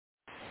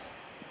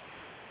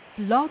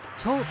Blog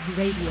Talk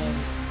Radio.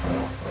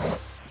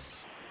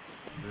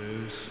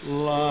 This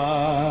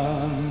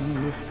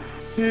land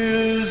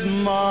is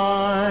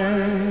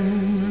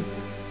mine.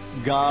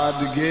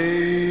 God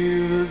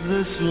gave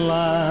this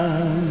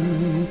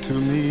land to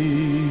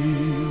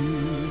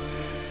me.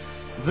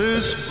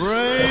 This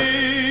brave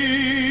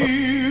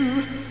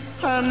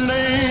and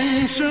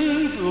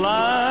ancient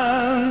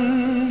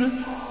land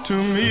to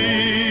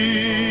me.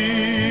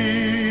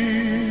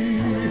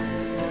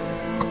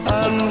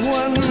 And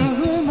when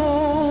the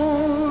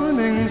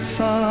morning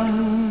sun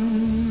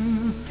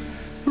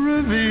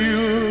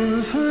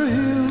reveals her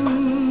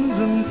hills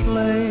and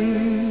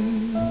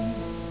plains,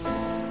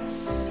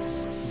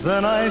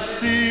 then I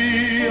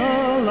see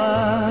a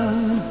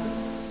land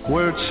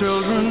where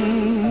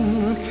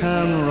children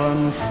can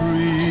run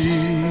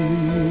free.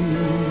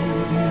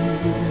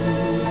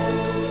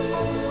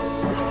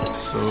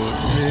 So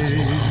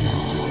take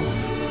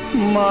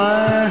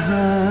my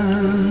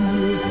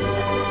hand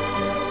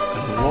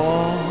and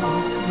walk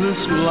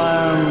this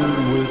land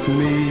with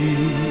me,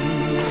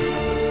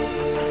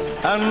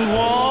 and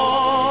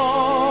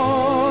walk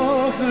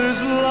this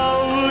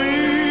lovely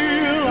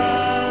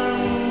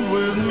land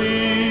with me.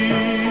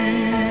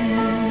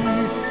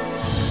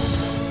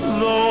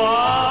 Though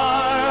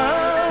I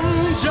am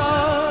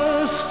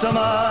just a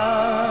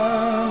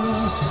man,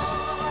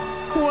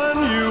 when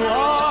you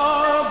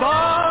are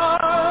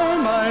by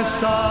my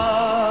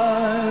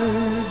side,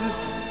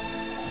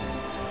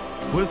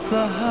 with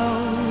the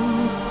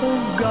help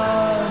of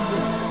God,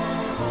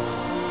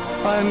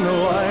 I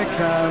know I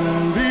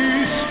can be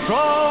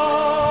strong.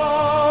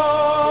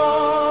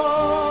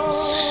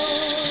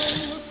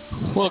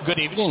 Well, good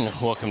evening.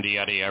 Welcome to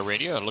Yada Yada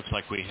Radio. It looks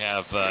like we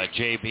have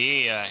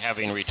JB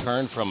having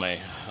returned from a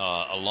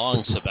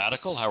long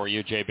sabbatical. How are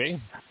you, JB?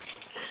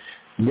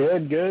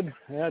 Good.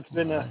 Yeah, it's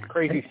been a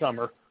crazy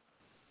summer.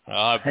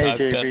 I Hey, bet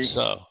JB.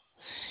 so.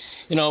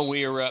 You know,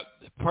 we're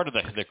part of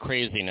the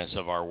craziness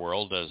of our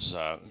world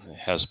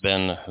has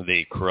been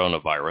the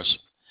coronavirus.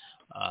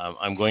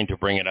 I'm going to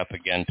bring it up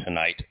again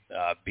tonight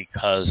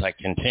because I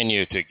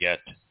continue to get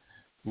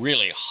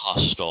really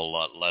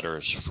hostile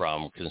letters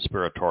from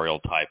conspiratorial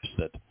types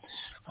that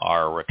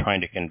are trying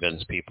to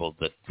convince people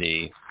that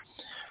the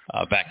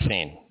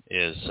vaccine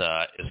is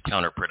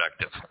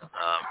counterproductive.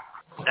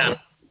 And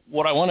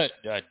what I want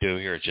to do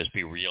here is just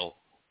be real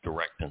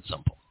direct and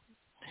simple.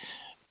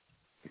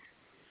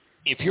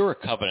 If you're a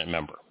covenant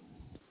member,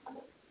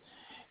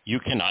 you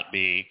cannot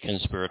be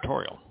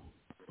conspiratorial.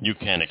 You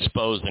can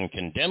expose and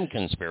condemn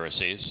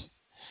conspiracies,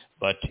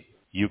 but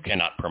you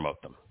cannot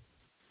promote them.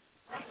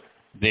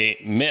 The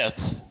myth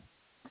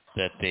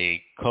that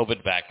the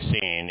COVID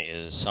vaccine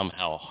is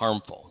somehow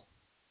harmful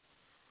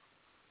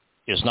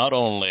is not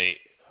only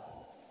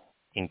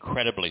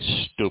incredibly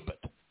stupid,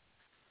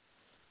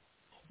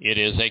 it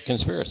is a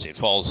conspiracy. It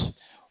falls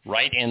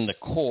right in the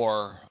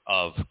core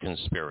of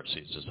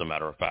conspiracies, as a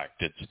matter of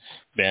fact. It's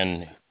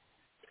been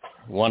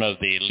one of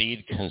the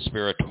lead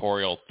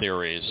conspiratorial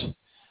theories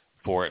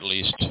for at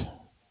least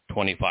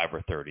 25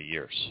 or 30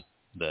 years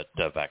that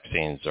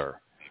vaccines are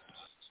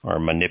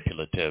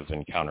manipulative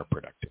and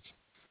counterproductive.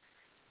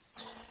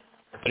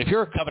 But if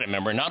you're a covenant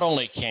member, not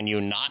only can you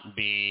not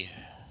be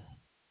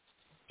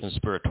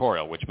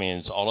conspiratorial, which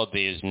means all of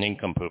these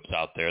nincompoops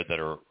out there that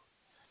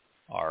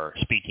are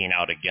speaking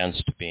out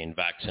against being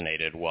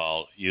vaccinated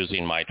while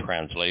using my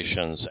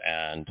translations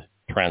and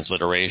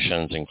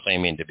transliterations and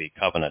claiming to be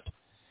covenant,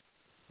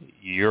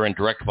 you're in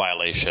direct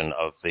violation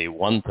of the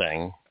one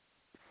thing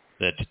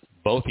that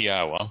both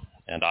Yahweh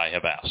and I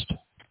have asked.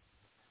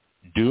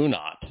 Do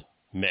not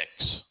mix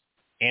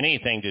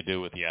anything to do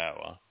with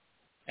Yahweh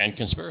and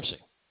conspiracy.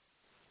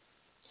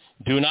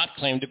 Do not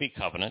claim to be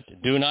covenant.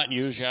 Do not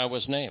use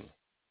Yahweh's name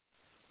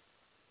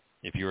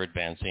if you're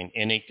advancing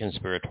any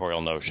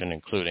conspiratorial notion,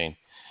 including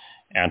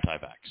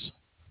anti-vax.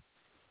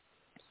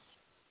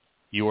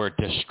 You are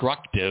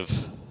destructive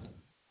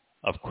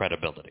of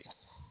credibility.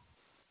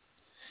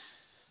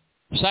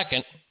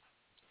 Second,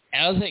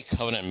 as a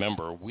covenant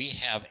member, we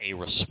have a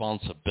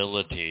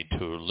responsibility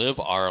to live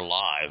our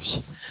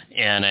lives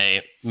in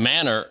a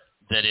manner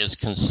that is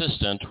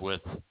consistent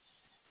with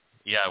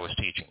Yahweh's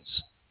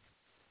teachings.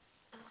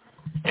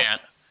 And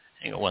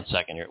hang on one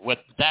second here.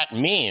 What that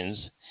means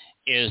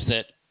is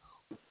that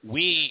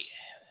we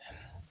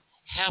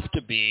have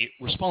to be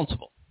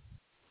responsible.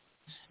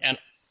 And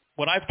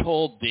what I've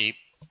told the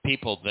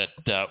people that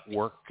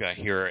work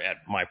here at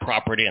my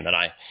property and that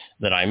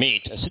I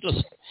meet, I said,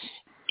 listen,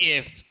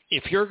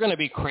 if you're going to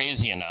be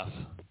crazy enough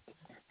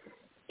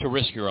to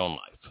risk your own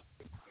life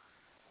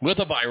with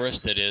a virus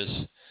that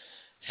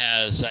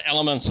has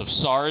elements of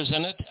SARS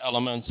in it,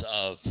 elements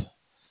of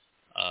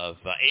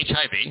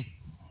HIV,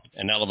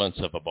 and elements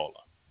of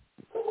Ebola,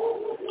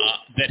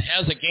 that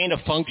has a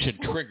gain-of-function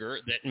trigger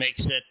that makes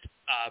it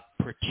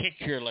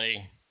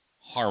particularly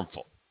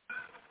harmful,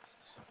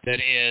 that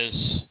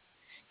is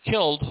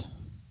killed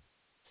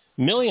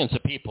millions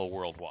of people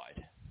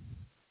worldwide,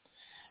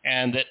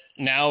 and that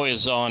now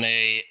is on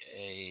a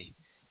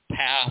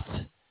path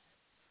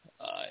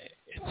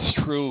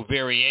through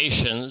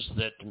variations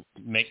that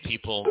make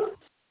people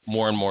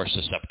more and more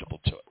susceptible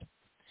to it.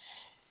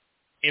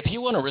 If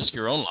you want to risk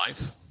your own life,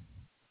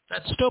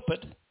 that's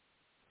stupid,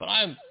 but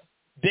I'm a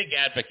big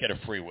advocate of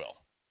free will.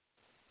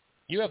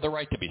 You have the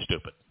right to be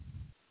stupid,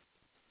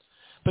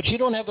 but you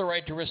don't have the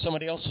right to risk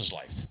somebody else's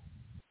life.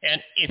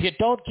 And if you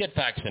don't get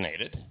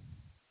vaccinated,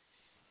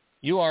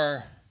 you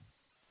are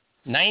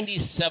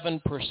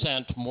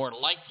 97% more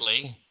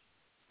likely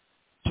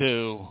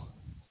to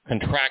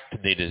contract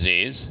the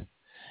disease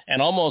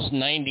and almost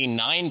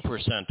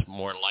 99%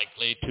 more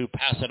likely to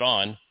pass it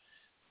on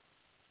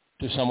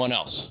to someone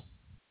else.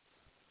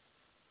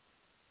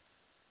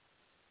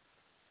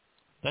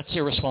 That's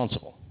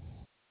irresponsible.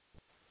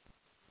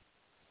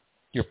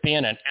 You're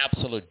being an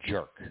absolute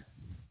jerk.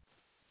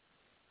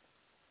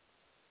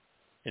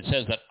 It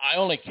says that I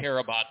only care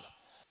about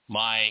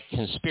my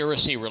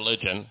conspiracy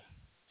religion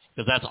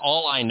because that's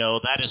all I know.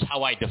 That is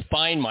how I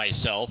define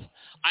myself.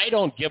 I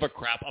don't give a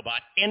crap about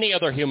any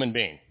other human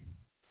being.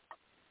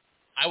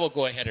 I will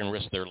go ahead and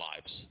risk their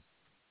lives.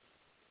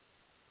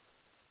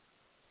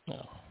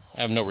 No,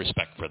 I have no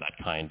respect for that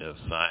kind of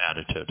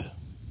attitude.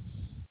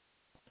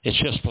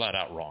 It's just flat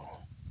out wrong.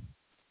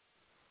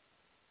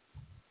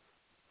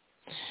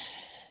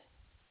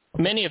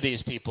 Many of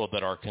these people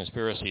that are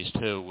conspiracies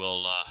too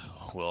will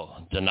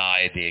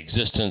deny the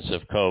existence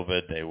of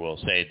COVID. They will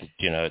say that,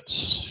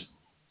 it's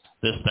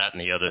this, that,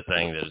 and the other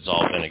thing, that it's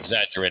all been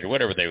exaggerated,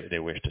 whatever they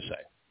wish to say.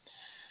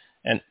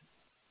 And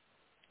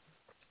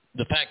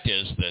the fact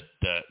is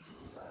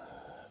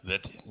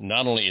that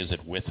not only is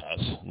it with us,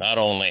 not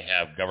only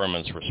have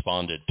governments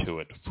responded to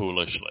it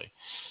foolishly,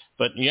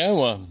 but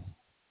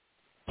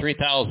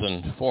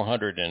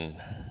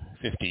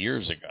 3,450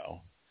 years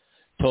ago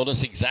told us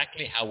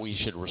exactly how we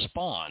should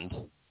respond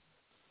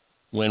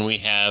when we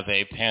have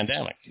a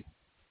pandemic.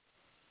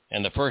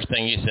 And the first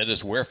thing he said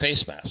is wear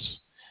face masks.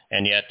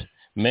 And yet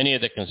many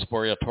of the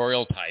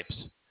conspiratorial types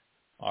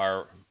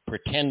are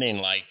pretending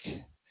like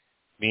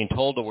being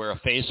told to wear a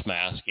face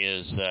mask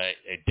is a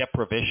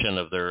deprivation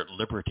of their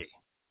liberty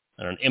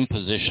and an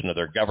imposition of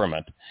their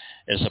government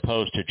as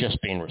opposed to just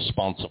being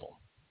responsible.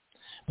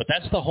 But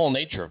that's the whole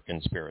nature of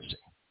conspiracy.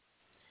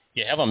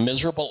 You have a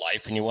miserable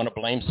life and you want to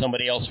blame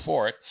somebody else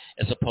for it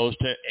as opposed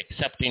to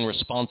accepting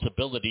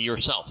responsibility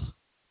yourself.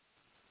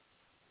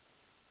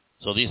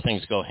 So these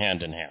things go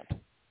hand in hand.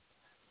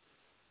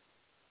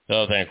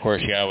 So then, of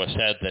course, Yahweh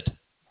said that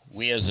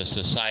we as a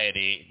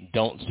society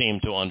don't seem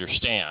to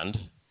understand,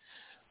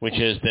 which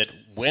is that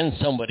when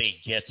somebody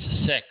gets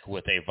sick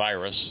with a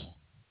virus,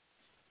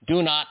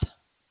 do not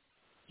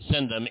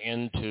send them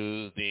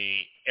into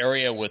the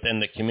area within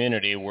the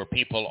community where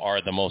people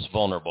are the most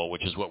vulnerable,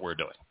 which is what we're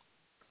doing.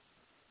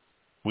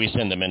 We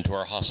send them into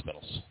our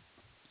hospitals.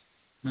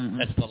 Mm-hmm.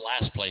 That's the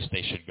last place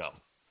they should go.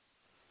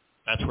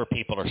 That's where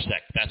people are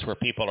sick. That's where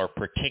people are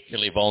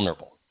particularly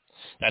vulnerable.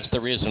 That's the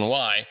reason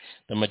why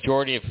the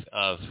majority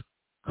of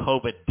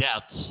COVID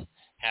deaths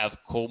have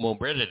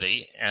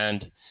comorbidity,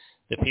 and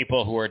the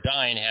people who are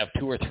dying have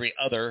 2 or 3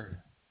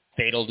 other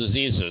fatal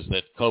diseases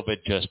that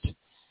COVID just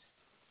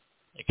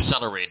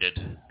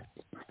accelerated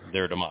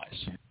their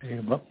demise.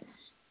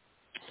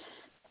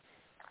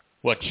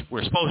 What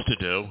we're supposed to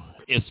do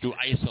is to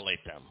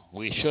isolate them.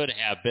 We should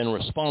have been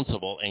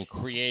responsible and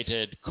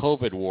created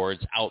COVID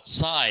wards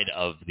outside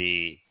of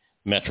the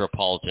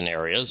metropolitan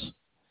areas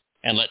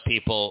and let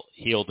people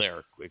heal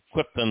there.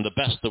 Equip them the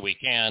best that we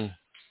can,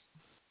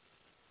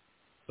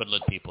 but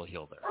let people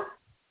heal there.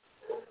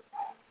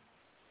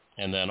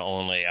 And then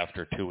only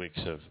after 2 weeks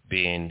of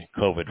being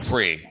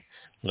COVID-free,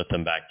 let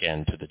them back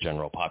into the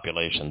general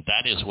population.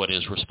 That is what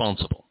is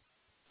responsible.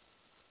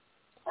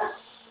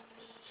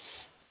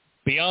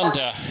 Beyond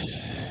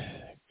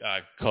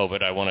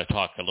COVID, I want to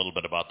talk a little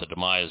bit about the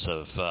demise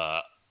of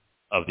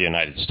the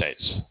United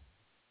States.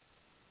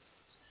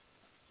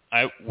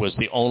 I was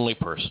the only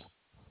person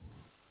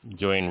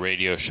doing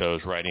radio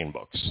shows, writing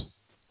books,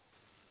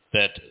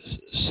 that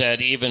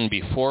said even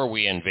before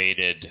we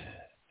invaded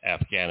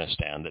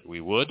Afghanistan that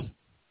we would,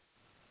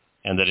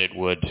 and that it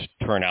would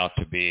turn out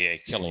to be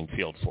a killing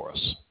field for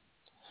us,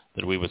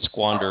 that we would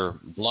squander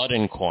blood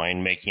and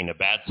coin, making a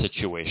bad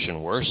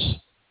situation worse.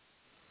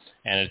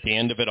 And at the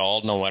end of it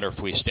all, no matter if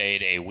we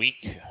stayed a week,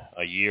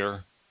 a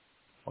year,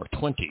 or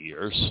 20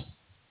 years,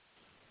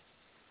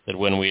 that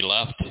when we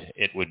left,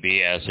 it would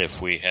be as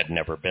if we had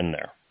never been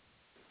there.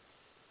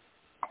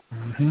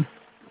 Mm-hmm.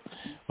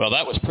 Well,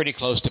 that was pretty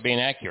close to being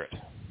accurate.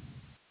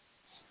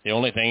 The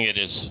only thing that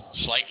is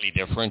slightly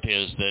different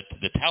is that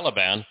the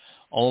Taliban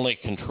only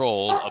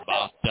controlled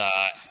about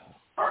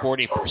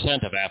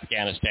 40% of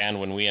Afghanistan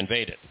when we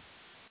invaded.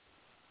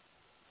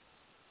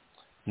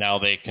 Now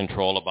they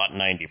control about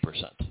 90%.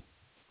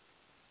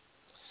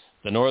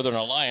 The Northern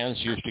Alliance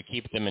used to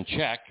keep them in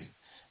check.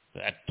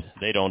 That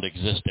they don't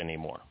exist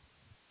anymore.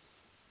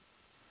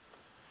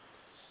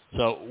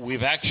 So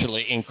we've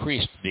actually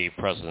increased the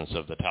presence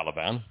of the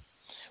Taliban.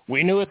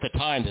 We knew at the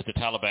time that the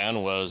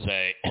Taliban was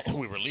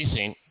we were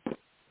leasing,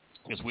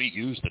 because we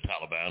used the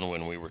Taliban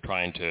when we were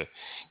trying to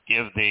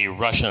give the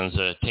Russians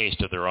a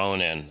taste of their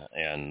own in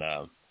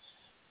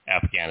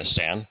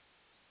Afghanistan.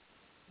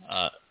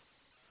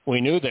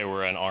 We knew they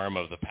were an arm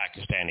of the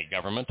Pakistani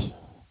government,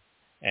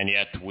 and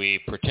yet we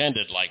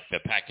pretended like the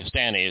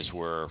Pakistanis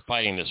were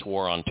fighting this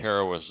war on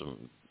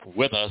terrorism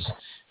with us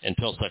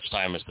until such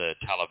time as the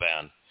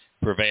Taliban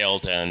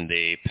prevailed and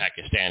the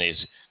Pakistanis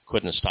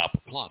couldn't stop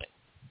plotting.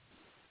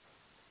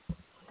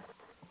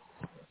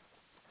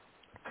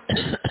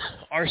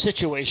 Our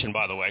situation,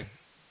 by the way,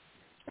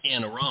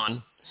 in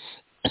Iran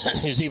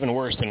is even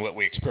worse than what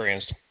we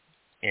experienced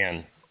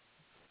in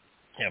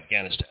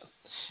Afghanistan.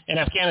 And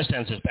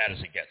Afghanistan's as bad as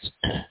it gets.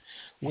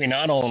 We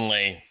not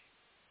only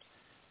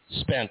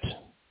spent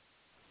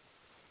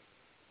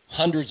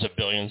hundreds of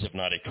billions, if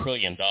not $1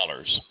 trillion,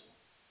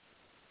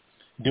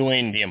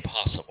 doing the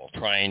impossible,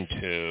 trying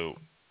to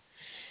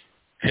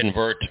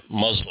convert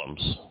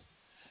Muslims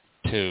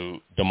to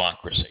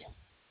democracy,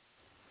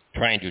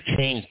 trying to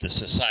change the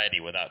society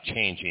without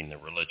changing the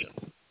religion,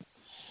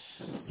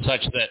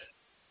 such that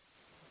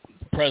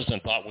the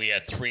president thought we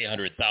had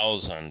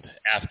 300,000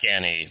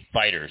 Afghani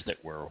fighters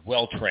that were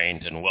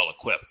well-trained and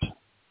well-equipped.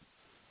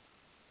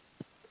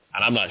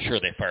 And I'm not sure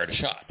they fired a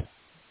shot.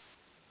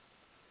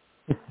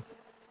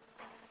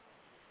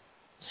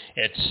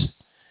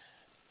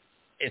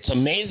 It's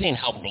amazing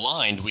how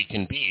blind we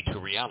can be to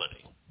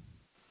reality.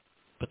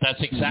 But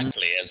that's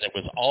exactly as it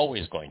was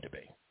always going to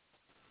be.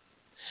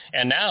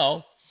 And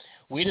now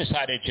we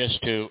decided just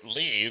to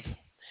leave.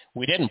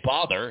 We didn't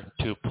bother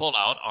to pull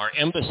out our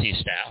embassy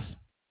staff,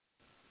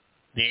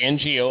 the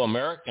NGO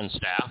American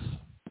staff,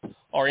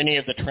 or any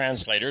of the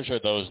translators or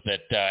those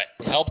that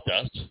helped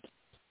us.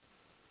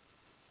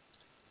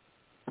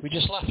 We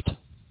just left.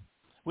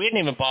 We didn't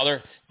even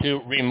bother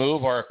to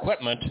remove our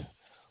equipment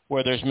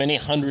where there's many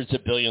hundreds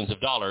of billions of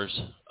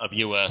dollars of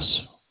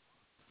U.S.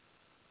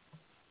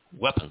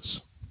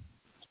 weapons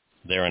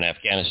there in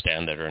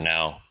Afghanistan that are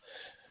now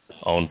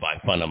owned by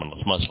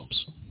fundamentalist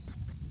Muslims.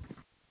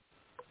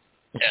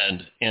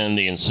 And in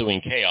the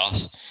ensuing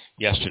chaos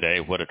yesterday,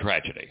 what a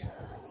tragedy.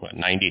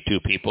 92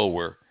 people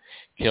were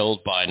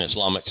killed by an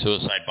Islamic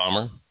suicide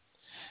bomber.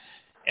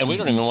 And we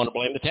don't even want to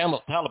blame the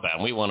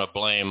Taliban. We want to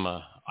blame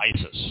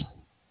ISIS.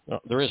 No,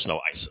 there is no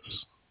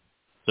ISIS.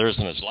 There is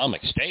an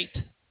Islamic State.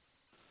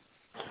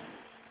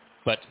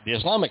 But the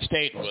Islamic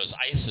State was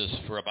ISIS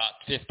for about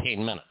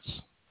 15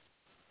 minutes.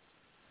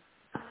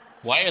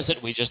 Why is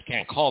it we just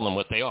can't call them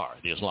what they are,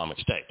 the Islamic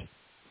State?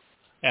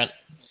 And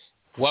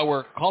while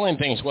we're calling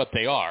things what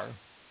they are,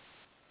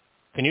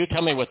 can you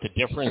tell me what the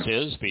difference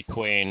is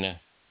between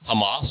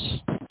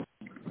Hamas,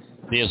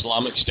 the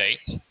Islamic State,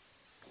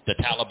 the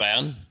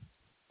Taliban,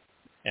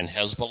 and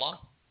Hezbollah?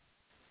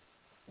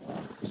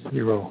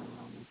 Zero.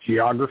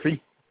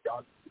 Geography?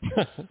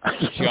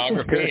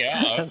 Geography,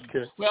 yeah. That's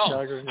good. Well,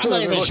 Geography. I'm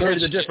not even sure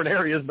the different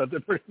areas, but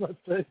they're pretty much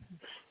the same.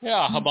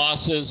 Yeah,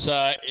 Hamas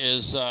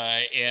is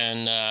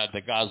in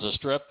the Gaza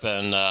Strip,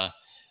 and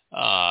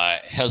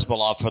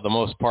Hezbollah, for the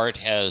most part,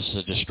 has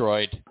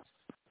destroyed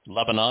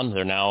Lebanon.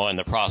 They're now in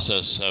the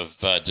process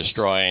of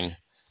destroying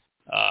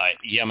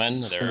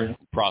Yemen. They're in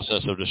the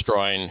process of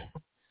destroying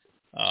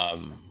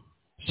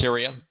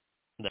Syria.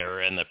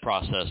 They're in the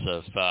process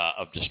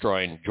of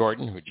destroying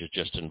Jordan, which has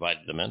just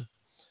invited them in.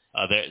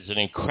 There's an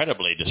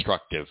incredibly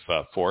destructive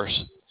force.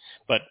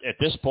 But at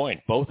this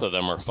point, both of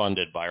them are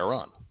funded by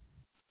Iran.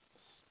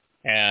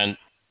 And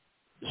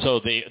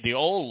so the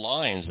old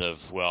lines of,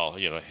 well,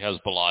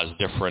 Hezbollah is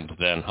different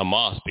than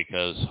Hamas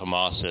because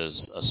Hamas is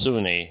a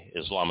Sunni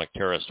Islamic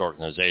terrorist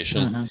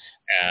organization,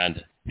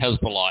 and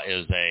Hezbollah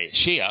is a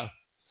Shia.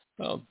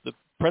 Well, the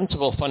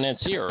principal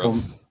financier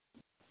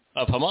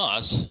of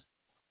Hamas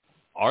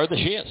are the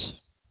Shias.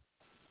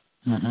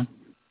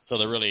 So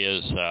there really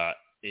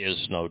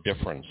is no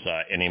difference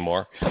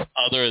anymore,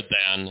 other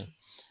than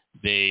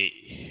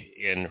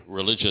in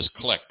religious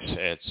cliques.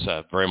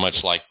 It's very much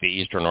like the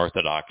Eastern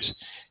Orthodox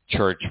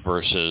Church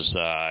versus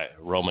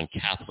Roman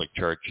Catholic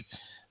Church.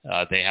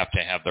 They have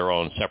to have their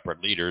own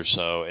separate leaders.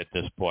 So at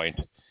this point,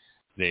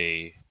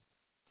 the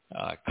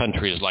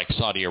countries like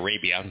Saudi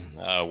Arabia,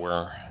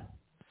 where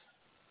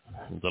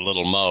the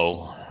little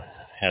Mo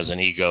has an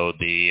ego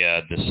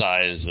the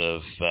size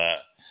of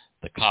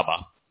the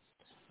Kaaba,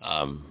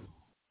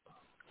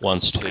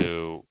 wants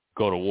to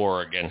go to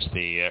war against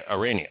the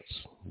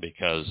Iranians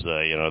because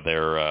they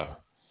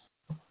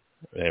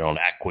don't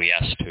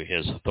acquiesce to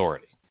his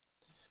authority.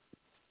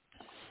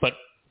 But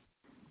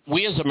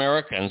we as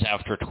Americans,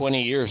 after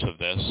 20 years of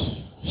this,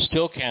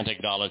 still can't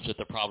acknowledge that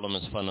the problem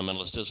is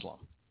fundamentalist Islam.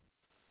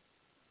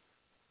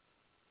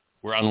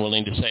 We're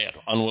unwilling to say it,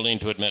 unwilling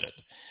to admit it.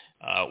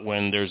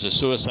 When there's a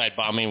suicide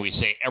bombing, we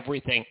say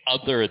everything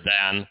other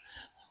than,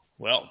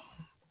 well,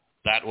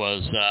 that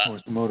was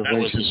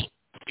motivation.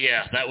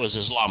 That was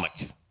Islamic.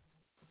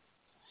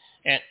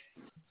 And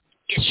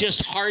it's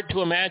just hard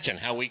to imagine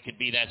how we could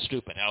be that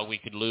stupid, how we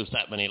could lose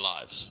that many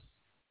lives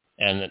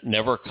and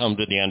never come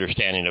to the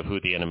understanding of who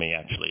the enemy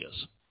actually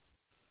is.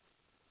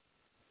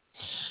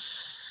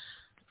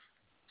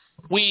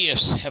 We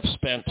have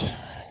spent,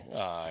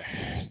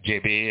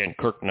 JB and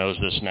Kirk knows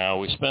this now,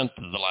 we spent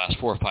the last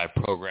 4 or 5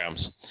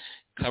 programs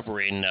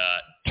covering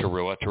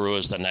Towrah. Towrah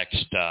is the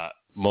next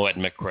Moed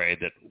Mikre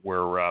that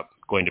we're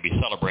going to be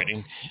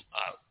celebrating.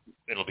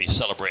 It'll be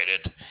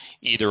celebrated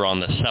either on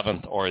the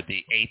 7th or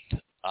the 8th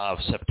of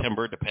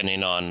September,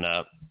 depending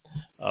on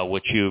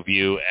what you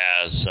view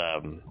as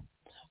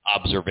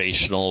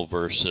observational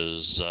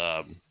versus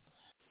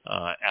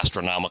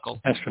astronomical.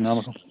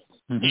 Astronomical.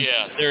 Mm-hmm.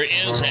 Yeah, there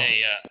is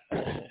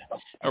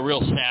a real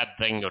sad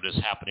thing that is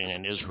happening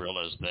in Israel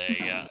as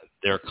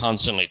they're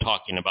constantly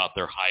talking about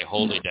their high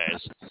holy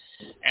days,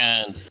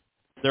 and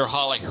their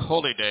high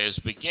holy days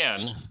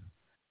begin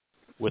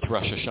with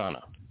Rosh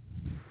Hashanah.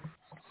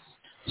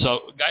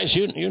 So, guys,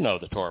 you know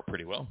the Torah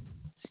pretty well.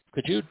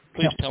 Could you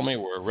please tell me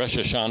where Rosh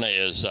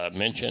Hashanah is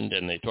mentioned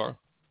in the Torah?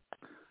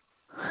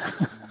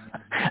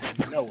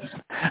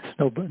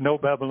 No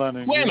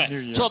Babylonian. Wait a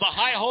minute. So the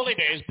high holy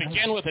days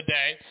begin with a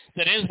day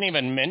that isn't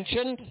even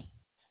mentioned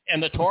in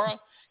the Torah,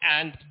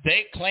 and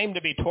they claim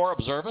to be Torah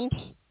observant?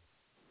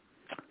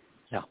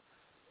 Yeah.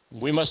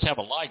 We must have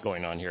a lie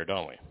going on here,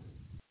 don't we?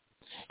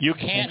 You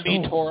can't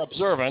be Torah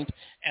observant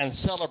and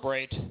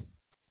celebrate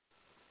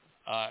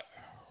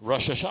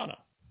Rosh Hashanah.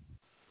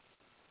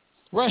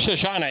 Rosh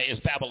Hashanah is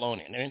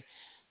Babylonian. I mean,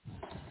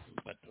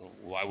 but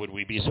why would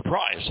we be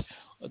surprised?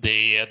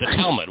 The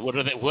Talmud. What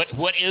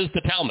is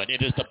the Talmud?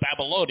 It is the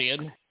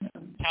Babylonian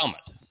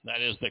Talmud.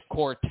 That is the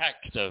core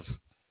text of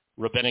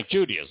Rabbinic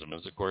Judaism.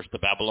 Is of course the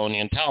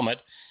Babylonian Talmud.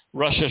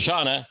 Rosh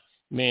Hashanah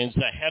means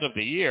the head of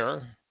the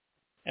year,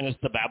 and it's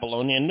the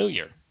Babylonian New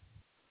Year.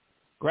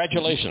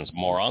 Congratulations,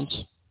 morons.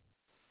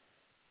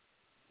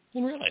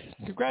 And really,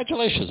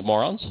 congratulations,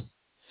 morons.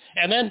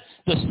 And then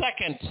the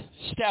second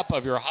step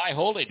of your high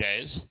holy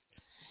days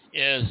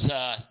is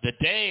the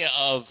day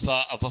of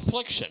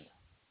affliction,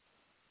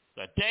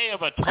 the day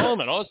of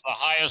atonement. Oh, it's the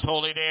highest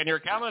holy day in your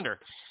calendar.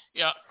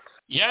 Yeah,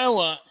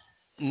 Yahweh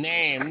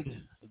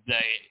named the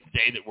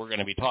day that we're going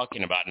to be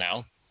talking about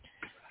now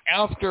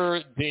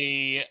after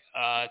the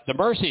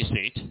mercy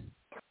seat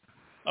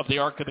of the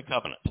Ark of the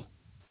Covenant.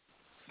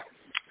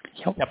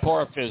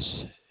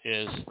 Kipurym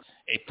is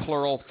a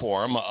plural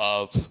form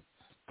of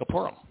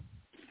Kipurym.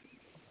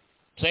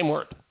 Same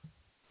word.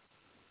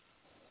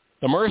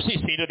 The mercy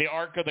seat of the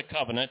Ark of the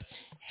Covenant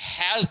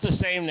has the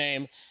same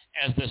name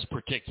as this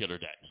particular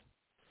day.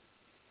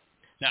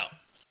 Now,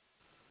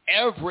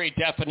 every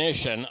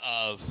definition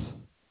of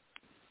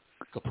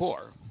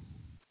Kippur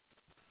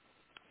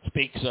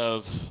speaks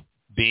of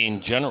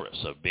being generous,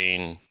 of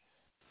being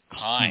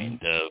kind,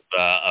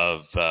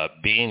 of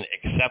being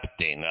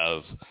accepting,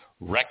 of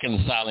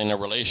reconciling a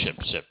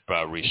relationship,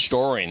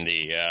 restoring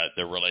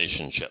the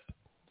relationship.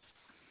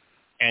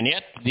 And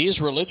yet, these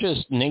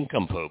religious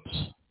nincompoops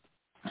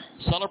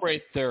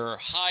celebrate their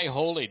high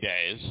holy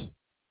days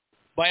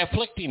by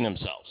afflicting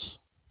themselves.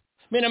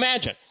 I mean,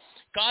 imagine,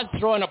 God's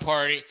throwing a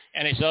party,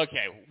 and he says,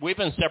 okay, we've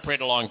been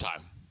separated a long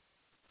time.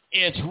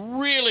 It's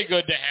really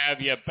good to have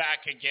you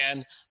back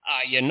again.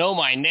 You know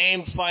my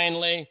name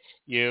finally.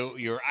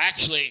 You're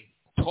actually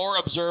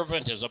Torah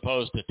observant as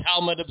opposed to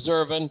Talmud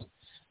observant.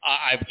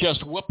 I've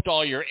just whipped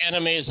all your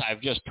enemies.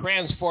 I've just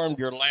transformed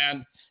your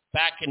land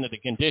back into the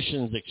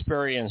conditions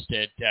experienced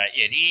at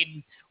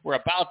Eden. We're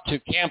about to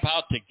camp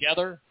out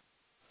together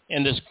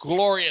in this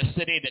glorious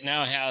city that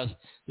now has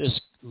this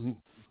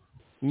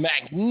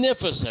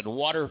magnificent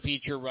water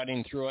feature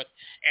running through it,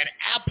 and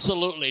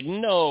absolutely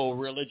no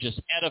religious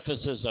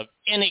edifices of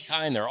any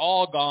kind. They're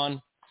all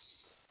gone.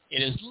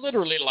 It is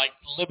literally like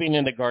living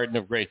in the Garden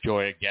of Great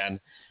Joy again.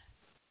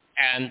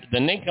 And the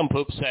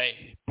nincompoops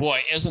say,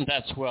 boy, isn't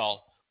that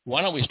swell?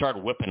 Why don't we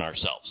start whipping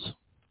ourselves?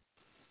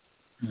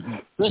 Mm-hmm.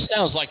 This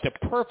sounds like the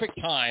perfect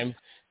time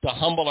to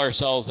humble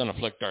ourselves and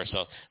afflict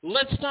ourselves.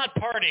 Let's not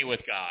party with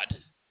God.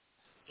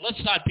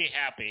 Let's not be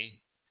happy.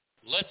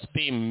 Let's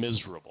be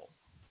miserable.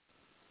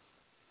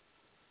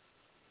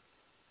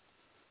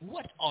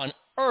 What on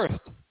earth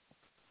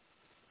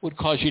would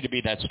cause you to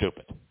be that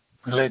stupid?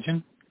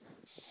 Religion?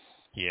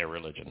 Yeah,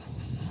 religion.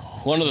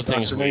 One of the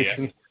things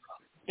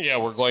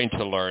we're going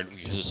to learn,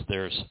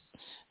 because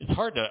it's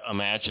hard to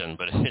imagine,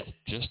 but it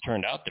just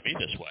turned out to be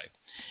this way.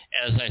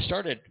 As I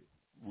started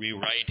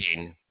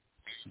rewriting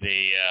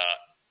the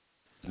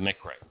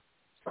Mikre,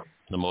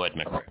 the Moed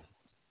Mikre,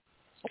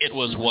 it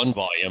was one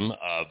volume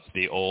of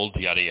the old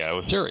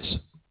Yadiyahu series.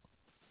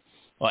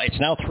 Well, it's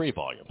now 3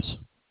 volumes.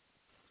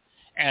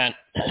 And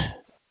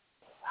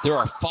there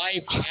are 5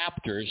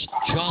 chapters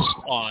just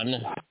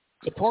on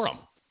Kipurym.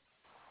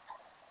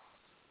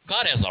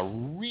 God has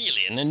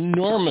an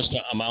enormous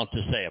amount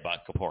to say about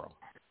Kipurym.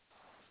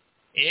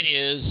 It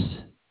is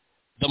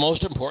the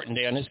most important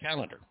day on his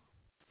calendar.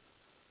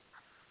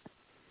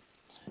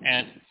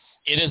 And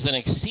it is an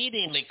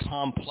exceedingly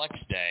complex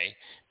day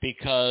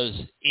because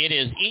it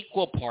is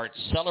equal parts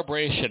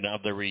celebration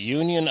of the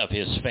reunion of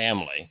his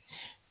family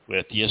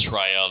with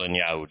Yisrael and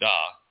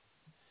Yehudah,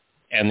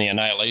 and the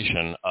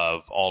annihilation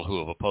of all who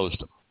have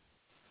opposed him.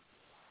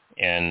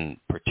 In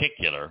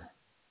particular,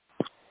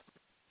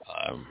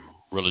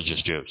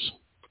 religious Jews,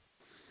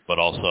 but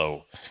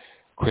also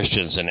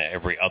Christians and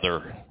every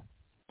other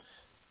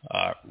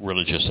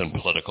religious and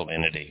political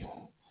entity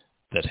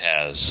that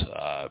has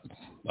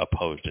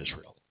opposed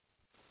Israel.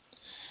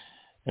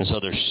 And so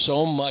there's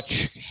so much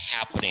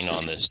happening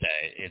on this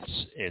day.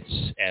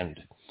 And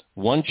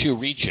once you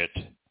reach it,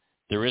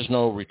 there is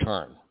no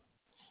return.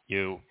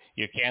 You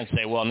can't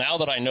say, well, now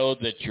that I know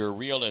that you're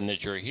real and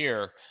that you're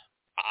here,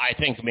 I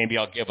think maybe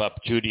I'll give up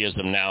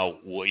Judaism now.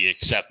 Will you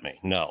accept me?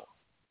 No.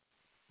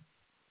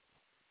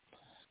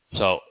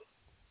 So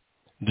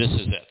this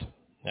is it.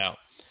 Now,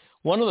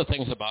 one of the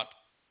things about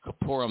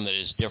Kipurym that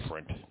is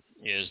different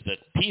is that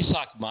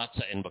Pesach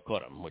matzah and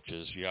Bikurim, which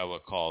is Yahweh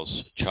calls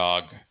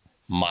chag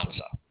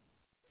matzah,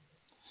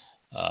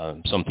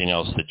 something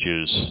else that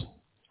Jews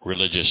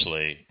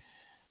religiously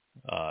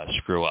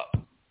screw up.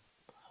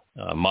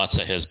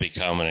 Matzah has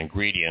become an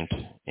ingredient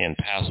in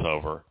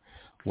Passover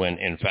when,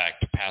 in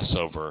fact,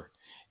 Passover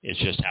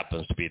just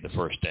happens to be the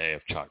first day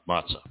of chag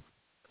matzah.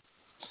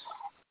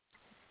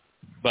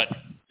 But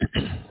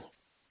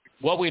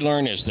what we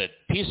learn is that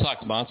Pesach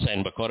matzah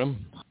and Bikurim,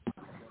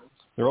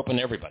 they're open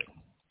to everybody.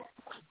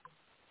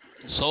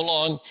 So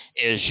long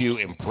as you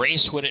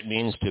embrace what it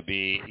means to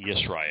be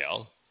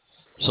Yisrael,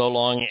 so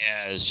long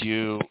as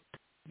you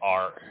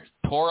are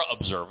Torah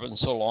observant,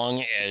 so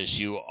long as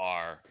you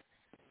are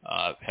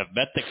have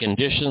met the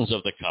conditions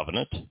of the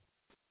covenant,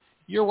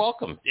 you're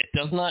welcome. It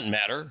does not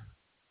matter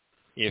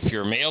if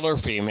you're male or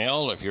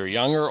female, if you're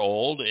young or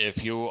old, if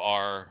you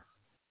are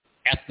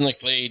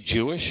ethnically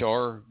Jewish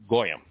or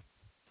Goyim.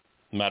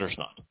 It matters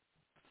not.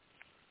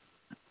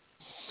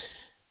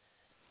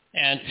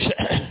 And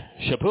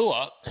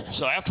Shabuah,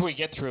 so after we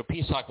get through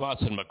Pesach,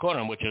 Matzah, and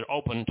Bikurim, which is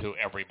open to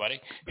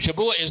everybody,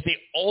 Shabuah is the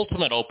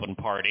ultimate open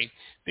party,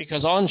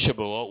 because on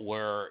Shabuah,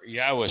 where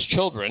Yahweh's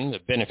children, the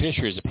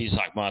beneficiaries of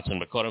Pesach, Matzah,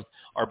 and Bikurim,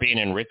 are being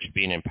enriched,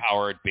 being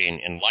empowered,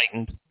 being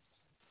enlightened,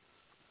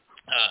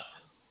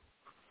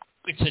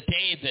 it's a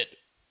day that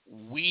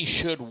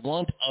we should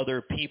want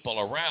other people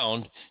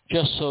around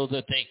just so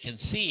that they can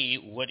see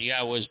what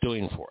Yahweh is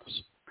doing for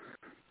us.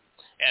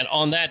 And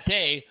on that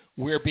day,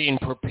 we're being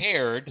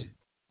prepared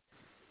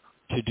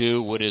to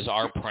do what is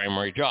our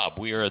primary job.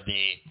 We are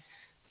the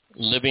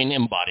living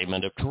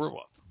embodiment of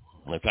Towrah.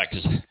 In fact,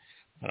 it's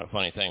a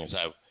funny thing is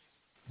I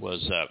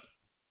was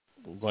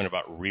going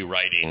about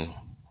rewriting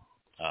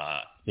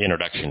the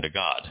introduction to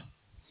God.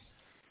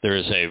 There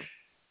is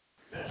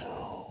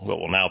what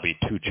will now be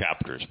 2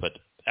 chapters, but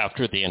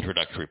after the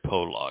introductory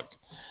prologue,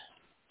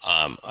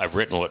 I've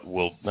written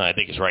I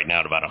think is right now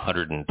at about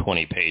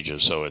 120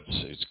 pages, so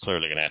it's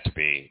clearly going to have to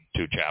be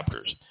 2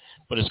 chapters.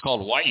 But it's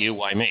called Why You,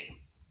 Why Me?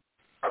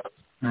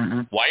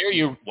 Mm-hmm. Why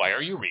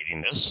are you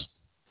reading this?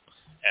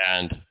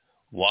 And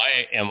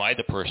why am I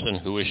the person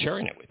who is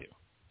sharing it with you?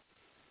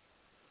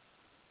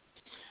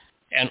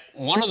 And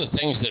one of the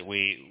things that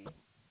we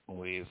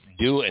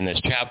do in this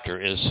chapter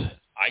is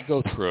I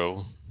go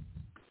through,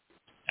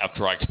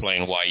 after I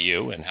explain why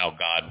you and how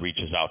God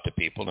reaches out to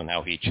people and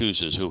how he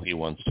chooses who he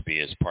wants to be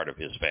as part of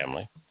his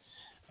family.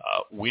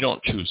 We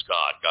don't choose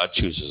God. God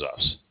chooses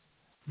us.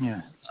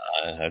 Yeah.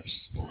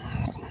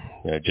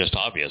 That's just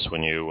obvious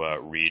when you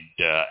read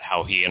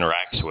how he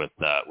interacts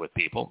with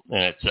people.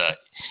 And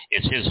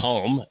it's his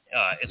home.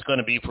 It's going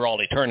to be for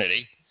all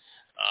eternity.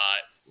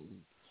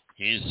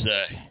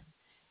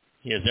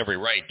 He has every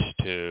right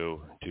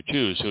to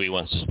choose who he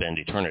wants to spend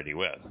eternity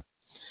with.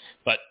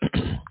 But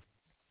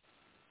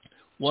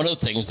one of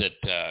the things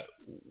that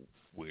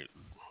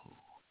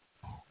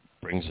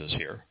brings us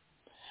here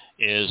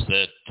is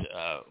that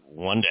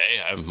one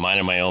day I'm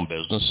minding my own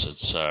business.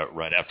 It's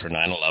right after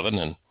 9/11,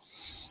 and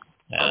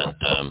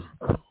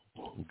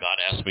God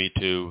asked me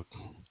to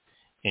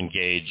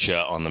engage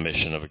on the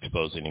mission of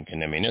exposing and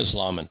condemning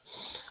Islam, and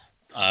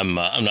I'm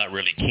not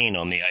really keen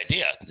on the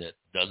idea. It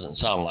doesn't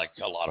sound like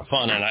a lot of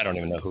fun, and I don't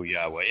even know who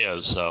Yahweh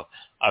is, so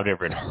I've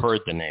never even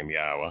heard the name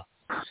Yahweh.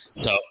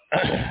 So,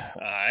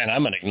 and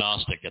I'm an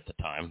agnostic at the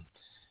time.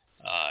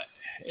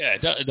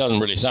 It doesn't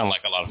really sound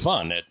like a lot of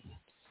fun.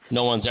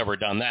 No one's ever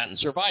done that and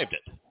survived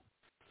it.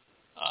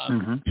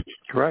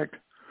 Correct.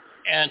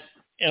 And,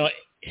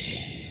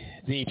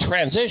 the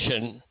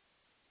transition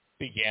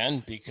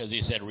began because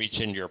he said, reach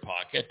into your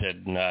pocket,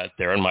 and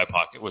there in my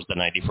pocket was the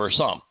 91st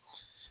Psalm.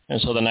 And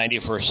so the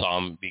 91st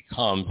Psalm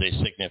becomes a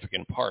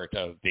significant part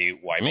of the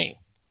Why Me?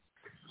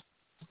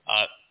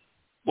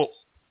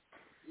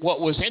 What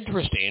was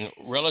interesting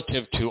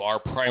relative to our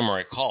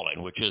primary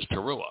calling, which is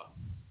Towrah,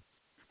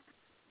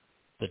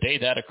 the day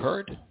that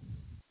occurred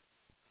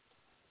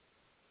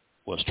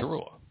was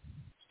Towrah.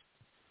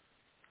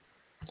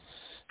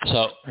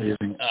 So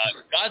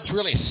God's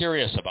really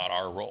serious about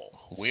our role.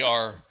 We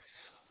are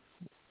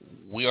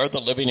the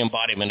living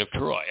embodiment of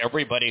Towrah.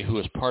 Everybody who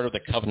is part of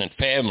the covenant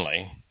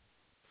family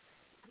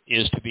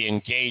is to be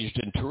engaged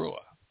in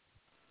Towrah,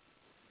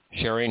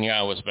 sharing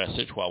Yahweh's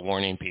message while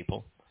warning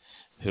people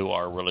who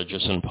are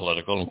religious and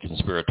political and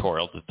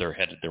conspiratorial that they're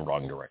headed the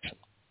wrong direction.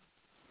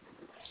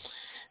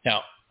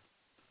 Now,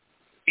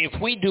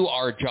 if we do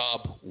our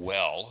job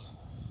well,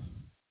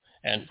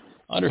 and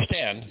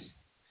understand,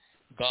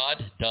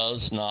 God does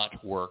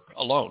not work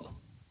alone.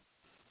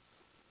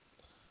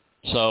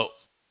 So,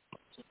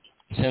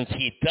 since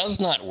he does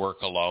not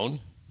work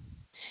alone,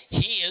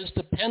 He is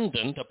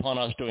dependent upon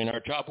us doing our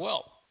job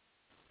well.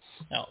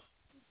 Now,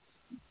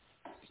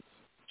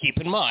 keep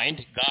in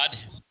mind, God,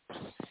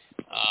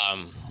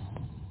 I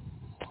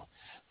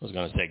was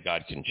going to say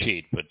God can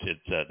cheat, but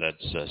that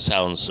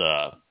sounds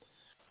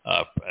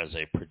as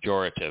a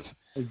pejorative.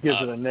 It gives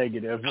it a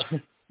negative.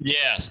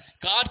 Yes,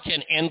 God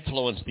can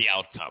influence the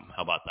outcome.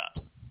 How about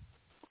that?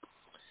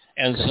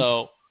 And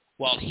so,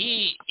 while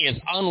he is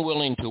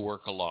unwilling to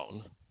work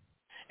alone,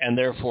 and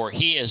therefore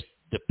he is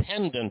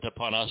dependent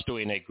upon us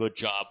doing a good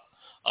job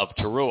of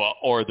Towrah,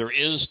 or there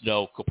is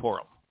no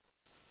Kipurym.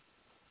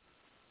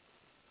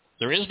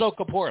 There is no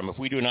Kipurym if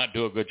we do not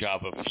do a good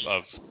job of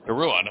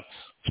Towrah. I'll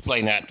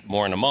explain that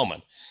more in a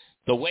moment.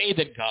 The way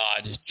that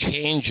God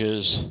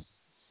changes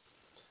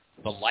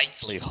the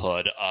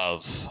likelihood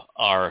of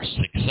our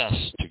success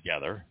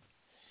together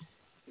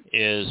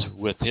is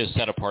with his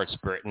set-apart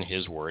spirit and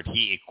his word.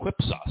 He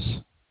equips us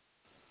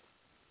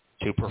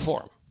to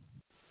perform.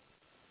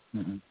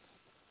 Mm-hmm.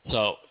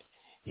 So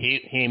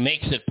he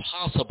makes it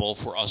possible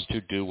for us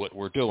to do what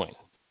we're doing.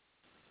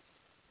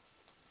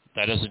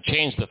 That doesn't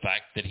change the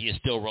fact that he is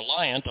still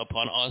reliant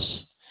upon us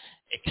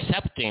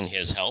accepting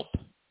his help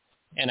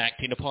and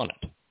acting upon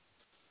it.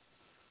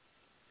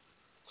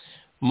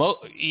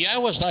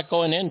 Yahweh's not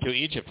going into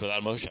Egypt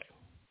without Moshe.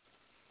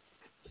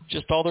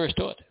 Just all there is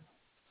to it.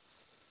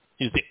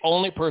 He's the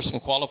only person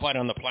qualified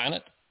on the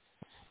planet.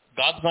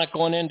 God's not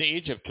going into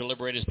Egypt to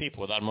liberate his people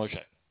without Moshe.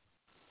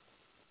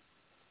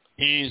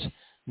 He's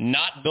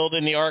not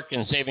building the ark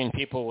and saving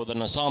people with an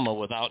Asama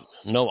without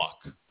Noah.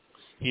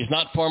 He's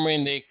not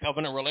forming the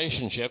covenant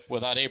relationship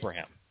without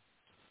Abraham.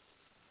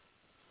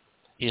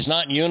 He's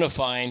not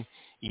unifying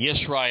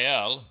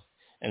Yisrael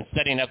and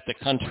setting up the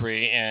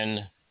country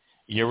in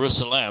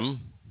Jerusalem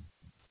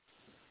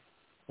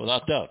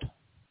without doubt.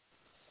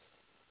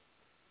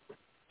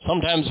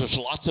 Sometimes there's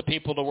lots of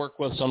people to work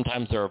with.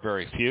 Sometimes there are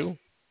very few.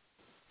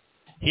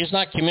 He's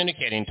not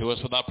communicating to us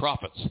without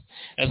prophets.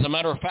 As a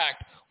matter of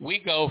fact, we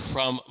go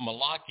from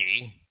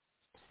Malachi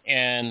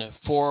in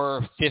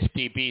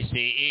 450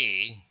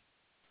 BCE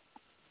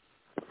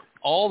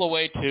all the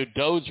way to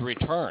Dod's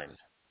return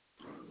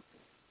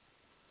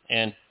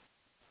in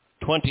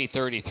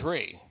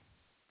 2033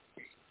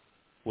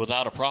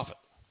 without a prophet.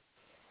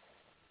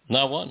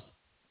 Not one.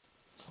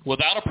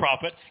 Without a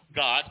prophet,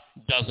 God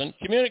doesn't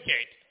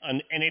communicate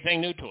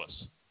anything new to us.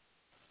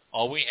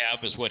 All we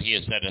have is what he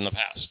has said in the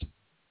past.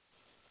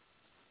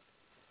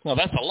 Now,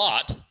 that's a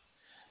lot,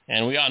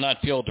 and we ought not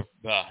feel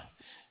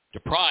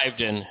deprived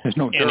in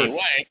any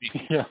way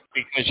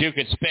because you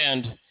could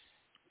spend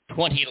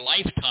 20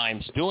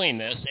 lifetimes doing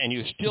this, and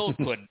you still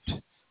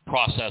couldn't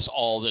process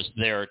all this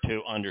there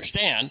to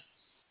understand,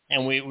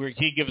 and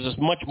he gives us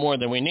much more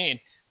than we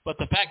need. But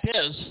the fact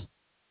is,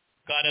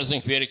 God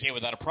doesn't communicate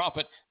without a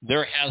prophet.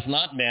 There has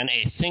not been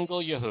a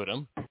single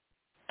Yehudim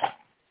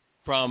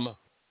from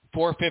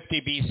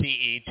 450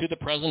 BCE to the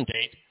present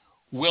date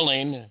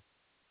willing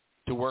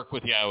to work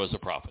with Yahweh as a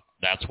prophet.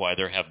 That's why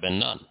there have been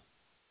none.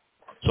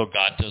 So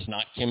God does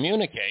not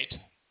communicate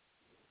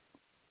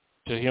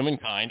to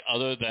humankind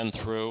other than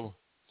through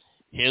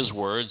his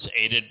words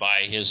aided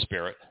by his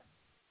spirit.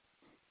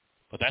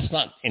 But that's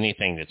not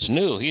anything that's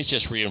new. He's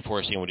just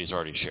reinforcing what he's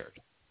already shared.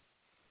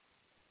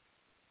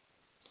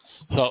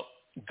 So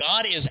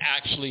God is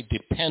actually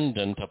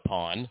dependent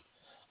upon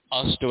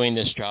us doing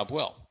this job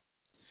well.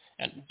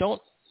 And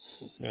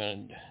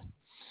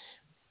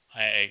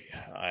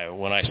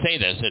when I say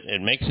this,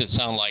 it makes it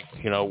sound like,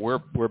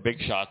 we're big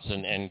shots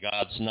and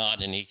God's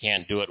not, and he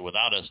can't do it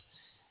without us.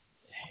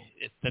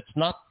 That's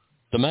not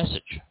the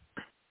message.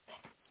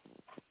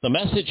 The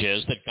message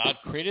is that God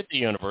created the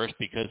universe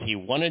because he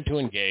wanted to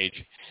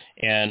engage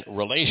in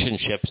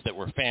relationships that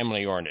were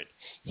family-oriented.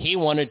 He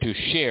wanted to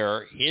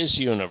share his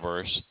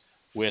universe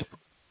with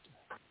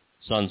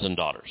sons and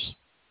daughters.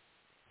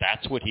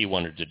 That's what he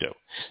wanted to do.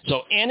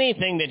 So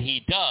anything that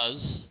he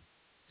does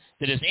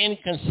that is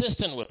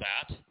inconsistent with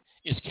that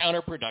is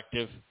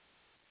counterproductive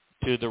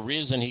to the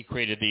reason he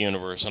created the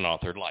universe and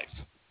authored life.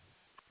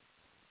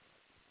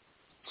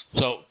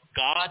 So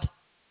God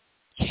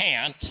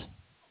can't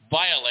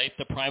violate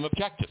the prime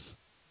objective.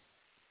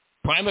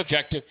 Prime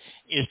objective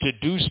is to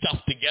do stuff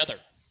together.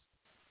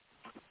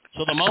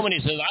 So the moment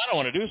he says, I don't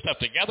want to do stuff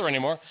together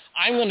anymore,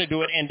 I'm going to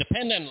do it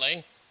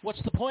independently,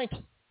 what's the point?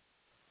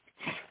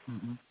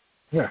 Mm-hmm.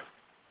 Yeah.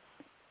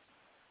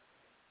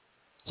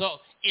 So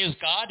is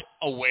God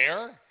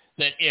aware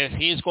that if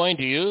he's going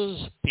to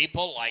use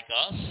people like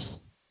us,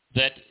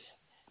 that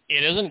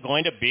it isn't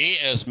going to be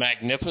as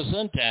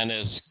magnificent and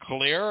as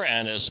clear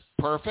and as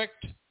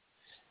perfect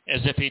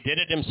as if he did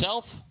it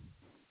himself?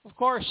 Of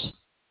course.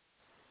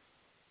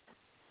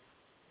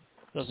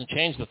 Doesn't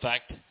change the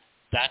fact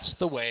that's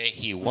the way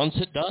he wants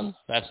it done.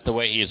 That's the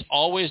way he's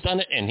always done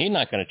it, and he's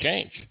not going to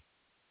change.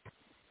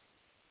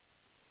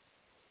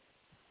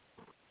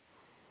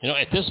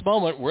 At this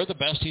moment, we're the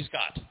best he's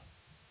got.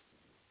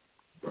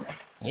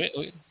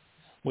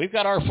 We've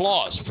got our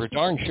flaws, for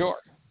darn sure.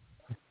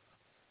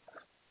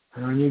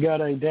 When you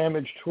got a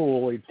damaged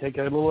tool, you take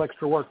a little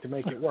extra work to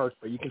make it work,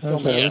 but you can still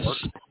make it work.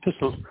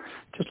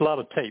 Just a lot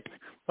of tape,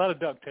 a lot of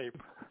duct tape.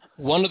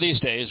 One of these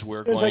days,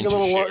 we're going to share.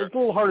 It's a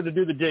little harder to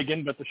do the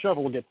digging, but the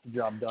shovel gets the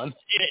job done.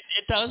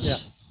 It does. Yeah.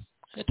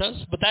 It does.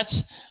 But that's,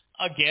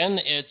 again,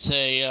 it's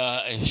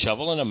a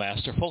shovel in a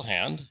masterful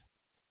hand,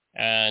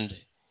 and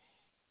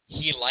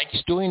he likes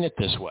doing it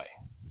this way.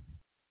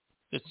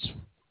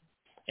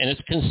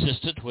 It's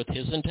consistent with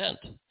his intent.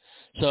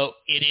 So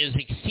it is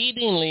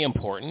exceedingly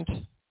important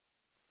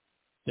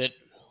that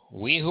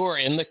we who are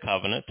in the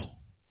covenant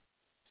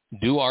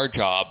do our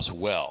jobs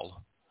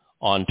well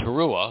on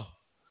Towrah,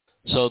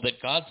 so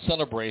that God's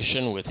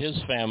celebration with his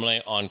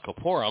family on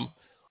Kipurym,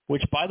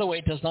 which, by the way,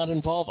 does not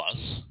involve us,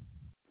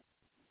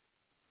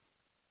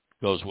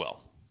 goes well.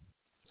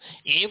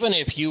 Even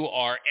if you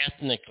are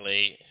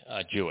ethnically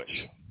Jewish,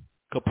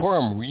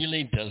 Kipurym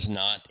really does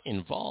not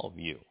involve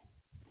you.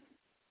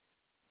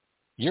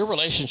 Your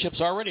relationship's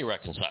already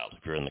reconciled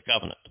if you're in the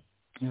covenant.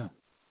 Yeah.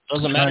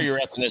 Doesn't matter your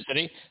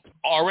ethnicity,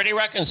 already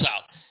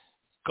reconciled.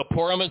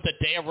 Kipurym is the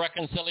day of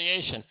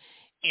reconciliation.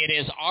 It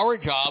is our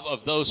job of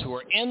those who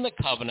are in the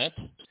covenant,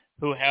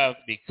 who have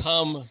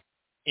become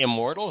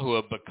immortal, who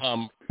have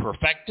become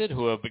perfected,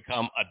 who have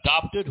become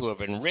adopted, who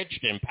have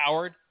enriched,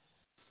 empowered,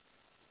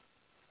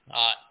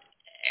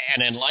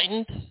 and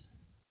enlightened,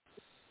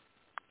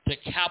 to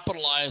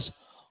capitalize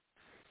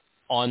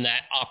on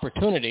that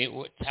opportunity.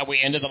 That's how we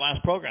ended the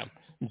last program.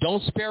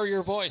 Don't spare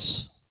your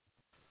voice.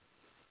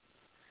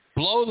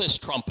 Blow this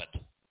trumpet,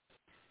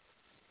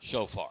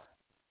 shofar.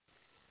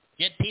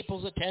 Get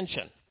people's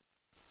attention.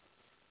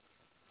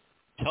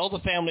 Tell the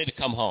family to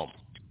come home.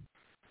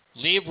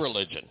 Leave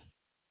religion.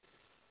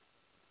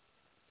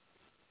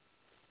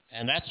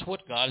 And that's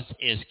what God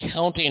is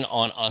counting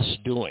on us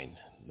doing.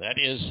 That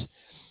is,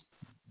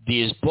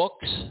 these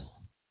books,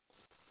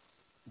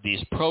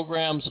 these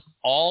programs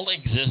all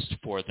exist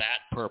for that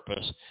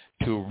purpose,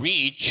 to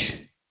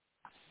reach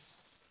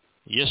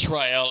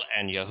Yisrael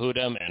and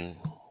Yehudim and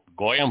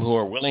Goyim who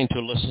are willing to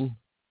listen,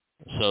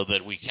 so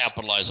that we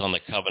capitalize on the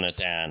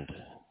covenant and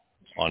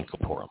on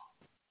Kipurym.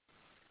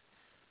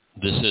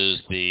 This is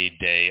the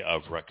day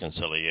of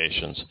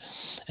reconciliations.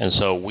 And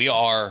so we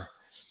are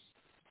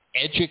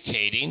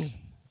educating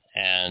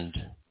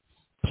and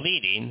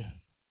pleading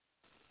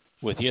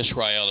with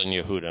Yisrael and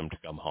Yehudim to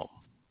come home.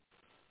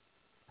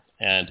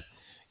 And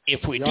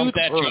if we do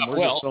that job we're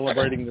well... just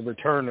celebrating the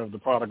return of the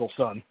prodigal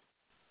son.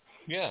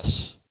 Yes.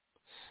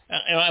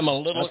 And I'm a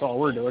little... That's all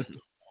we're doing.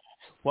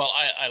 Well,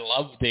 I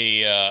love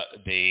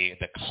the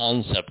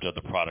concept of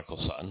the prodigal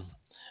son.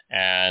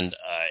 And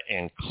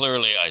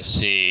clearly I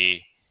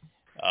see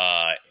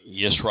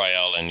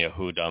Yisrael and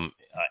Yehudim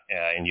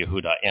and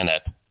Yehuda in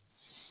it.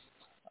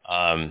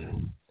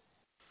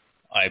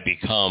 I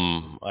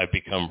become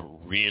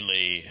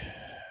really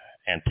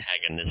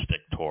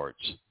antagonistic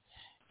towards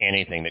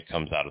anything that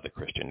comes out of the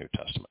Christian New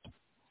Testament.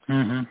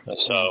 Mm-hmm.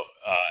 So,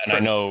 and I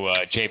know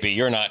JB,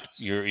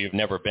 you've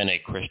never been a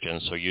Christian,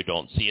 so you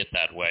don't see it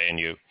that way, and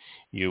you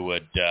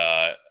would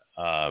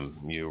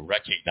you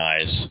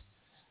recognize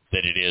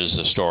that it is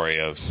the story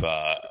of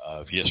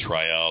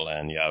Yisrael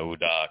and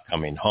Yehuda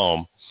coming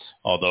home,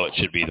 although it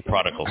should be the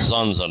prodigal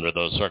sons under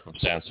those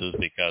circumstances,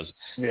 because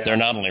they're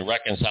not only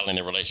reconciling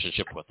the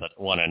relationship with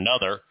one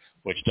another,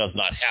 which does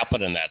not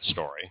happen in that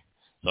story.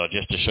 So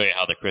just to show you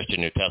how the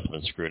Christian New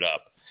Testament screwed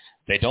up,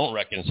 they don't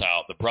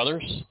reconcile. The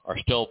brothers are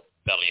still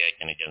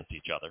bellyaching against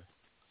each other.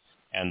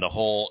 And the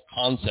whole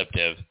concept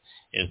is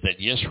that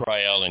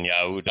Yisrael and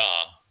Yehuda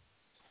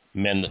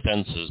mend the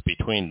fences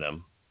between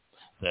them,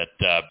 that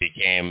they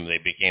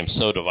became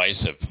so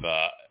divisive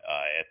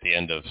at the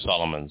end of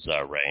Solomon's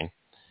reign.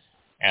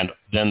 And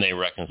then they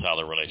reconcile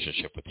the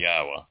relationship with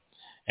Yahweh.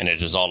 And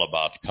it is all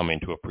about coming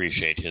to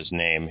appreciate his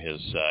name,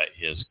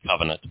 his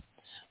covenant,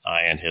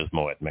 and his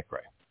Moed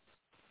Mikre.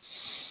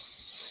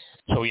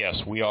 So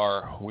yes,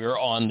 we're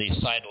on the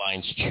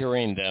sidelines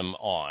cheering them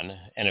on.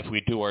 And if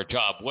we do our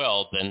job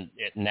well, then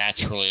it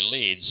naturally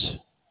leads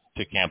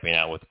to camping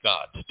out with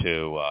God,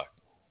 to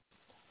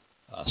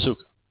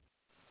Sukkah.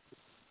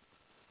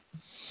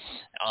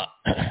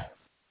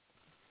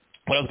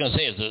 What I was going to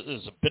say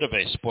is a bit of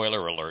a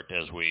spoiler alert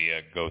as we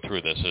go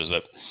through this, is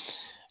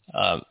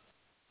that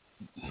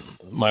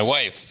my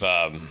wife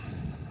got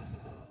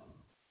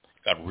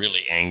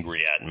really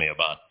angry at me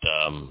about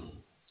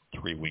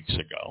 3 weeks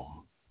ago.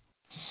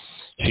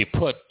 She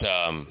put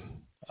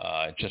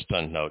just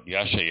a note,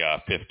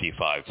 Yeshaya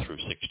 55 through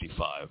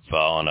 65,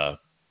 on a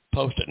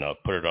Post-it note,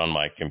 put it on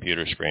my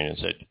computer screen and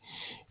said,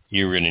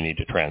 you really need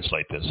to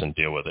translate this and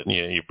deal with it.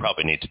 And you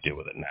probably need to deal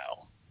with it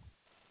now.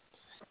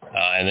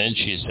 And then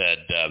she said,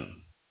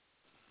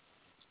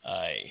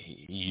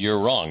 you're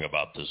wrong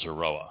about the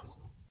Zeroah.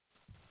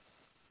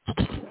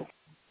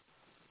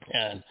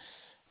 And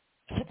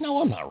I said,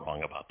 no, I'm not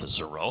wrong about the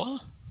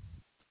Zeroah.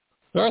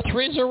 There are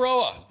three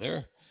Zeroah.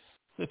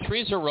 The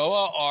three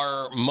Zeroah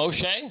are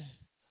Moshe,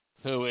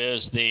 who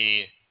is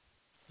the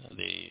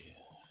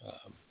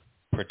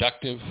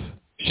productive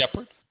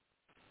shepherd.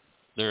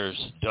 There's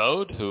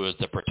Dod, who is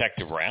the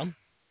protective ram.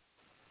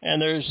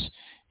 And there's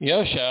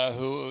Yosha,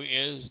 who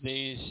is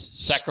the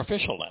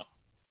sacrificial lamb.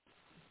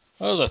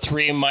 Oh, the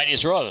three mighty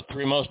Zerah, the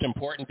three most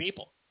important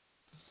people.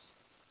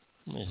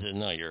 And he said,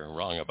 no, you're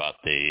wrong about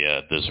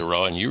the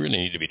Zerah, and you really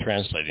need to be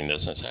translating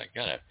this. And I said,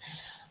 God, I'm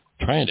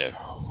trying to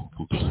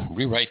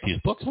rewrite these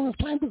books. I don't have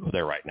time to go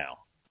there right now.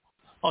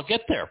 I'll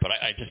get there, but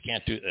I just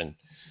can't do it. And,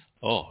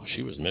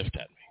 she was miffed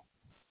at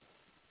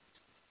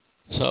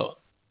me. So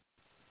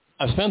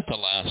I've spent the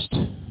last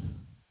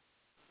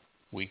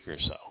week or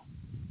so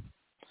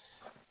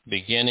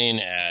beginning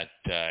at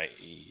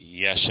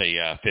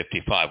Yeshaya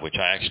 55, which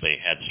I actually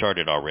had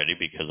started already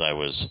because I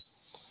was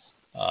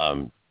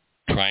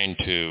trying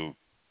to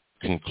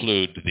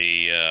conclude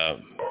the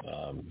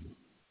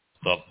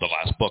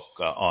last book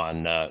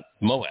on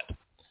Moed.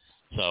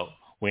 So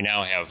we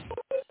now have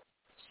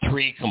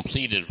 3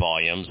 completed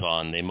volumes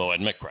on the Moed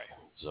Mikre.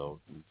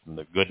 So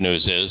the good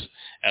news is,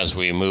 as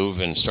we move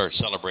and start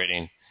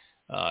celebrating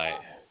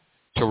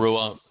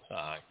Towrah,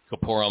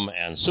 Kipurym,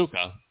 and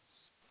Sukkah,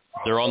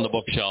 they're on the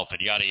bookshelf at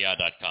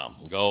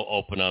yadayah.com. Go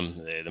open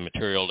them. The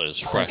material is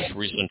fresh,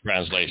 recent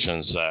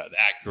translations,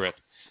 accurate,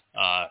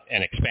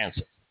 and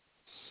expansive.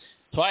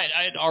 So I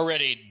had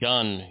already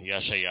done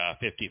Yeshaya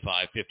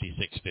 55,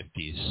 56,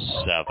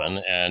 57,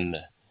 and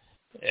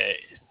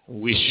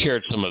we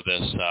shared some of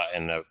this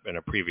in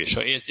a previous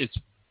show.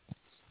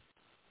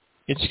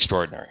 It's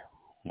extraordinary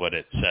what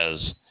it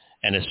says,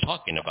 and it's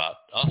talking about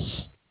us.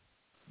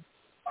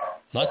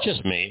 Not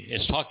just me,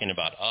 it's talking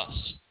about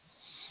us.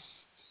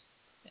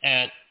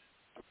 And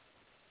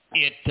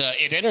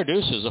it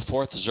introduces a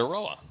fourth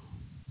Zeroah,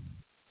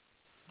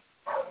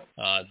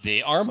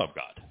 the arm of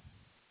God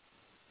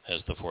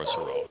as the fourth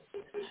Zeroah.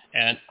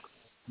 And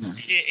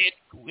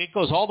it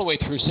goes all the way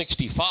through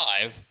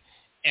 65,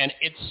 and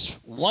it's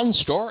one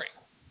story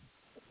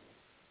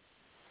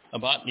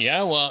about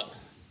Yahweh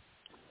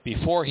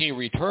before he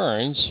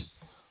returns,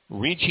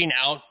 reaching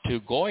out to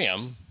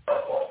Goyim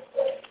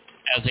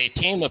as a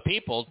team of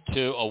people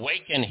to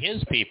awaken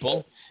his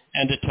people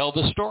and to tell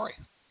the story.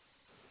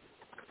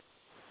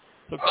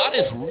 So God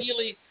is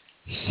really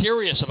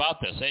serious about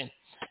this.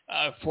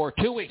 For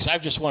 2 weeks,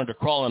 I've just wanted to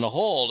crawl in a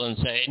hole and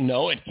say,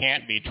 no, it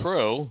can't be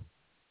true.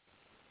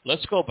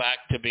 Let's go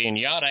back to being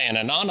Yada and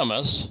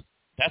anonymous.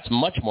 That's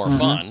much more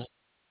fun.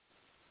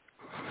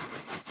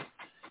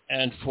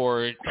 And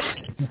for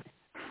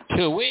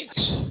 2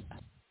 weeks,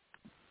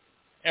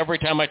 every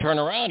time I turn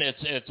around,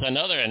 it's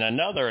another and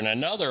another and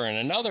another and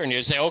another. And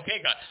you say,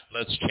 okay, God,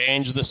 let's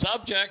change the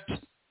subject.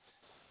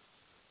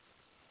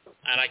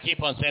 And I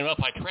keep on saying, well,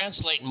 if I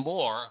translate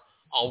more,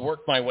 I'll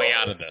work my way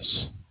out of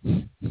this.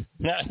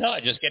 No,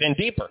 I just get in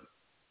deeper.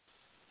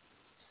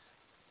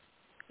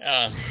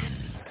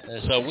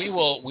 So we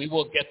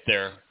will get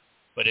there,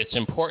 but it's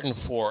important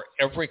for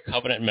every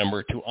covenant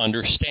member to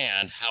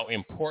understand how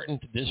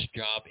important this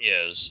job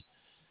is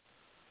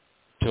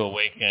to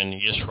awaken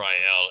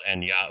Yisrael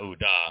and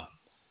Yahudah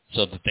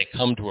so that they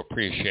come to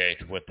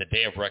appreciate what the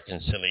Day of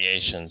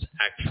Reconciliations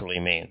actually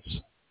means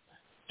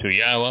to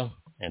Yahweh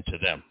and to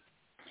them.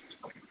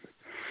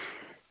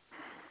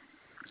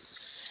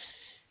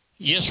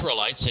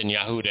 Israelites and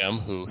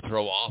Yahudim who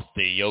throw off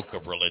the yoke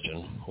of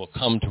religion will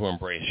come to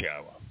embrace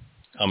Yahweh,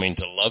 coming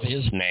to love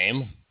his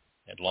name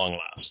at long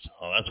last.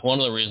 Well, that's one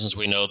of the reasons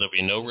we know there'll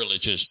be no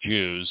religious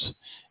Jews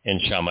in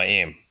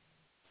Shamaim.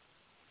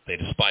 They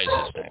despise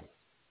his name.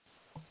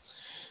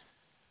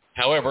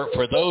 However,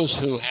 for those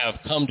who have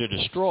come to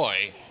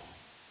destroy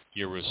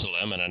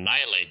Jerusalem and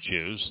annihilate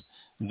Jews,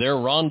 their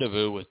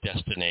rendezvous with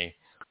destiny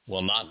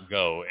will not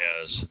go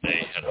as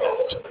they had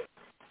hoped.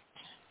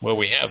 Well,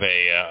 we have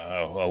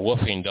a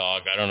woofing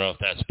dog. I don't know if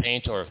that's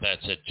Paint or if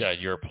that's at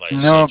your place.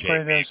 No,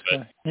 JB,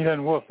 but he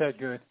doesn't woof that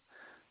good.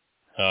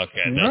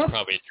 Okay, that's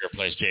probably at your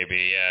place, JB.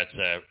 Yeah, it's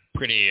a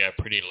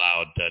pretty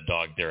loud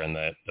dog there in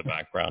the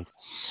background.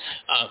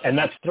 And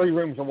that's 3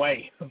 rooms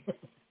away.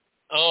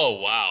 Oh,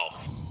 wow.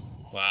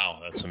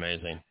 Wow, that's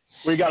amazing.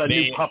 We got a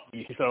new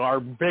puppy, so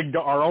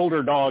our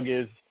older dog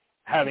is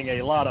having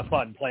a lot of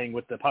fun playing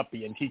with the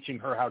puppy and teaching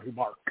her how to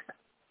bark.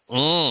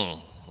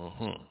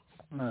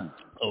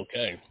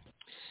 Okay.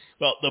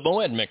 Well, the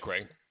Moed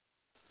Mikre,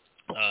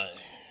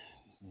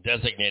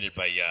 designated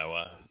by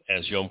Yahweh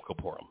as Yom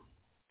Kipurym,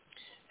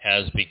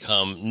 has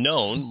become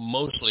known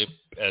mostly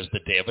as the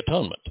Day of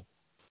Atonement.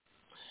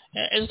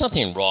 There's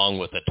nothing wrong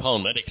with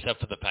atonement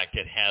except for the fact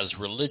it has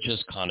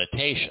religious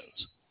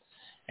connotations.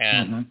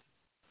 And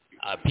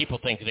people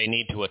think they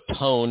need to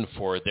atone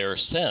for their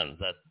sins.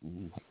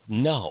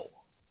 No.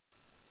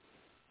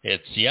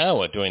 It's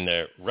Yahweh doing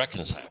the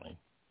reconciling.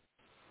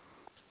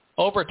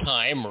 Over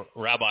time,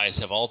 rabbis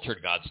have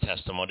altered God's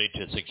testimony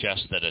to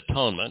suggest that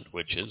atonement,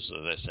 which is,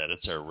 as I said,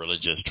 it's a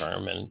religious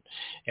term, and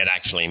it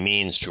actually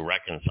means to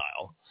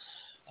reconcile.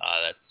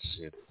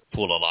 It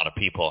fooled a lot of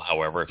people,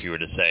 however. If you were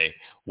to say,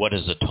 what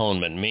does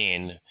atonement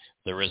mean?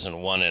 There isn't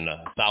one in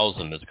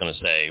 1,000 that's going to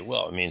say,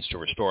 well, it means to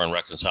restore and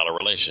reconcile a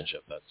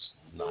relationship. That's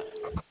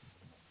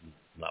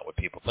not what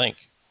people think.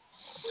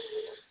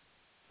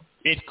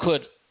 It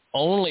could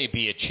only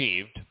be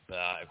achieved,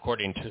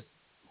 according to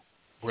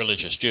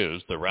religious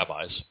Jews, the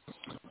rabbis,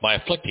 by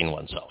afflicting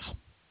oneself.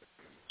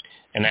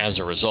 And as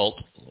a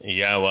result,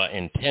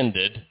 Yahweh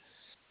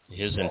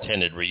his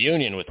intended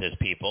reunion with his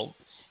people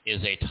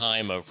is a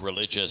time of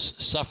religious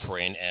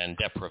suffering and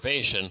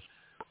deprivation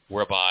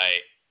whereby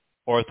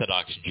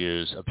Orthodox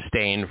Jews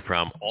abstain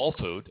from all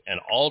food and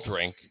all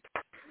drink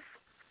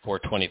for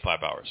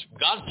 25 hours.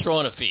 God's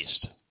throwing a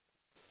feast.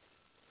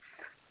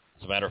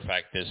 As a matter of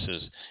fact,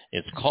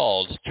 it's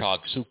called Chag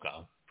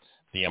Sukkah,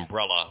 the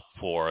umbrella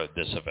for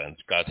this event.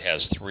 God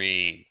has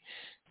 3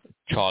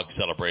 Chag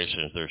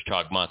celebrations. There's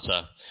Chag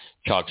Matzah,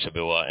 Chag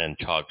Shabuah, and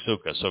Chag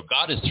Sukkah. So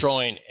God is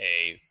throwing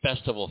a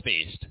festival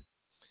feast,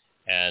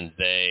 and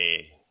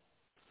they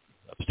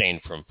abstain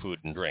from food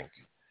and drink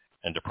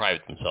and deprive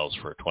themselves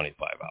for 25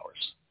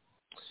 hours.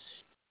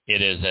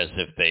 It is as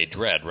if they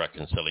dread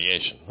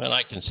reconciliation. And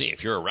I can see,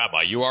 if you're a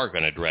rabbi, you are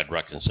going to dread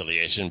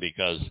reconciliation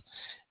because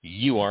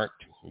you aren't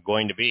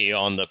going to be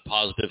on the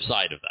positive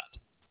side of that.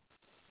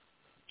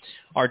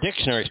 Our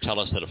dictionaries tell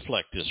us that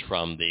afflict is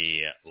from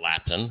the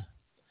Latin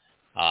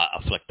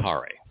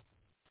afflictare.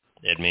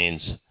 It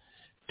means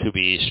to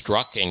be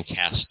struck and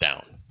cast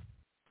down.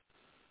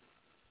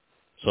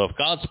 So if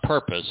God's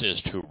purpose is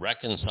to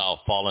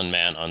reconcile fallen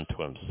man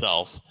unto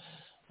himself,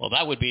 well,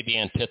 that would be the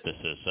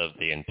antithesis of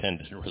the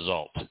intended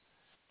result.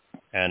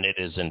 And it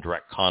is in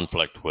direct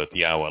conflict with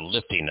Yahweh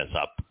lifting us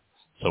up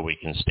so we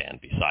can stand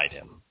beside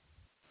him.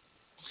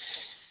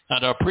 Now,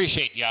 to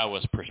appreciate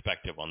Yahweh's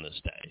perspective on this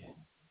day,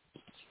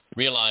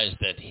 realize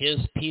that his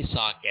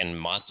Pesach and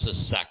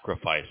Matzah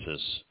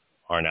sacrifices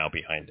are now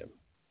behind him.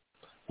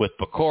 With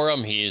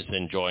Kipurym, he is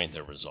enjoying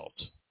the result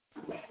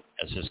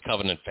as his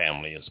covenant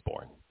family is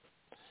born.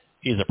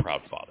 He's a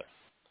proud father.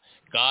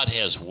 God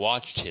has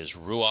watched his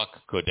Ruach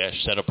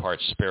Kodesh, set-apart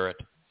spirit,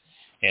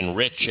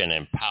 enrich and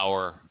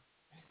empower,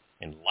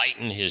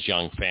 enlighten his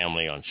young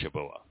family on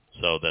Shabuah,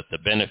 so that the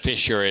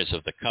beneficiaries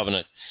of the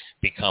covenant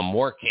become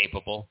more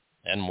capable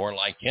and more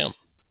like him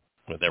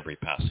with every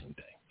passing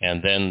day.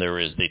 And then there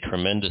is the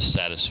tremendous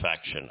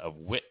satisfaction of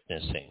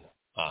witnessing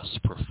us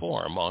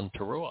perform on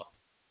Towrah,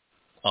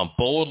 on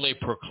boldly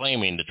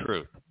proclaiming the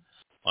truth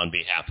on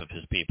behalf of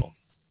his people.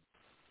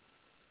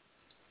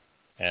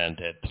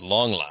 And at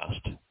long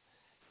last,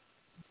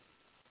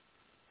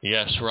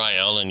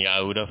 Yisrael and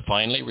Yehudah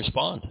finally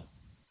respond.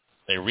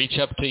 They reach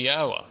up to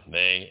Yahweh.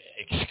 They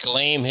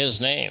exclaim his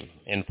name,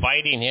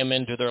 inviting him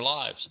into their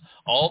lives.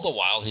 All the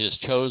while, his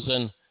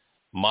chosen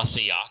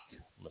Messiah,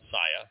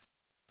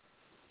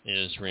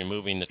 is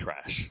removing the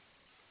trash,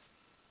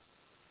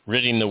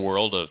 ridding the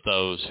world of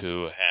those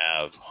who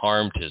have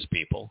harmed his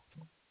people,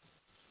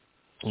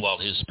 while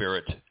his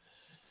spirit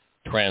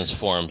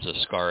transforms a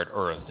scarred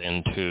earth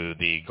into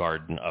the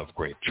garden of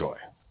great joy.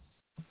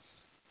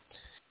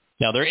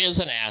 Now, there is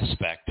an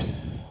aspect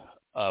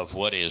of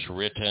what is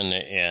written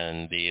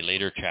in the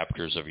later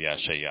chapters of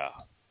Yeshaya,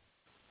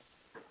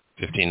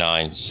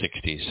 59,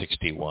 60,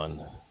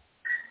 61,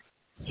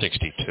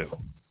 62,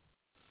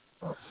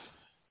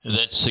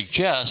 that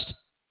suggests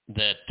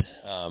that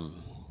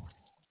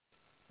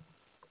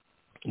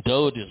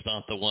Dod is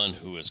not the one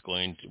who is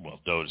going to, well,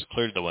 Dod is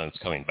clearly the one that's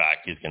coming back.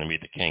 He's going to be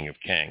the king of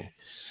kings.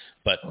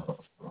 But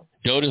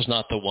Dod is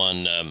not the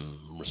one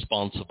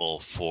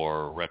responsible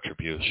for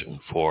retribution,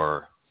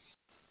 for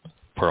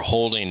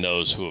holding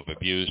those who have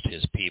abused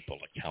his people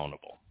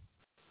accountable.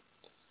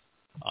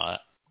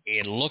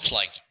 It looks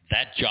like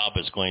that job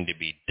is going to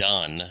be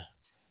done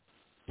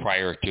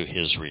prior to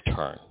his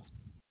return.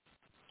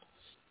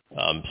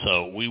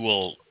 So we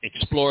will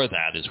explore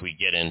that as we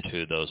get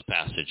into those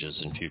passages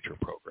in future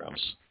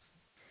programs.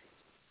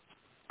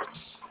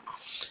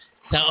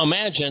 Now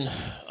imagine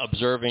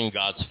observing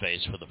God's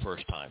face for the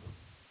first time,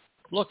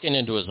 looking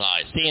into his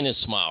eyes, seeing his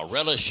smile,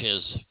 relish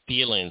his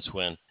feelings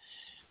when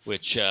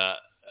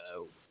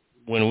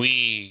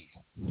we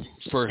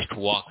first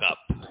walk up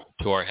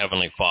to our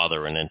Heavenly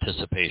Father in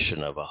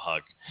anticipation of a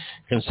hug.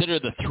 Consider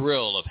the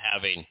thrill of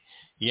having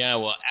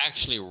Yahweh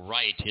actually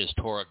write his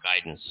Torah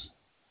guidance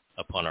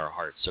upon our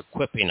hearts,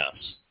 equipping us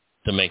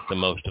to make the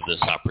most of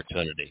this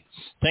opportunity.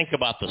 Think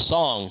about the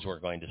songs we're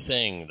going to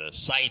sing, the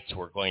sights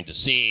we're going to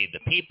see, the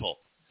people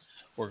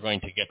we're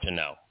going to get to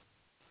know,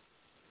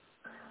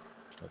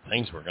 the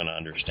things we're going to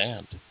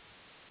understand.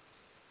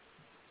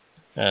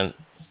 And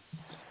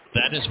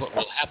that is what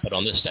will happen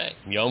on this day.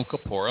 Yom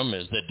Kipurym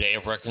is the day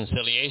of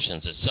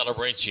reconciliations. It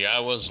celebrates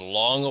Yahweh's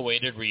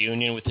long-awaited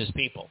reunion with his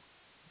people.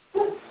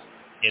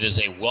 It is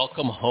a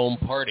welcome home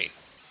party.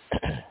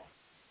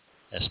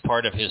 As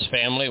part of his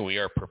family, we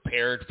are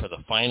prepared for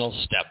the final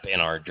step in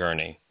our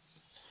journey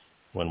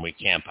when we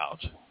camp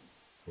out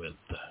with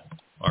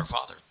our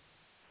Father.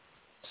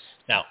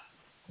 Now,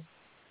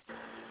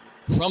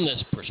 from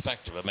this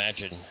perspective,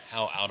 imagine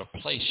how out of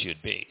place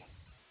you'd be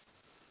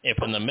if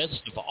in the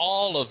midst of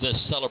all of this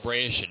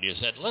celebration you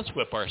said, let's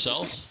whip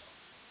ourselves.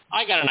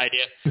 I got an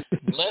idea.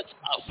 Let's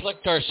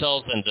afflict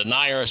ourselves and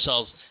deny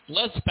ourselves.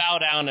 Let's bow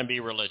down and be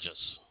religious.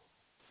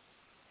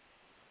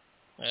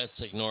 Let's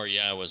ignore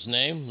Yahweh's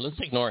name. Let's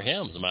ignore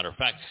him, as a matter of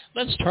fact.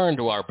 Let's turn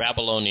to our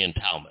Babylonian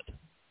Talmud.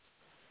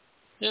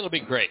 It'll be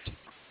great.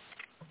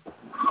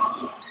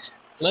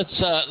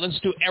 let's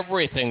do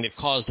everything that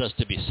caused us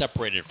to be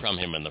separated from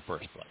him in the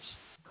first place.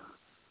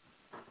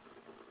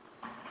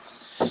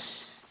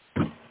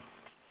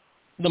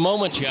 The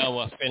moment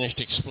Yahweh finished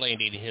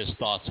explaining his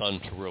thoughts on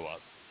Towrah,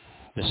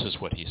 this is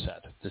what he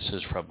said. This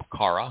is from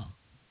Kara,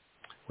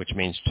 which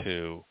means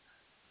to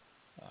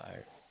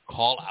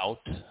call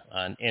out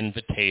an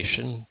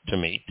invitation to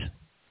meet.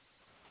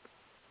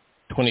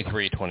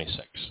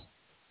 23:26.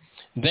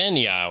 Then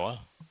Yahweh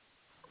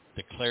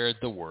declared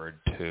the word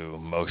to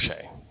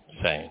Moshe,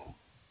 saying,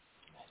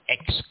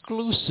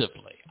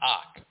 exclusively,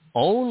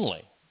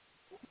 only,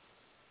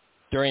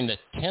 during the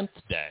 10th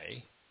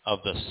day of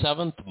the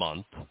 7th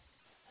month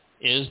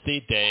is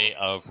the day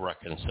of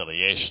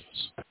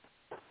reconciliations.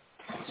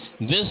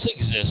 This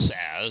exists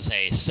as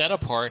a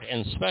set-apart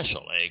and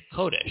special, a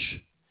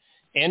kodesh,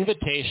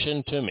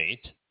 invitation to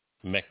meet,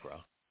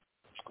 mikra,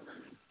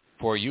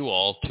 for you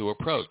all to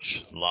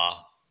approach,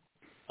 la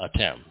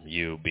atem,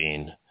 you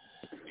being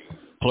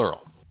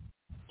plural.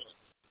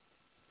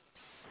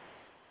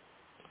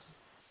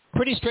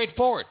 Pretty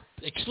straightforward.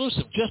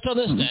 Exclusive. Just on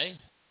this day,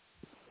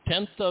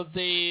 10th of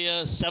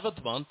the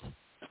 7th month,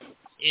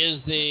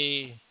 is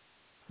the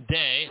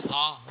day,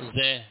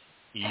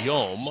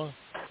 Yowm,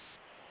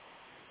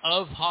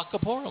 of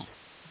Kipurym,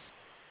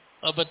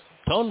 of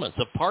atonements,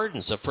 of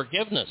pardons, of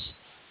forgiveness,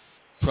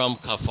 from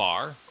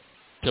kafar,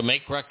 to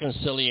make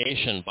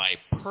reconciliation by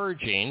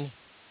purging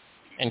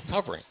and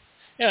covering.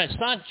 And it's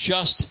not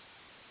just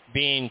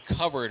being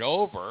covered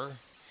over,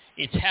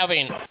 it's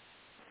having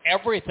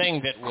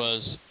everything that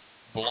was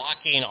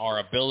blocking our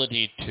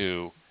ability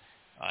to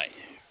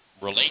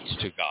relate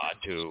to God,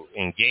 to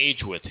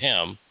engage with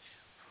him,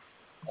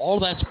 all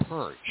that's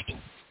purged,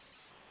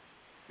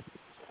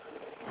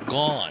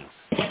 gone.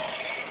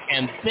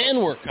 And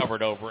then we're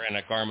covered over in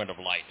a garment of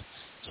light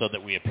so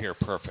that we appear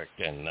perfect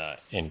in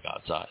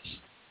God's eyes.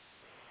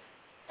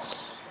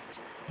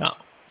 Now,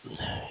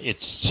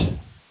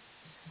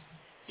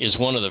 is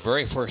one of the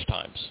very first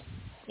times,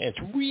 it's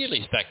really,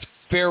 in fact,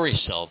 very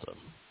seldom,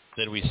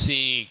 that we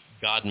see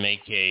God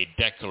make a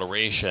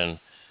declaration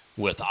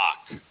with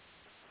ak,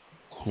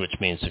 which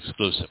means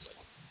exclusively,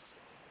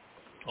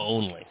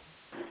 only.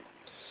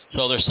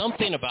 So there's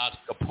something about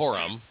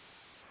Kipurym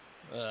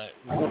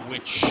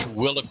which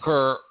will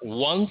occur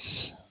once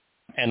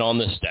and on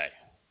this day.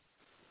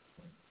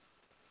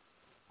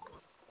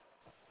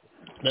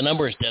 The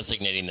numbers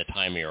designating the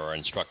time here are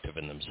instructive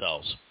in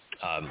themselves.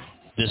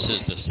 This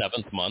is the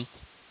 7th month,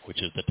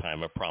 which is the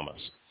time of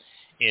promise.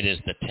 It is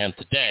the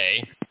 10th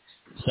day,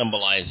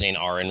 symbolizing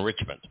our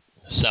enrichment.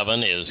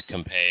 7 is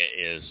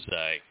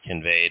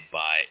conveyed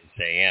by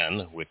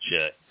Zayin, which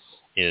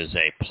is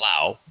a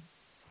plow,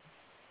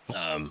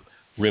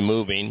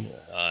 removing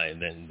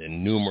the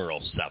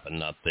numeral 7,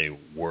 not the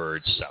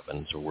word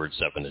 7. So word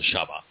 7 is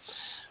Shabat.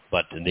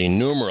 But the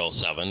numeral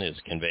 7 is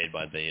conveyed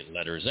by the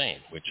letter Zayin,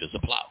 which is a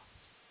plow,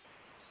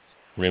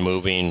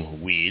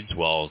 removing weeds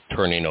while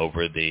turning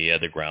over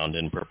the ground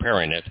and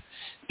preparing it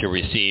to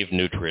receive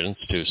nutrients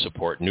to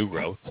support new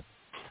growth,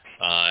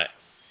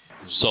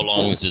 so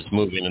long as it's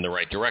moving in the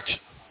right direction.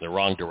 The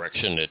wrong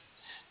direction, it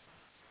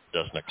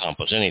doesn't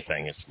accomplish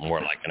anything. It's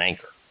more like an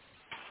anchor.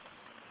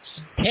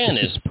 10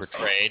 is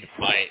portrayed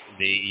by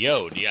the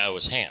Yod,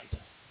 Yahweh's hand.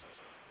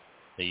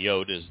 The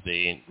Yod is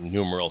the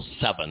numeral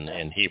 7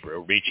 in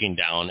Hebrew, reaching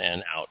down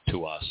and out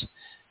to us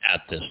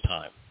at this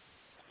time.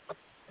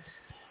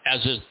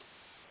 As is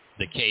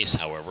the case,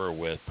 however,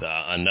 with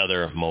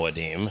another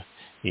Moedim,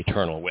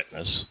 eternal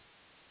witness,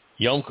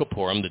 Yom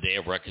Kippurim, the Day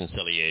of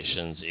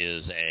Reconciliations,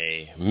 is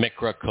a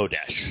Mikra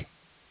Kodesh,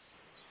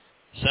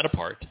 set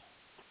apart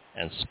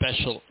and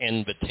special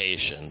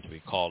invitation to be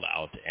called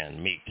out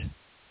and meet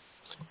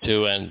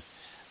to an,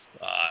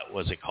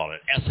 what's it called, an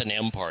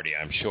S&M party,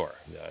 I'm sure.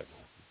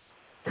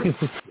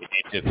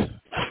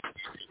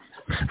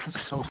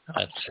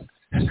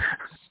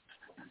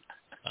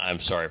 I'm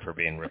sorry for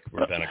being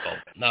rabbinical.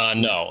 No,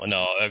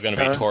 they're going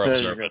to be Torah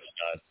observance.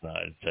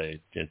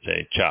 It's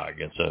a chag.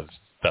 It's a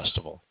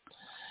festival.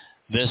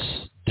 This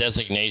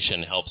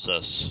designation helps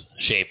us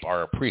shape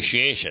our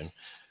appreciation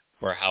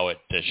for how it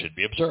should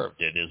be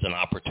observed. It is an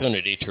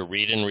opportunity to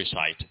read and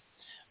recite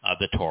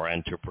the Torah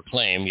and to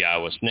proclaim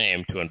Yahweh's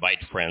name, to invite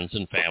friends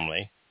and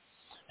family,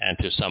 and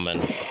to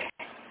summon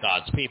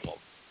God's people.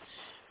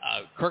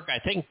 Kirk, I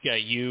think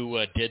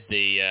you did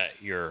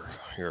your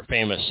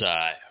famous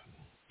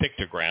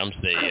pictograms,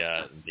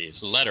 these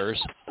letters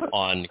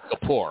on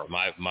Kippur.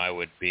 I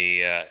would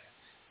be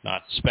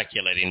not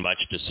speculating much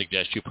to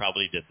suggest you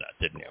probably did that,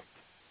 didn't you?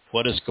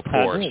 What does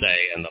Kippur say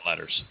in the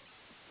letters?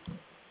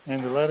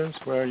 In the letters,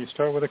 well, you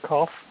start with a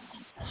cough,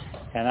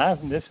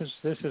 and this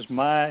is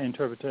my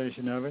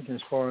interpretation of it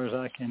as far as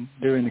I can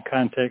do in the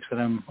context that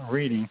I'm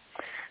reading.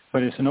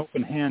 But it's an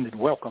open-handed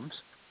welcomes.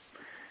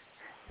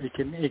 It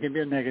can be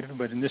a negative,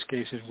 but in this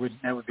case,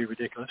 that would be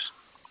ridiculous.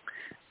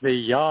 The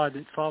yod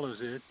that follows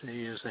it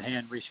is the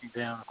hand reaching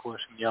down, of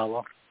course, from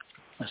Yahweh.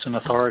 It's an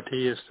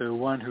authority. It's the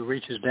one who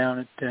reaches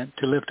down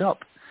to lift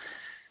up.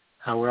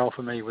 We're all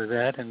familiar with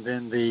that. And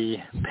then the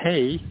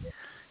pay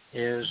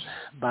is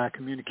by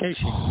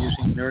communication,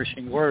 using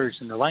nourishing words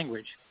in the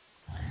language.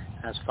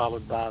 That's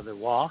followed by the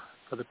Wa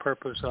for the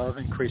purpose of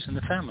increasing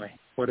the family.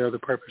 What other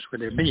purpose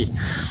would there be?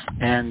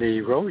 And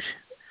the Rosh,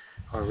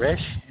 or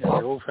Resh, is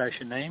the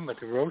old-fashioned name, but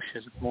the Rosh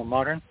is more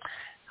modern,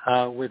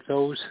 with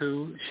those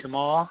who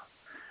Shema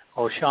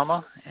or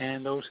Shama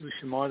and those who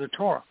Shema the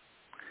Torah.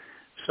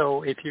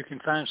 So if you can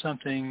find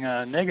something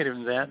negative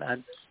in that, I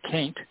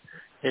can't.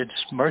 It's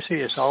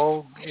mercy. It's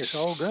all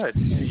good.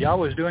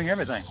 Yahweh's doing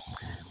everything.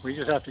 We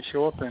just have to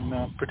show up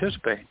and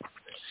participate.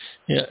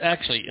 Yeah,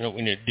 actually,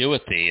 when you deal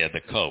with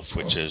the kof,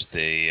 which is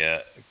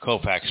the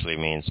kof actually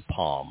means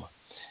palm.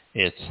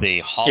 It's the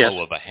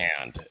hollow of a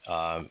hand.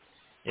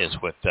 Is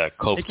what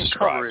kof it can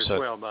describes. Cover as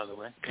well, by the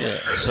way. Yeah.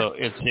 So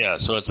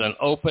it's an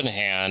open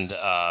hand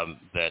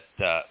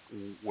that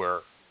where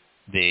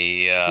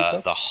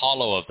the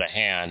hollow of the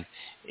hand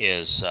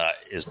is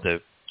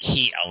the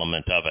key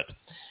element of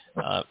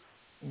it.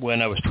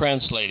 When I was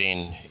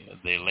translating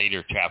the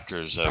later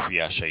chapters of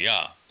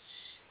Yeshaya,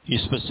 he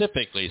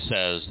specifically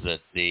says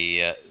that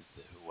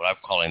what I'm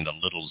calling the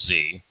little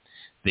z,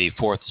 the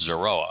fourth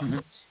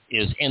zeroah,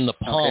 is in the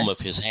palm of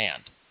his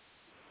hand.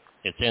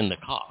 It's in the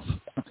kaf.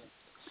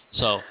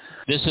 So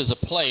this is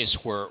a place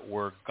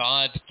where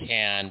God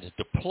can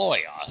deploy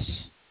us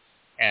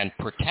and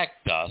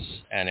protect us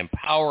and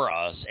empower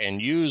us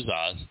and use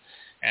us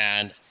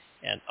and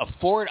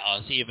afford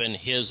us even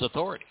his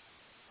authority.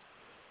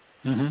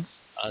 Mm-hmm.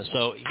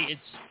 So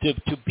it's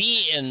to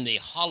be in the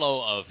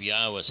hollow of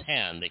Yahweh's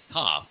hand, the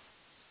kaf.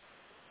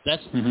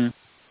 That's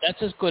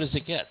as good as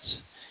it gets.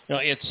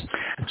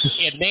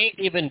 It may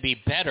even be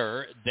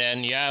better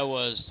than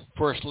Yahweh's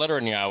first letter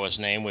in Yahweh's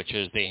name, which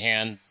is the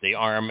hand, the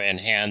arm and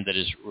hand that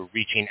is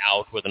reaching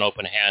out with an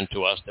open hand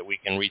to us that we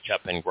can reach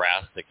up and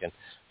grasp, that can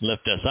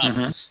lift us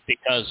up.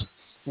 Because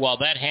while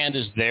that hand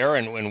is there,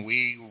 and when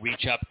we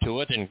reach up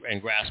to it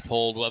and grasp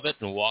hold of it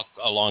and walk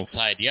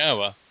alongside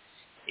Yahweh,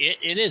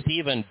 it is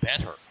even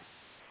better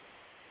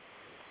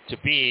to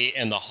be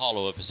in the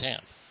hollow of his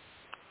hand.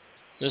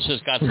 This is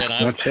God said,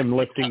 that's him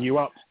lifting you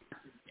up.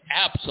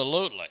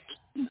 Absolutely.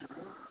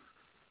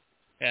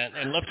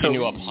 And lifting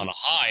you up on a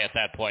high at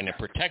that point and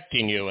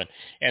protecting you.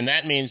 And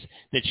that means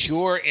that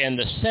you're in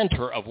the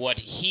center of what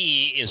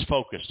he is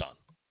focused on.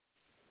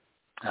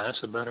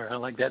 I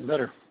like that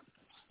better.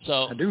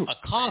 So I do. A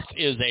kaf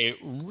is a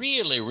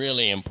really,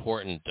 really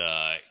important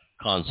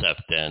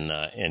concept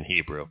in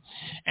Hebrew.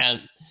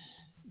 And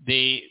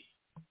the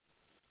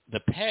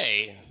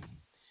pei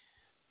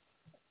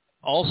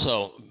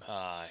also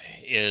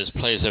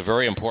plays a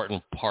very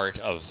important part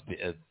of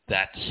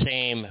that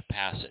same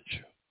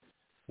passage,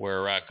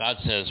 where God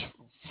says,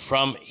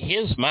 from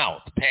his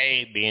mouth,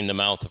 pei being the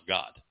mouth of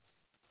God,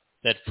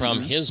 that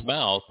from his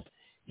mouth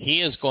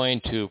he is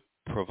going to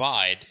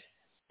provide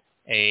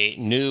a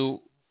new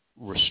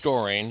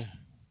restoring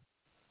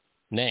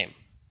name.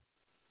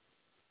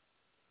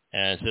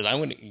 And it says, I'm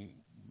going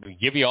to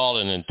give you all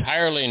an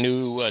entirely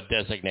new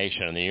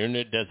designation, and the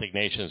new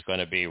designation is going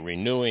to be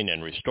renewing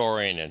and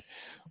restoring and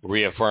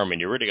reaffirming.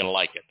 You're really going to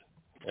like it.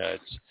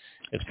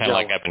 It's kind of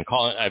like I've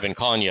been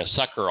calling you a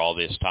sucker all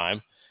this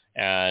time,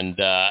 and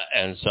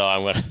so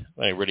I'm going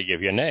to really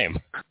give you a name.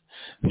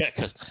 Yeah,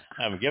 because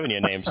I haven't given you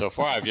a name so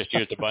far. I've just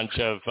used a bunch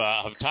of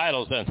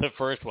titles, and the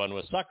first one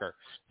was sucker.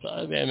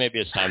 So maybe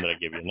it's time that I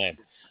give you a name.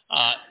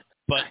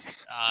 But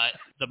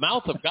the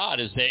mouth of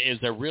God is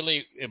a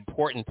really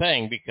important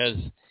thing, because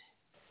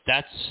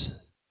that's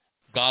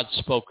God's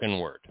spoken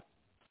word.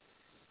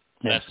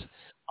 Yes. That's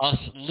us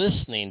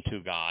listening to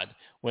God.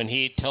 When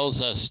he tells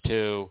us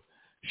to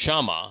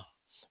Shama,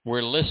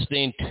 we're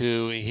listening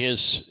to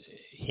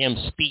him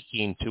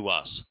speaking to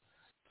us.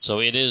 So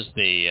it is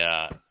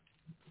the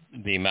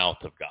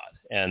mouth of God,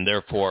 and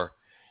therefore,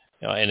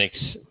 what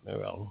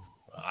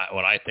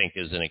I think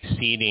is an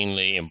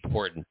exceedingly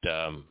important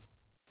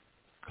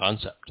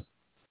concept.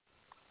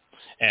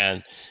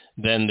 And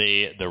then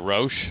the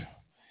Rosh.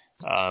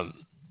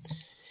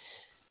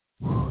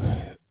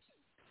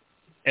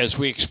 As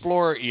we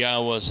explore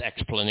Yahweh's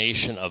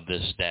explanation of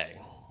this day,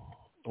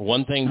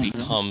 one thing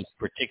becomes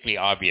particularly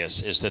obvious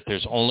is that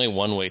there's only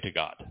one way to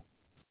God.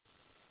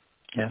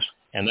 Yes.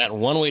 And that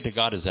one way to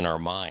God is in our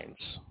minds.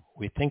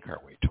 We think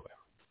our way to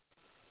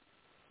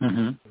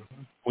him.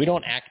 We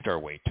don't act our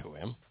way to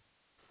him.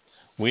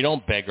 We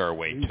don't beg our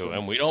way to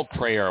him. We don't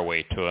pray our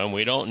way to him.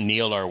 We don't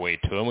kneel our way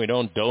to him. We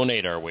don't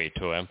donate our way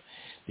to him.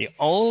 The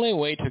only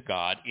way to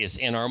God is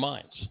in our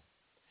minds.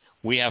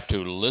 We have to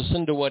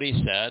listen to what he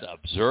said,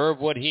 observe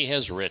what he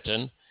has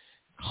written,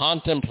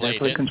 contemplate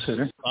it,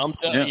 consider. come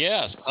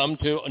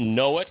to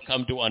know it,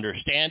 come to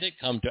understand it,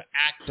 come to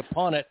act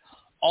upon it.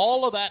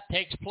 All of that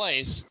takes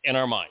place in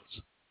our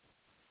minds.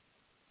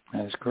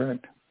 That is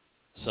correct.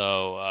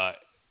 So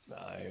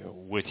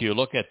with you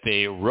look at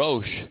the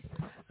Rosh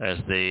as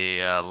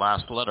the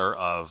last letter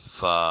of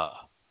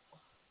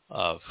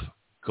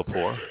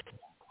Kippur,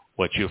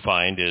 what you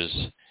find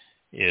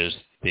is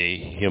the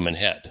human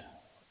head.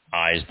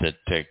 Eyes that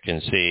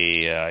can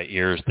see,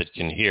 ears that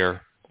can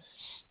hear,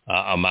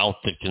 a mouth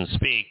that can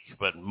speak,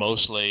 but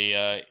mostly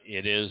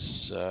it is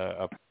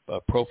a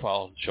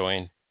profile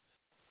showing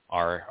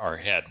our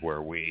head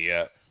where we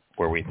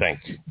think.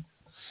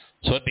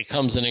 So it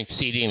becomes an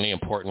exceedingly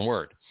important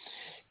word.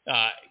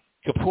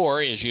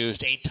 Kippur is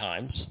used 8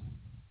 times,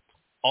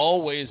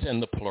 always in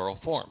the plural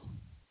form,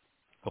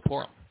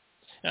 Kipurym.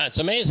 Now, it's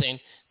amazing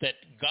that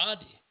God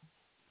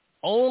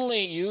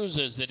only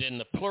uses it in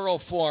the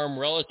plural form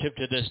relative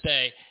to this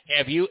day.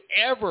 Have you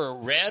ever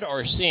read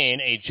or seen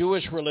a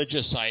Jewish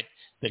religious site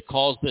that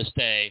calls this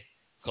day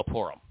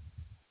Kipurym?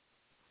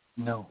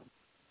 No.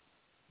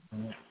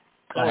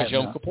 Always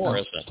Yom Kippur,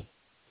 isn't it?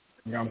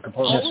 Yom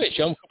Kippur. Always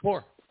Yom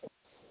Kippur.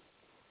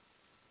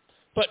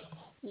 But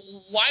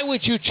why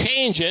would you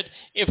change it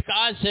if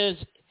God says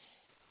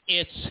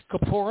it's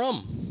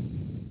Kipurym?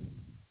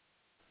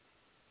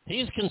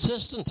 He's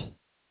consistent.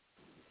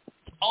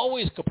 It's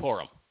always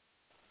Kipurym.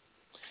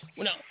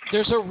 Well, now,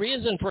 there's a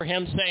reason for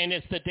him saying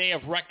it's the day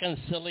of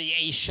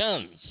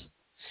reconciliations.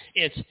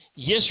 It's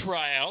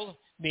Yisrael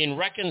being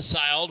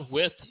reconciled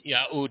with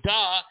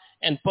Yehudah,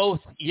 and both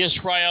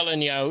Yisrael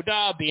and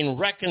Yehudah being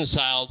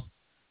reconciled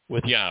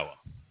with Yahweh.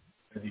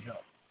 There you go.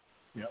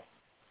 Yep.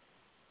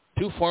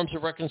 2 forms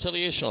of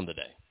reconciliation on the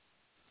day.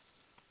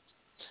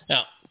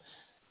 Now,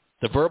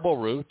 the verbal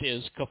root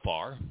is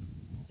kafar.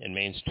 It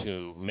means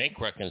to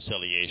make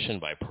reconciliation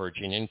by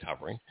purging and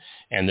covering.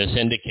 And this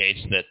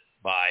indicates that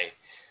by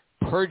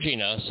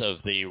purging us of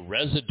the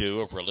residue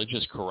of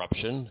religious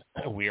corruption,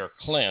 we are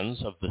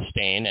cleansed of the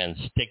stain and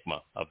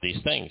stigma of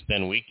these things.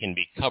 Then we can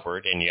be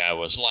covered in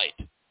Yahweh's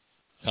light,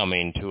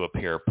 coming to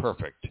appear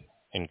perfect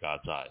in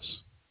God's eyes.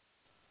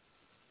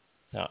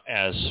 Now,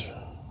 as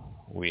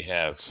we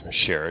have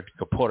shared,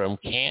 Kipurym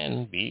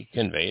can be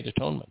conveyed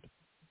atonement,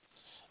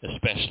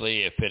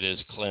 especially if it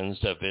is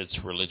cleansed of its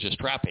religious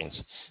trappings,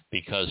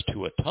 because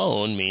to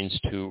atone means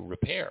to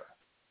repair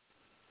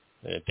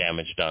the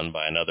damage done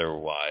by an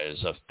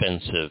otherwise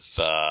offensive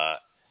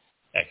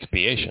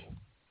expiation.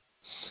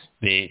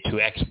 To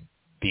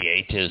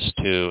expiate is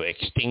to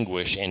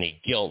extinguish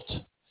any guilt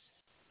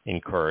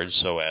incurred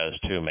so as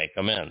to make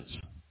amends.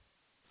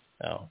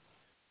 Now,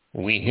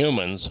 we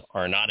humans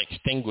are not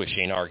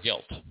extinguishing our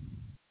guilt.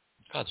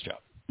 God's job.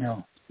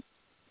 No.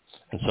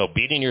 And so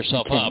beating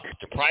yourself up,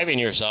 depriving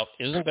yourself,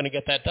 isn't going to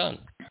get that done.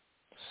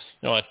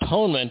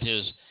 Atonement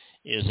is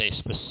a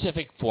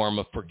specific form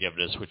of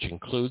forgiveness which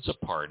includes a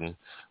pardon,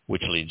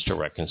 which leads to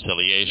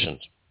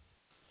reconciliations.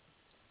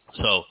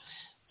 So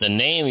the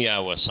name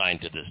Yahweh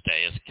assigned to this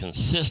day is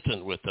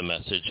consistent with the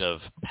message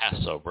of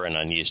Passover and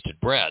unyeasted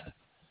bread.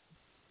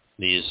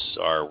 These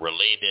are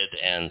related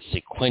and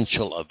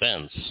sequential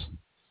events,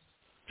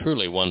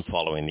 truly one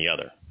following the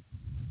other.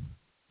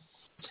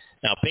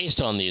 Now, based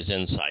on these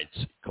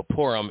insights,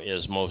 Kipurym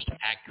is most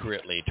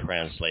accurately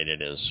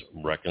translated as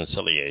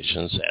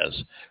reconciliations,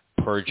 as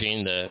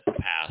purging the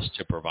past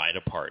to provide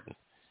a pardon.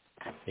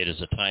 It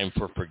is a time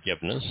for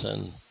forgiveness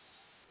and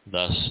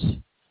thus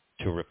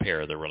to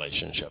repair the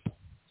relationship.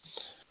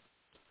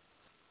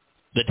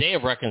 The day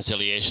of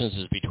reconciliations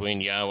is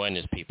between Yahweh and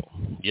his people,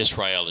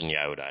 Yisrael and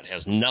Yehudah. It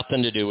has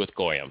nothing to do with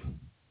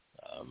Goyim,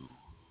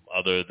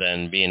 other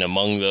than being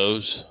among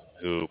those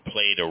who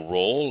played a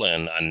role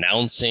in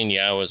announcing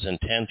Yahweh's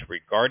intent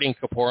regarding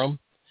Kipurym,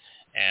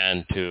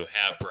 and to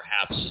have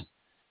perhaps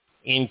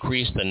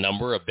increased the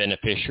number of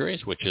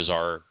beneficiaries, which is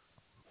our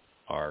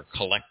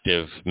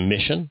collective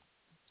mission,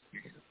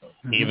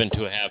 even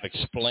to have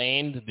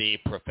explained the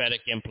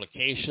prophetic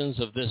implications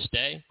of this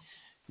day.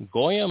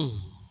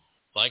 Goyim,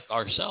 like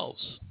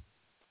ourselves,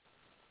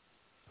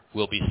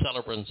 will be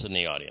celebrants in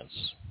the audience,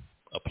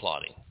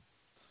 applauding.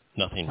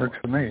 Nothing more. Works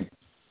for me.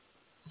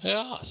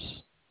 Yes.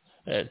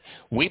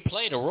 We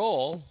played a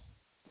role,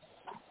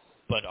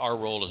 but our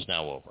role is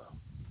now over.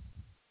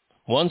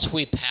 Once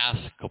we pass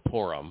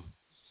Kipurym,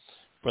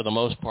 for the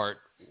most part,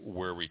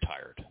 we're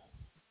retired.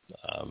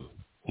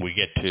 We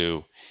get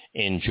to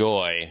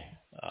enjoy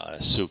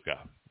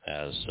Sukkah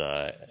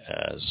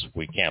as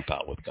we camp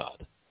out with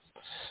God.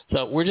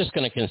 So we're just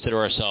going to consider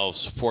ourselves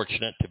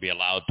fortunate to be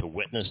allowed to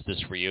witness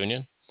this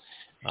reunion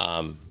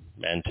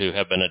and to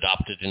have been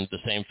adopted into the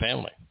same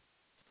family.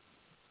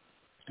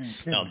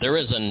 Now, there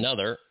is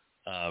another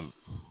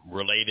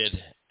related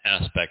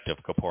aspect of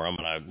Kipurym,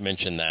 and I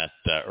mentioned that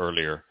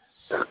earlier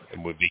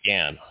when we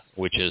began,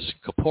 which is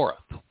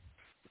Kipureth.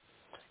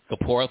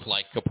 Kipureth,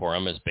 like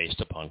Kipurym, is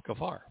based upon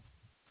kafar.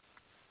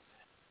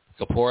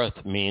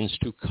 Kipureth means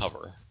to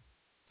cover,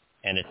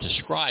 and it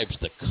describes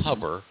the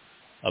cover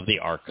of the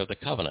Ark of the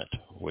Covenant,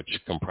 which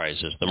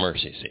comprises the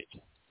mercy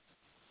seat.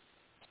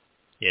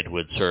 It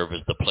would serve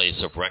as the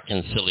place of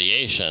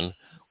reconciliation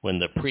when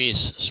the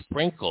priests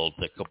sprinkled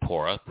the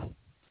Kipureth,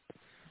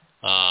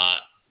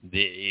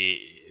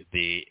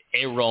 the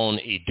Aaron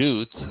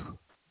Edut,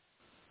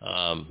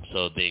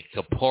 so the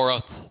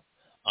Kipureth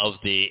of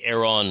the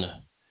Aaron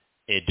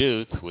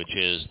Edut, which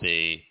is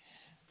the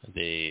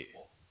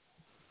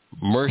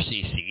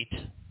mercy seat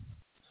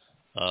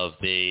of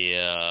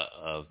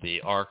the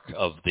Ark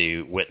of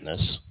the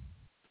Witness,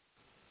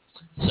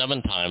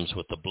 7 times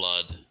with the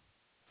blood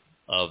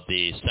of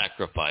the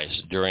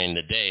sacrifice during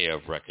the day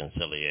of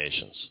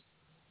reconciliations.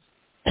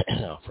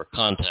 Now, for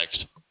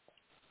context,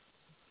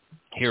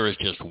 here is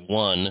just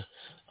one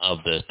of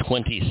the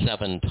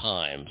 27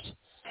 times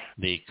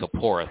the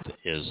Kipurym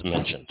is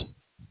mentioned.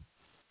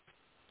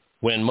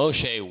 When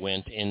Moshe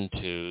went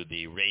into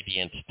the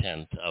radiant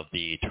tent of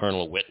the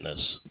eternal witness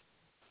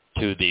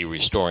to the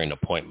restoring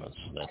appointments,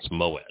 that's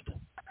Moed,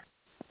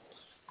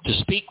 to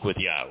speak with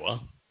Yahweh,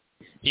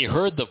 he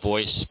heard the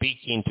voice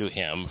speaking to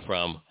him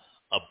from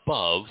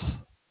above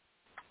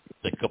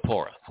the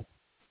Kipurym,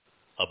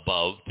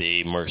 above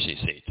the mercy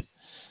seat,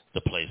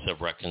 the place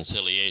of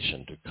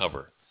reconciliation to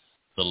cover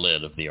the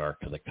lid of the Ark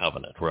of the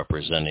Covenant,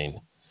 representing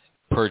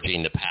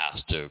purging the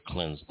past to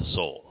cleanse the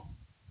soul,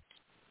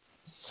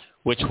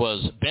 which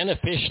was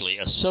beneficially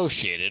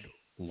associated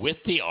with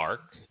the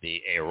Ark,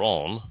 the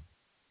Aaron,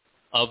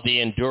 of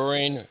the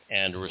enduring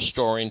and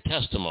restoring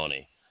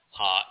testimony,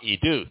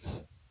 Ha-Iduth,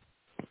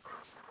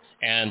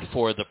 and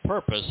for the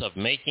purpose of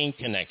making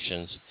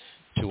connections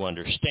to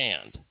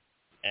understand,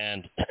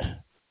 and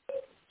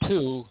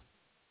two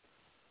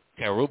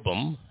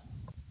cherubim,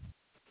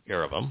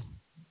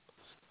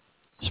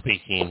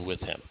 speaking with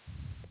him.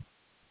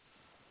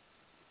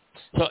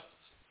 So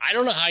I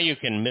don't know how you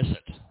can miss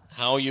it,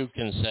 how you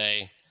can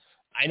say,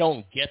 I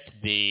don't get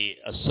the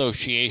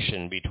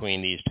association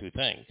between these two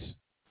things.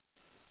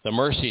 The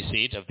mercy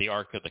seat of the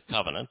Ark of the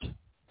Covenant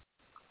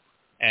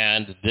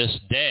and this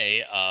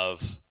day of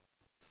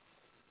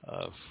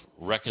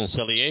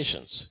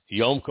reconciliations,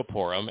 Yom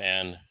Kipurym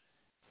and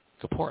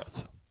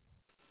Kipurym.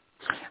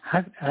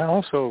 I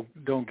also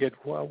don't get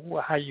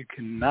how you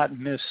cannot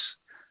miss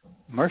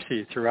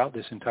mercy throughout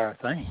this entire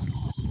thing.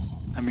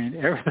 I mean,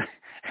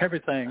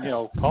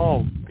 everything,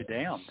 Paul be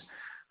damned.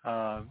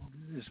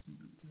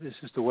 This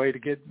is the way to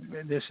get,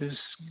 this is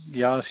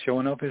Yah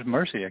showing up his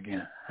mercy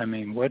again. I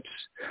mean,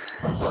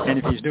 and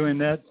if he's doing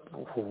that,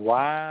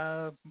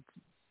 why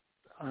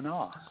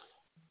Anah?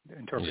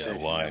 Interpretation.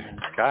 Yeah, why? I mean,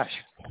 gosh,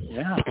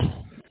 yeah.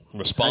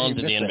 Respond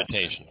to the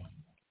invitation.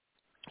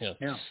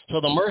 Yeah. So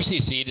the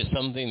mercy seat is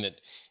something that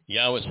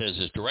Yahweh says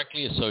is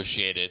directly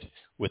associated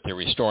with the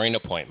restoring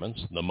appointments,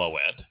 the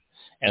Moed.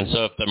 And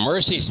so if the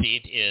mercy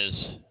seat is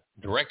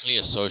directly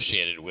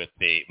associated with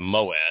the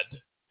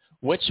Moed,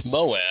 which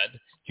Moed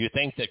do you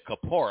think that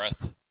Kipurym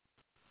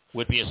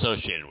would be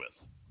associated with?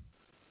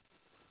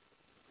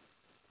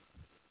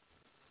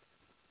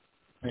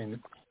 I mean,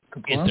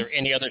 is there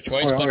any other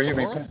choice but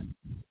Kipurym?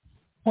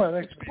 Well,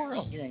 that's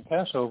during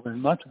Passover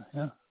and Matzah,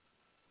 yeah.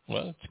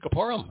 Well, it's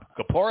Kipurym.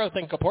 Kipurym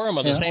and Kipurym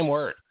are the same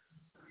word.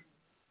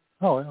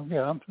 Oh,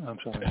 yeah, I'm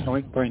sorry. I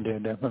went brain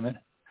dead there for a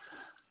minute.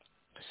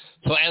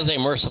 So as a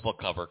merciful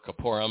cover,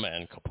 Kipurym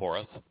and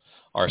Kipurym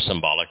are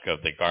symbolic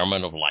of the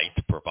garment of light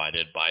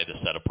provided by the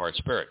set-apart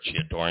Spirit. She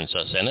adorns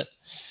us in it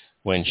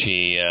when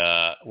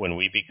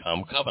we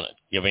become covenant,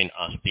 giving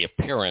us the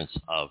appearance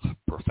of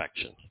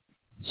perfection.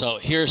 So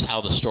here's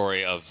how the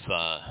story of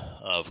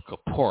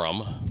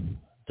Kipurym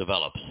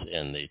develops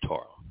in the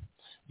Torah.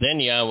 Then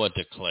Yahweh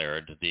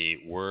declared the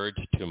word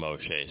to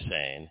Moshe,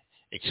 saying,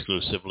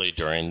 exclusively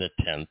during the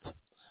 10th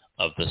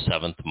of the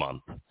 7th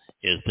month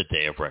is the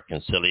day of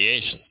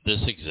reconciliation. This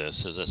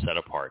exists as a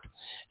set-apart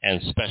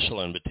and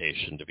special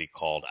invitation to be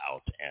called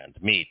out and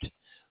meet,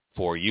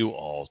 for you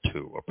all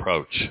to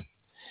approach.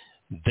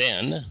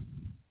 Then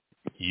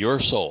your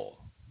soul,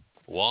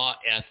 wa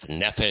eth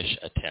nefesh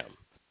atem,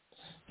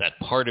 that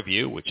part of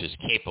you which is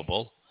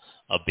capable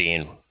of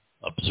being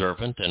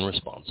observant and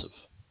responsive,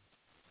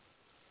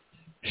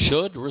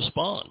 should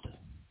respond.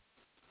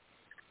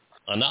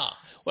 Anah.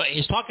 Well,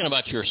 he's talking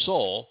about your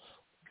soul,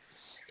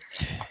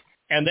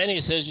 and then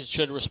he says it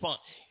should respond.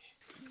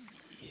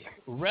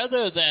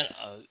 Rather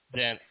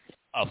than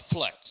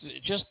afflict,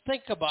 just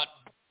think about,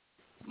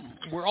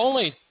 we're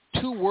only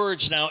 2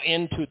 words now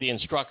into the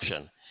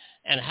instruction,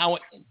 and how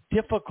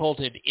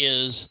difficult it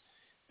is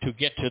to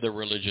get to the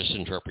religious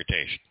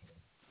interpretation.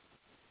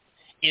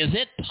 Is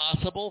it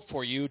possible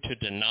for you to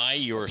deny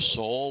your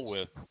soul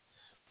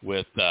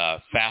with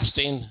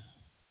fasting?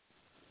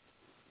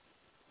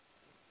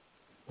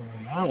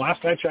 Well,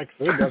 last I checked,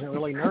 food doesn't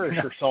really nourish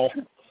your soul.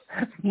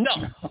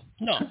 No,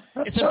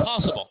 it's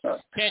impossible.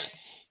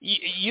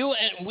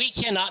 We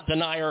cannot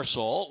deny our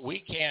soul. We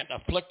can't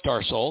afflict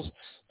our souls.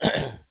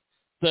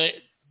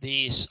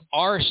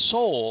 Our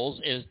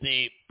souls is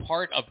the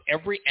part of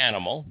every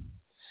animal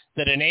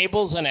that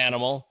enables an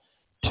animal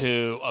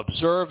to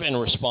observe and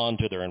respond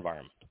to their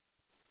environment.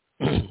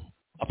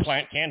 A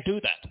plant can't do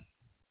that.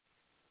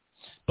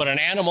 But an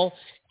animal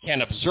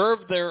can observe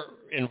their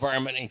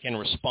environment and can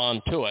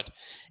respond to it.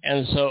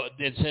 And so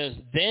it says,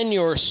 then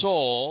your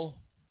soul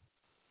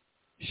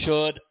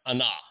should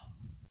Anah.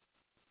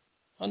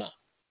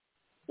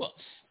 Well,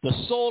 the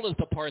soul is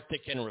the part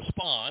that can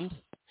respond,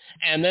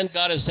 and then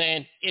God is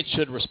saying it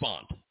should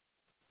respond.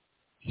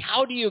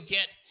 How do you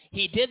get,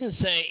 he didn't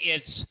say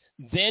it's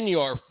then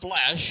your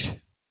flesh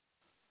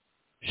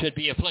should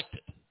be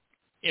afflicted.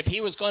 If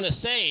he was going to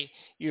say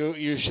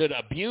you should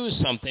abuse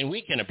something,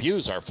 we can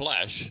abuse our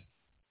flesh,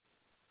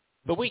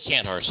 but we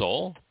can't our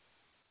soul.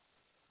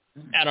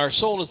 And our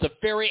soul is the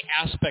very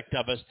aspect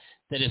of us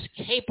that is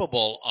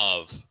capable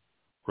of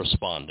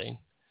responding.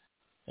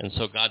 And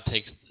so God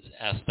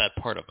asks that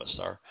part of us,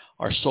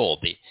 our soul,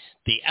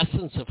 the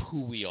essence of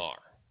who we are,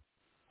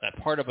 that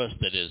part of us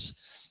that is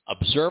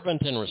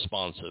observant and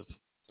responsive,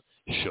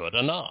 should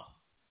ana.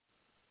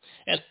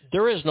 And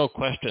there is no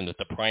question that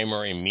the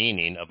primary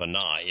meaning of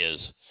ana is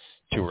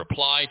to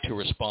reply, to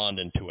respond,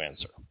 and to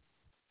answer.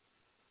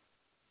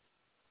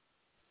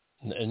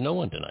 And no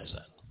one denies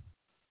that.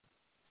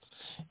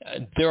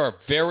 There are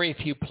very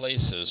few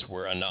places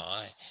where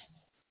ana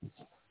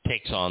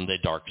takes on the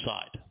dark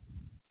side.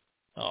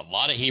 A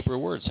lot of Hebrew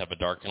words have a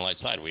dark and light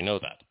side. We know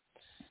that.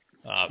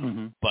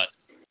 But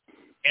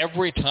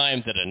every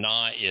time that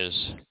ana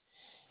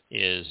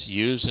is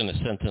used in a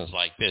sentence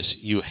like this,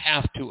 you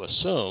have to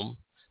assume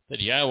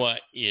that Yahweh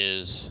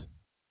is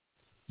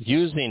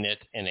using it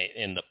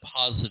in the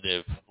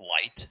positive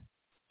light,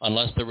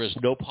 unless there is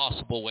no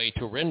possible way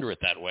to render it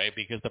that way,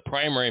 because the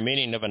primary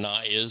meaning of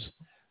ana is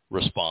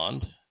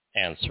respond,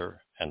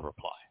 answer, and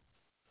reply.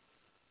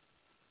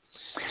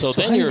 So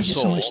then your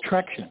soul... So much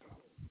traction.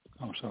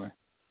 Oh, sorry.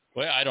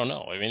 Well, I don't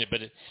know. I mean,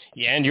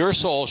 and your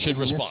soul should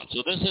respond.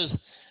 So this is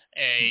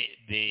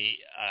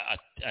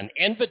an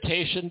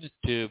invitation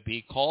to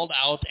be called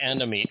out and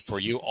to meet, for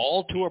you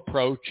all to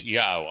approach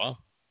Yahweh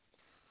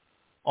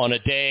on a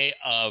day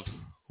of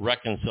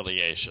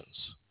reconciliations.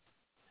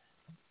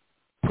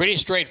 Pretty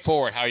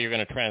straightforward how you're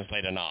going to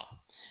translate ana.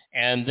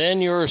 And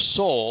then your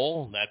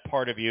soul, that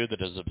part of you that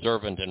is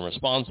observant and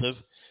responsive,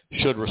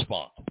 should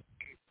respond.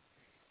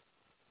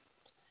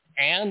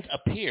 And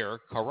appear,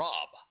 karab.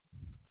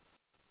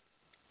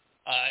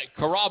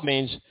 Karab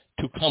means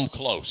to come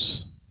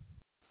close,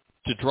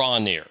 to draw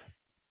near,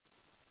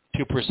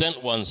 to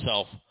present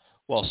oneself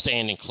while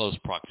staying in close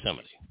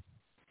proximity.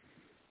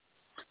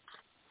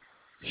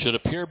 Should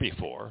appear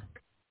before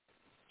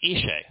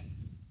Ishe.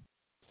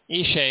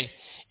 Ishe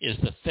is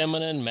the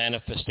feminine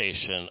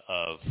manifestation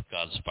of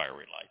God's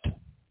fiery light.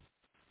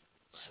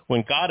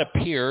 When God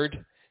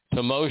appeared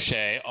to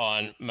Moshe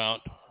on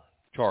Mount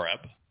Horeb,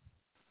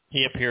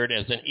 he appeared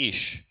as an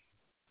Ish.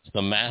 It's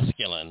the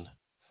masculine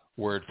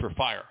word for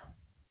fire.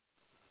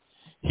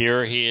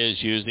 Here he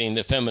is using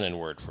the feminine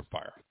word for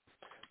fire.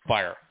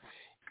 Fire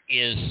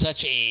is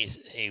such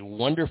a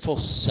wonderful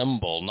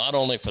symbol, not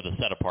only for the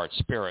set-apart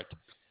spirit,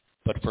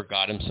 but for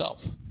God himself.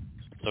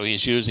 So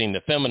he's using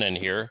the feminine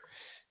here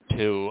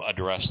to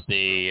address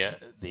the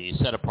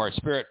set-apart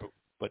spirit.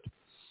 But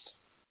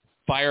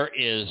fire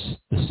is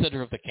the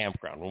center of the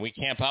campground. When we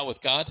camp out with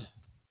God,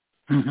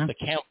 the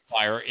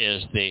campfire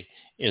is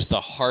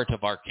the heart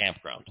of our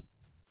campground.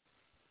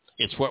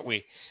 It's what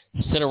we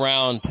sit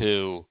around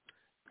to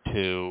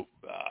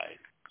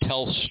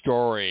tell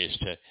stories,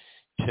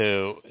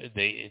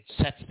 it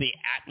sets the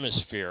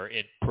atmosphere.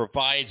 It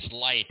provides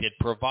light. It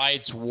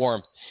provides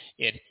warmth.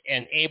 It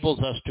enables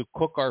us to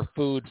cook our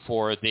food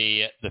for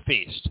the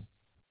feast.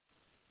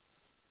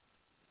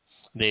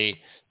 The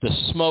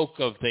smoke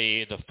of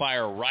the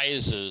fire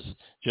rises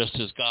just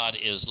as God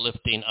is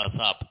lifting us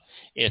up.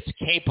 It's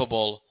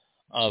capable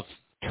of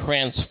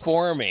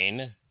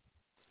transforming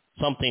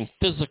something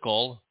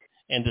physical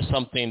into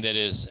something that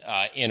is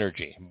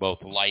energy,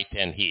 both light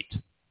and heat,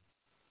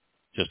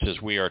 just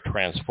as we are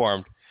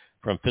transformed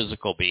from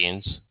physical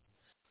beings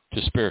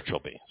to spiritual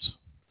beings.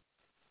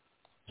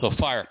 So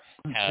fire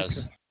has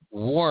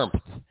warmth.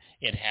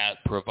 It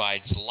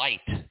provides light.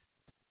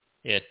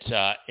 It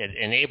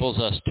enables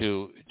us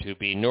to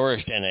be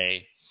nourished in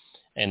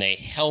a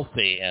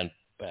healthy and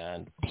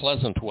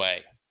pleasant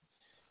way.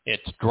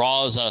 It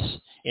draws us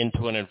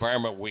into an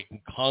environment where we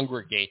can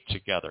congregate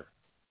together.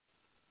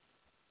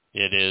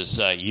 It is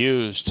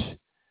used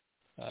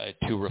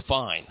to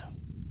refine.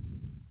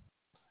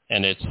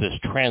 And it's this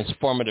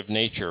transformative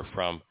nature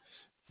from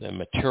the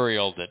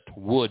material,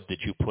 wood that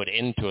you put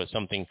into it,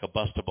 something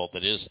combustible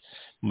that is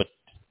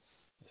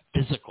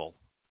physical,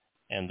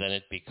 and then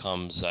it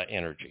becomes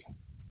energy.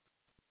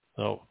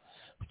 So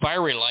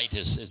fiery light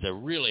is a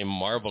really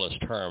marvelous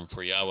term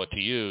for Yahweh to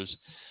use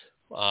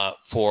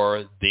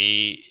for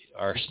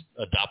our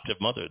adoptive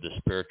mother, the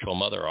spiritual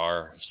mother,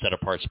 our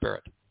set-apart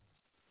spirit,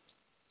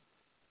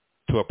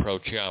 to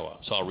approach Yahweh.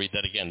 So I'll read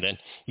that again. Then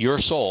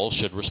your soul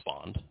should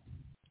respond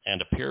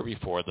and appear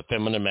before the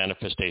feminine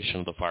manifestation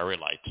of the fiery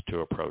light to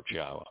approach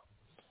Yahweh.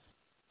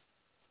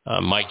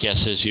 My guess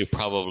is you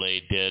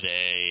probably did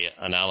an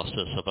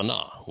analysis of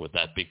ana. Would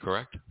that be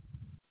correct?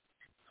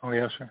 Oh,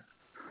 yes, sir.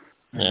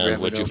 And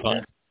what did you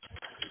find?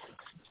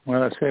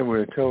 Well, I say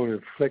we're told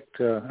to afflict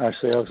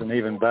ourselves and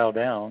even bow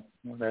down.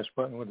 Well, that's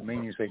what the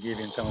meanings they give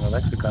you in some of the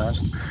lexicons.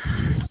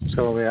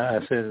 So I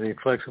said the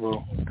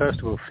flexible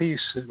festival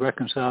feast,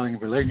 reconciling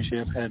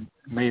relationship, had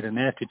made a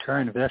nasty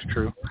turn, if that's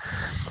true.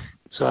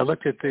 So I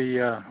looked at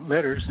the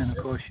letters, and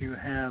of course you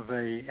have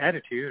a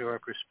attitude or a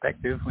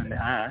perspective in the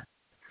eye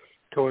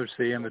towards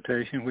the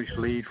invitation, which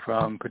lead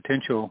from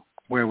potential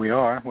where we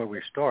are, where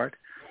we start,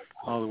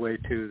 all the way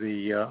to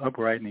the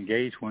upright and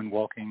engaged one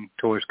walking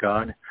towards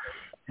God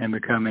and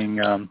becoming,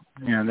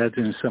 that's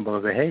a symbol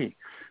of the hay.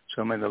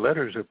 So I mean, the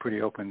letters are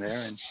pretty open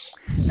there.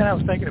 And I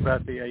was thinking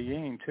about the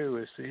Yowm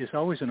too. It's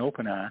always an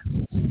open eye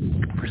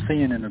for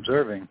seeing and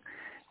observing.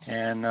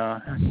 And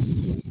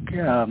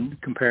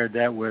compared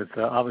that with,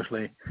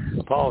 obviously,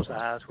 Paul's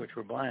eyes, which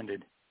were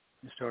blinded.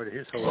 He started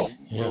his whole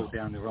road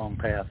down the wrong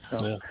path.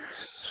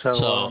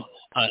 So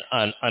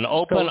an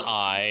open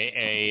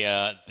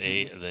eye,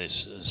 the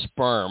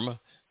sperm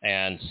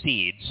and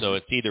seed. So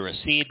it's either a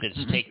seed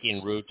that's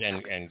taking root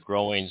and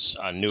growing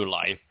a new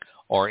life,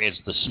 or it's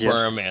the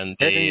sperm and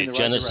the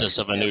genesis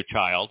of a new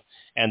child,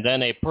 and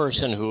then a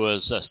person who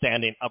is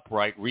standing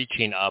upright,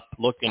 reaching up,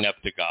 looking up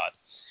to God.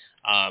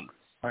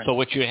 So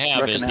what you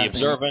have is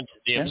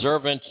the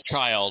observant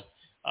child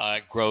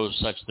grows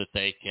such that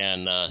they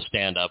can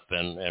stand up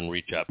and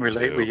reach up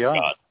relate with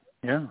God.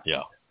 Yeah.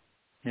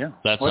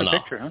 That's what a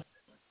picture, huh?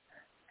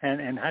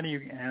 And how do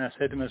you? And I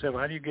said to myself,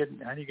 how do you get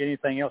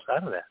anything else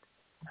out of that?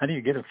 How do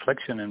you get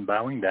affliction and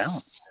bowing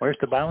down? Where's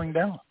the bowing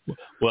down?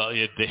 Well,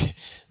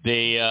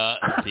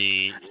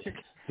 the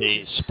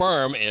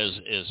sperm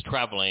is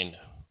traveling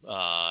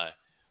up,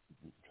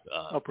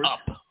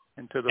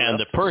 and to the and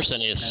left, the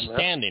person is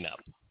standing up.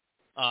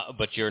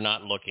 But you're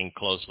not looking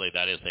closely.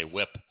 That is a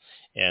whip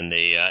in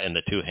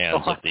the two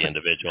hands of the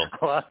individual.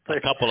 A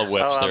couple of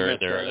whips.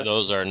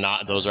 Those are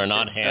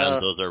not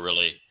hands. Those are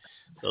really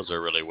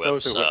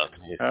whips. Those are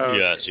whips.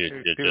 Yes,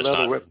 you're just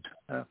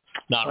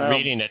not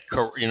reading it.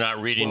 You're not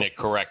reading it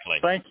correctly.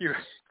 Thank you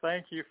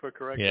for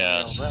correcting me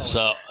on that one.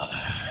 So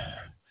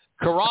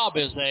Karab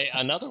is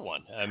another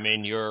one. I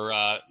mean,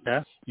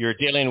 you're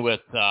dealing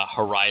with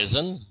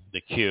horizon,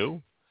 the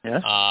Q.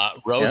 Yes.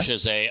 Rosh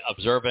is a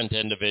observant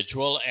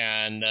individual,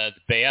 and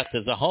Be'eth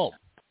is a home.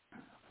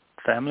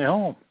 Family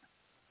home.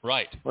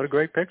 Right. What a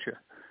great picture.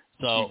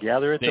 So you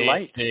gather at the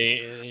light.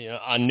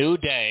 A new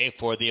day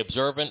for the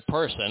observant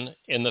person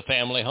in the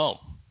family home.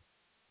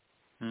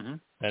 Mm-hmm.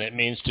 And it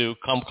means to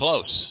come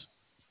close.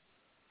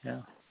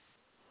 Yeah.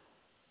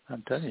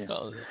 I'm telling you.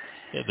 So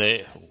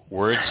the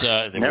words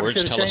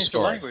tell a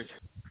story. Language.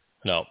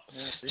 No.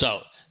 So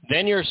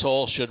then your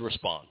soul should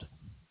respond.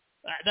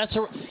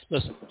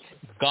 Listen,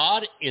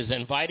 God is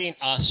inviting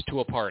us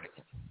to a party.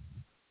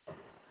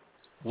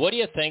 What do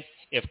you think?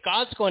 If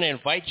God's going to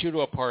invite you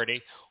to a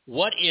party,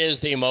 what is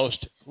the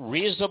most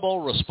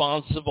reasonable,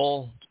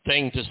 responsible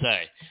thing to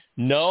say?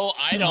 No,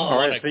 I don't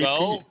want to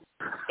go.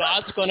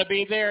 God's going to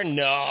be there?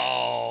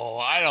 No,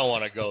 I don't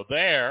want to go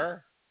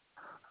there.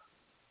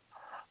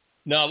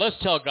 No, let's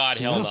tell God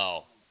hell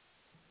no.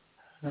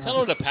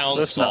 Tell him to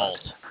pound salt.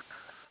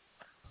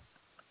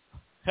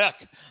 Heck,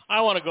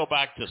 I want to go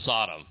back to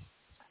Sodom.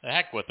 The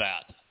heck with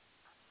that.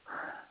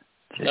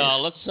 Jeez.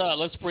 No,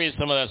 let's breathe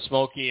some of that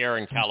smoky air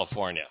in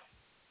California.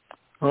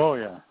 Oh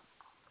yeah.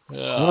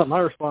 Well, my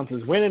response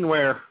is when and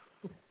where.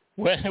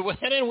 When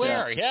and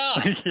where?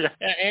 Yeah.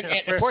 And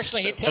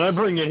unfortunately, can I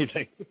bring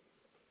anything?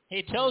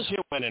 He tells you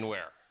when and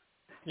where.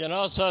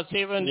 So it's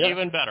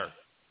even better.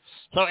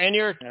 So, and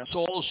your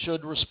soul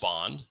should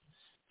respond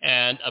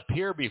and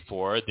appear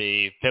before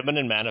the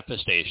feminine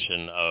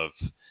manifestation of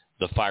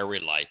the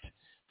fiery light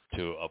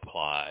to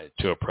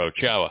approach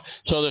Yahweh.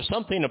 So there's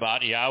something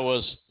about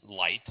Yahweh's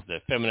light, the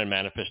feminine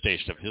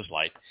manifestation of his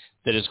light,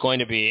 that is going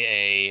to be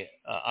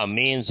a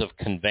means of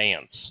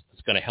conveyance.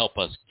 It's going to help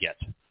us get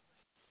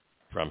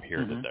from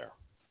here to there.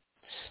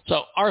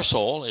 So our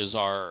soul is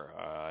our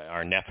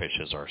nephesh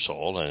is our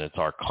soul, and it's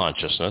our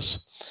consciousness.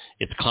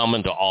 It's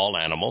common to all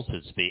animals.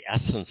 It's the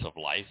essence of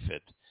life.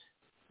 It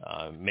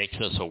makes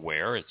us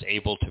aware. It's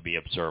able to be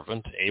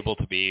observant, able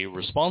to be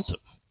responsive.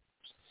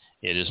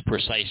 It is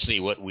precisely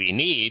what we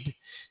need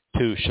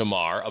to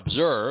shamar,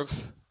 observe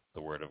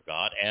the Word of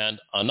God, and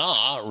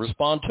anah,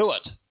 respond to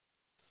it.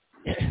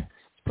 It's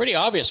pretty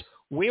obvious.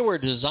 We were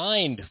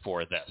designed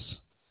for this.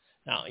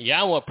 Now,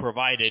 Yahweh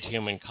provided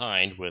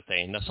humankind with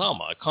a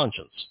nasama, a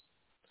conscience,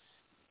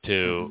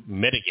 to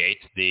mitigate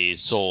the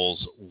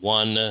soul's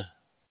one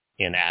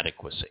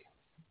inadequacy,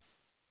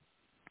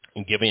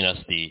 and giving us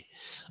the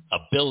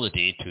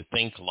ability to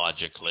think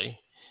logically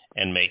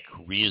and make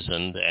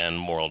reasoned and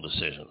moral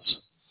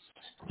decisions.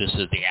 This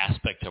is the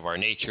aspect of our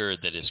nature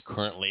that is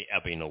currently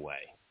ebbing away,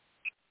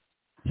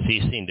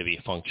 ceasing to be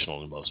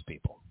functional in most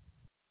people.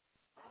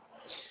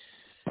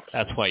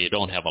 That's why you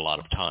don't have a lot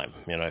of time.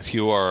 If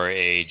you are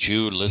a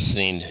Jew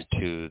listening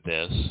to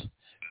this,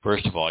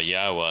 first of all,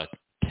 Yahweh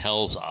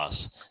tells us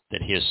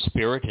that his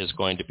spirit is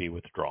going to be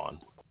withdrawn,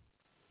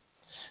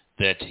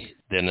 that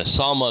the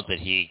nasama that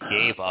he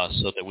gave us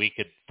so that we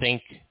could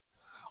think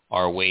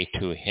our way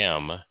to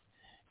him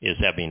is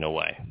ebbing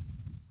away,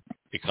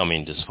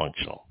 becoming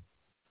dysfunctional.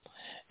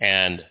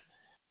 And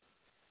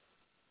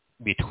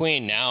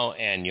between now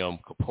and Yom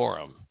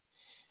Kipurym,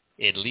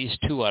 at least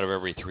 2 out of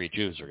every 3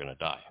 Jews are going to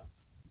die.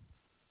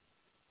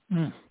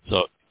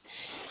 So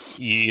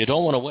you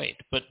don't want to wait.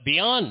 But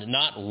beyond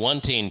not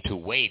wanting to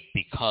wait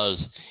because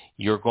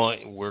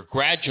we're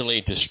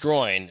gradually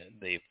destroying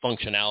the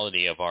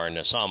functionality of our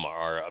nasama,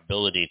 our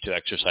ability to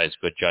exercise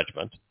good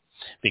judgment,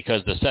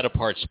 because the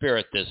set-apart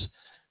spirit, this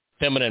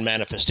feminine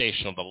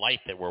manifestation of the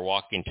light that we're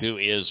walking to,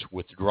 is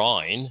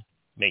withdrawing,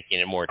 making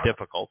it more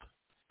difficult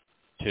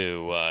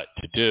to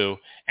do,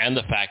 and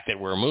the fact that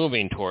we're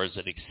moving towards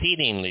an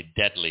exceedingly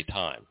deadly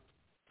time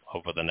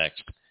over the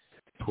next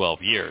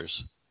 12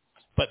 years.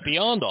 But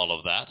beyond all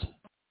of that,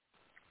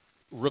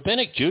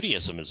 Rabbinic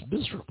Judaism is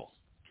miserable.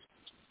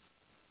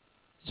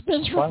 It's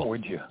miserable. Why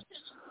would you?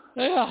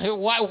 Yeah,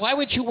 why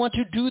would you want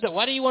to do that?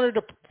 Why do you want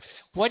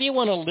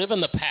to live in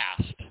the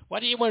past? Why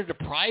do you want to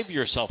deprive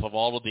yourself of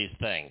all of these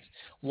things?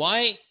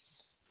 Why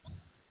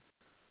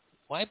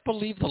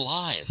believe the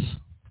lies?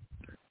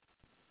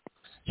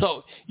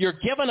 So you're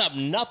giving up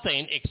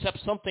nothing except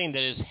something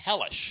that is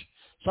hellish,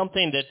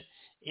 something that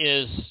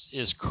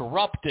is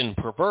corrupt and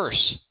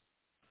perverse.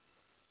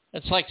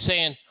 It's like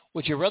saying,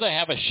 would you rather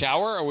have a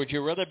shower or would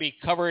you rather be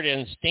covered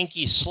in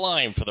stinky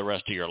slime for the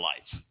rest of your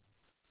life?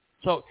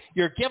 So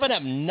you're giving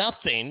up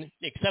nothing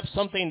except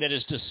something that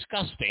is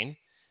disgusting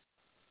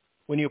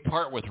when you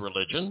part with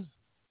religion.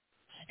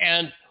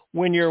 And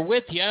when you're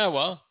with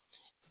Yahweh,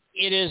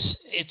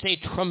 it's a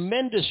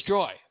tremendous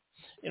joy.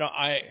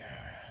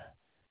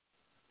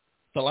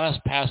 The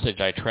last passage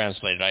I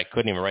translated, I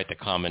couldn't even write the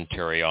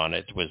commentary on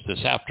it, was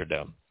this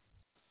afternoon.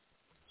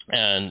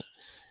 And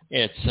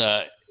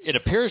it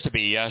appears to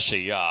be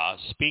Yeshayah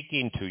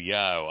speaking to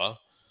Yahweh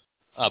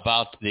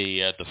about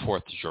the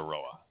fourth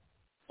Zeruah.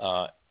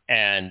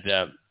 And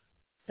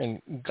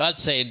God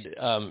said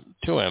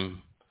to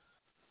him,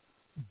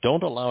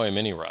 don't allow him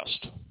any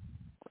rest.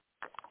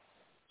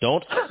 Do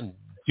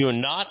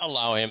not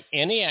allow him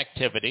any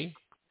activity,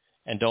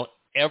 and don't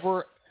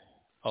ever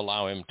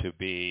allow him to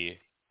be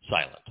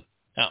silent.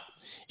 Now,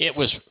 it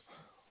was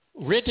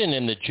written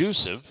in the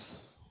Jusiv,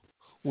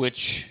 which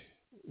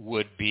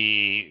would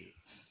be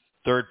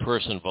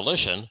third-person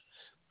volition,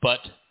 but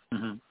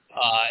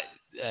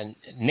and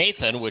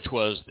Nathan, which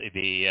was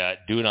the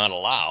do not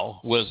allow,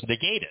 was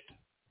negated.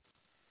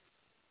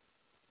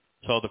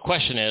 So the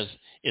question is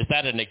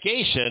that a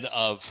negation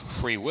of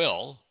free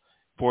will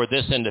for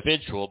this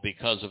individual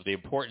because of the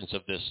importance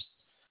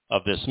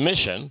of this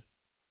mission,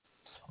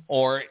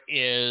 or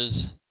is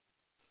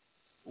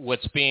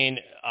what's being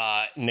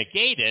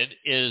negated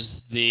is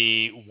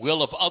the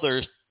will of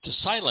others to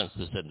silence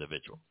this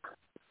individual?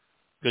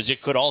 Because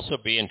it could also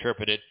be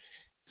interpreted,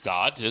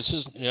 God, this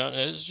is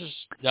just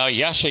now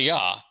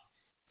Yeshayah.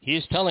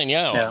 He's telling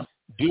Yahweh,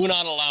 do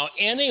not allow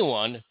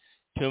anyone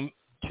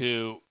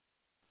to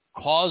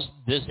cause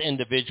this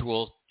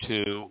individual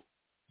to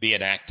be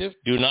inactive.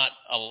 Do not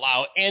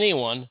allow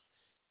anyone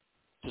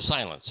to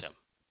silence him.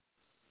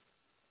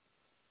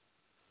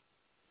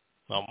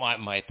 Now,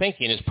 my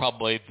thinking is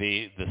probably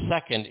the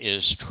second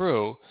is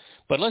true,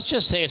 but let's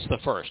just say it's the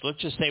first. Let's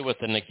just say with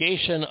the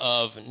negation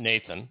of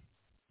Nathan,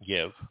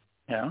 give,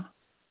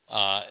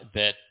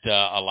 that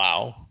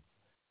allow,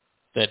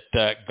 that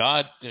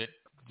God,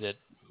 that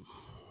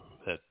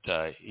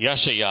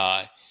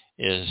Yeshayah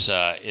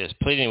is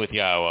pleading with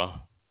Yahweh,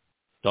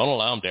 don't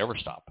allow him to ever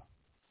stop.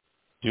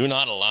 Do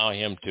not allow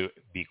him to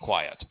be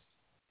quiet.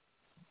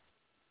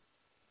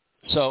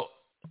 So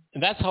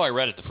that's how I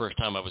read it the first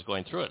time I was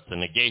going through it, the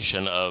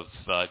negation of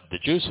the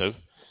Jusiv,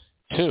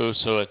 too,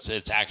 so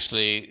it's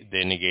actually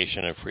the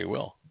negation of free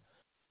will.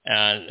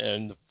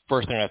 And the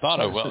first thing I thought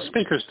of, the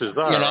speaker's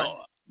desire.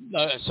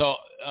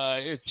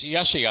 It's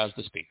Yeshayah is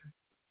the speaker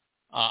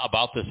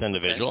about this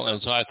individual. And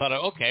so I thought,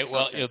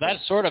 that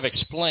sort of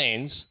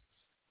explains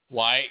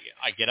why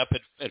I get up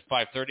at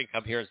 5:30,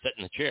 come here and sit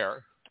in the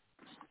chair,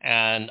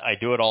 and I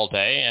do it all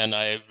day, and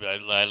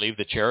I leave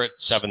the chair at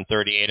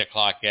 7:30, 8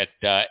 o'clock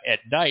at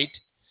night,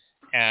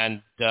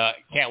 and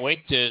can't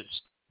wait to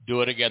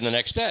do it again the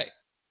next day.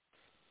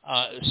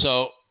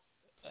 So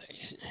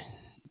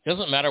it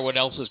doesn't matter what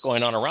else is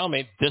going on around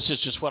me. This is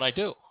just what I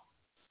do.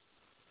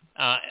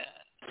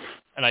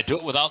 And I do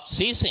it without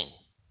ceasing.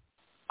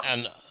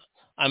 And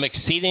I'm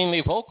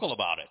exceedingly vocal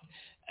about it.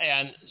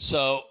 And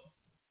so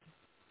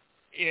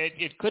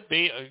it could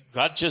be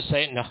God just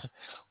saying, no,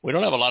 we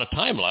don't have a lot of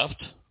time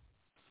left.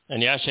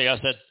 And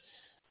Yeshayah said,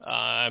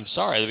 I'm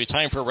sorry, there'll be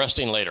time for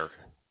resting later.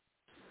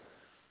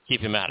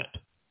 Keep him at it.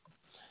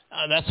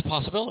 That's a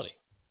possibility.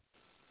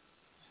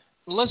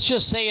 Let's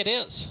just say it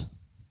is.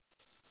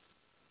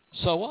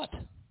 So what?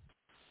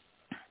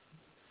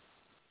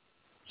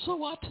 So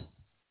what?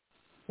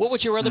 What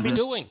would you rather be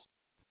doing?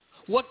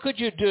 What could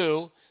you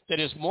do that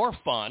is more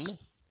fun,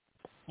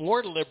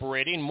 more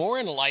liberating, more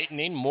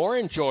enlightening, more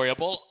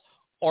enjoyable,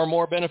 or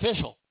more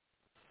beneficial?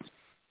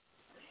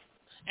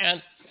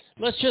 And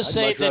let's just I'd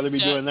say much rather be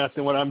doing that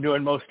than what I'm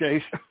doing most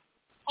days.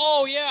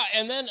 Oh yeah,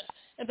 and then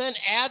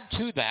add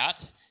to that,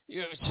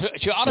 you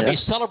ought to be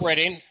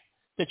celebrating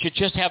that you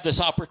just have this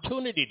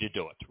opportunity to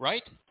do it,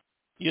 right?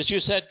 As you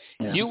said,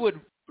 you would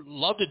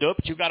love to do it,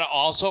 but you've got to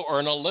also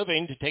earn a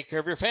living to take care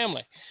of your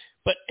family.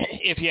 But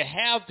if you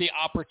have the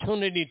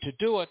opportunity to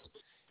do it,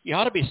 you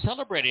ought to be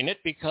celebrating it,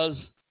 because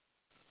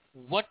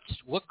what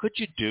could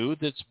you do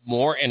that's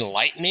more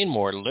enlightening,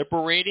 more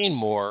liberating,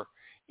 more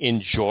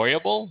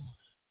enjoyable,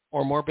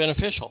 or more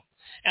beneficial?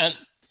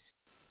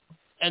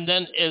 And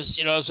then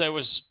as I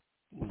was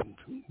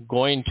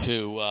going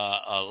to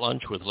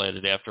lunch with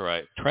Leda after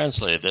I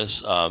translated this,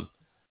 I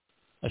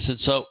said,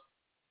 so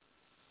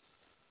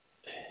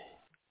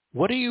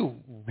what are you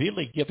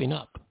really giving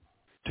up?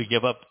 To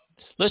give up,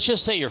 let's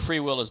just say your free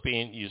will is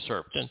being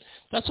usurped, and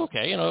that's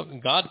okay. You know,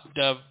 God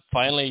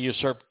finally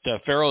usurped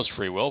Pharaoh's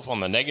free will on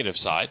the negative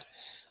side.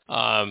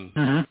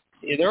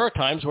 There are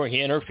times where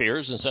he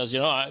interferes and says, you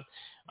know,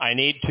 I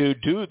need to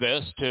do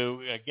this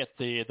to get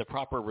the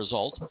proper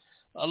result.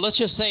 Let's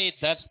just say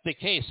that's the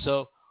case.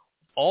 So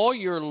all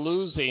you're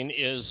losing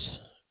is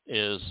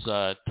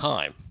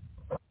time.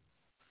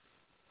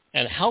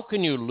 And how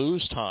can you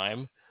lose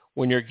time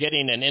when you're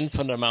getting an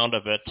infinite amount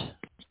of it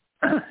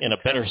in a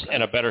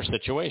better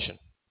situation?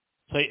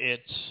 So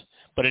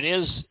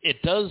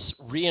it does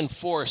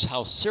reinforce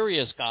how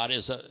serious God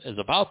is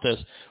about this,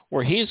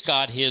 where He's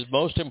got His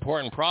most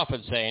important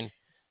prophet saying,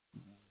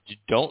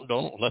 don't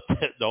let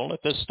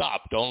this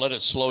stop. Don't let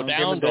it slow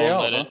down.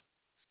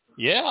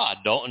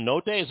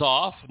 No days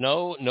off.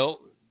 No.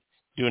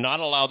 Do not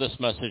allow this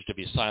message to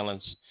be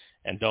silenced,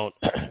 and don't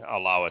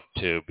allow it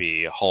to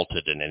be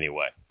halted in any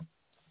way.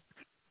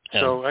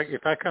 So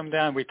if I come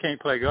down, we can't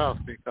play golf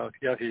because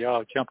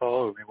y'all jump all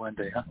over me one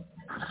day, huh?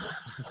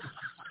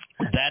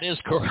 That is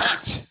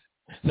correct.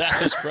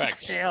 That is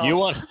correct. Yeah. You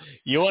want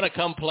to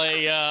come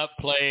play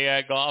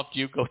golf?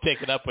 You go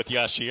take it up with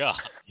Yashia.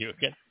 You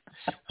can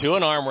do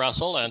an arm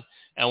wrestle, and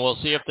we'll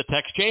see if the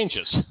text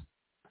changes.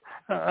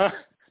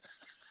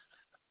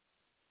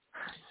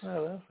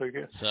 Well, that's so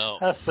good. So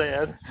that's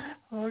sad.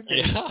 Okay.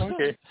 Yeah.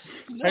 Okay.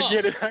 No. I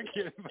get it.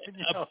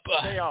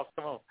 Stay off.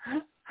 Come on.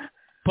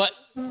 But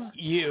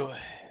you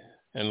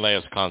and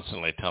Leia's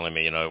constantly telling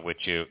me, you know,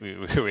 which we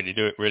really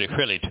do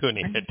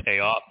need a day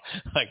off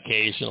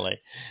occasionally.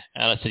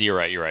 And I said, you're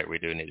right. We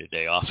do need a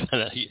day off.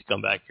 And then you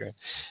come back here and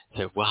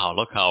say, wow,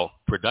 look how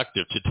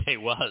productive today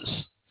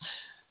was.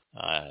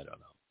 I don't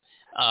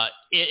know.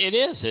 It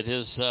is.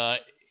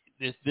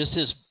 This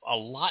is a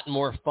lot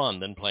more fun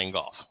than playing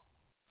golf.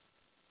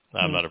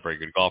 I'm not a very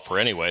good golfer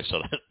anyway,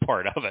 so that's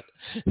part of it.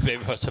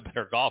 Maybe I was a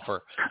better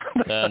golfer.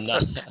 Then,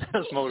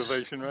 that's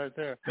motivation right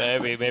there.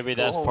 Maybe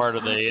that's part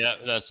of the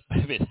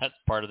that's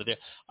part of the deal.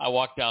 I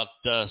walked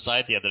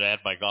outside the other day. I had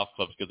my golf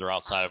clubs because they're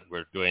outside.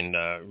 We're doing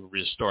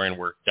restoring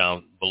work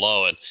down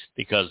below, and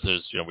because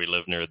we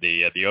live near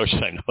the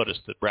ocean, I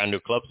noticed that brand new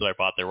clubs that I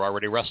bought, they were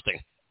already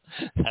rusting.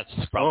 That's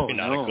probably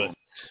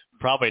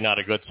not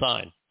a good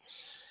sign.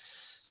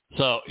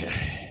 So,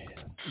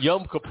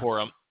 Yom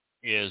Kipurym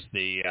is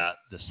the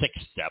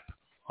sixth step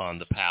on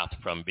the path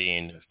from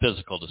being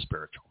physical to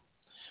spiritual,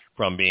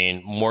 from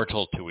being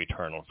mortal to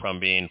eternal,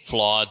 from being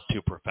flawed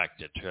to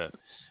perfected,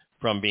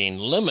 from being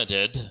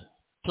limited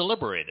to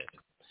liberated.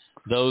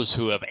 Those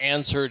who have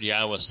answered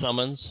Yahweh's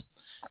summons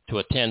to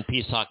attend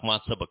Pesach,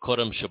 Matzah,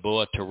 Bikurim,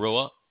 Shabbat,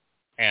 Towrah,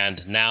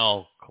 and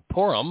now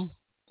Kipurym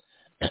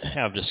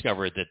have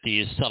discovered that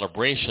these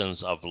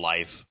celebrations of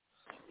life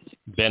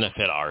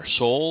benefit our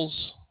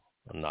souls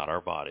and not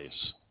our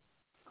bodies.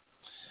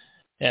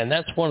 And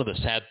that's one of the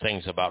sad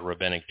things about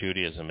Rabbinic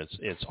Judaism.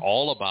 It's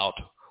all about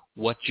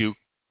what you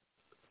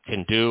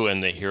can do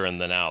in the here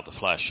and the now, the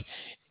flesh.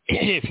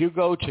 If you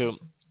go to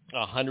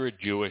 100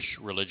 Jewish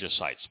religious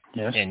sites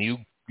and you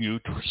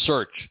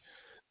search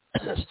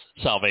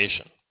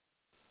salvation,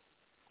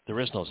 there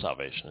is no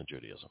salvation in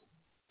Judaism.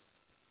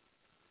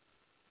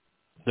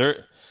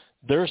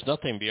 There's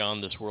nothing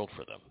beyond this world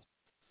for them.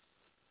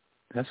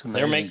 That's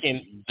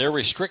amazing. They're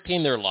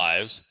restricting their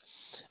lives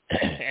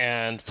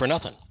and for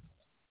nothing.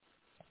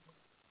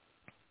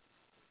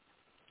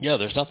 Yeah,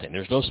 there's nothing.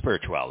 There's no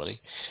spirituality.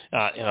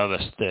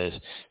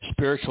 The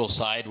spiritual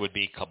side would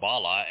be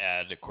Kabbalah,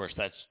 and of course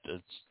that's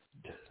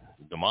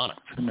demonic.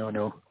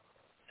 No.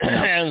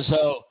 And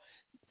so,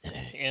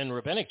 in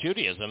Rabbinic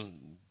Judaism,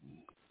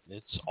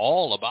 it's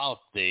all about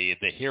the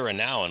here and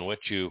now and what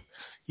you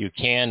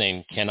can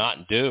and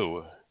cannot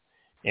do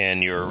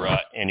in your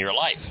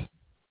life.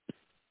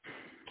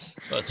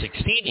 So it's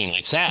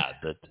exceedingly sad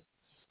that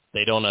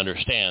they don't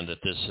understand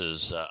that this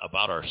is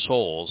about our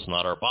souls,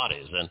 not our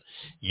bodies. And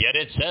yet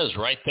it says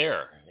right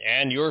there,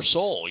 and your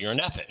soul, your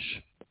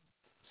nephesh.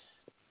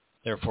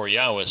 Therefore,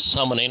 Yahweh is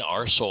summoning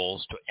our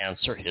souls to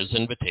answer His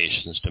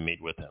invitations to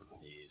meet with Him.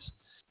 He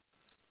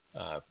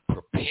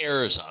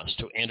prepares us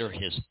to enter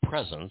His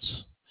presence,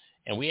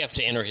 and we have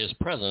to enter His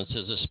presence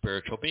as a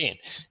spiritual being.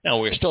 Now,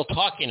 we're still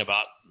talking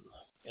about,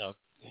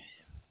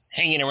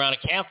 hanging around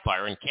a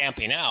campfire and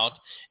camping out,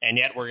 and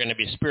yet we're going to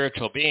be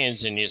spiritual beings,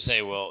 and you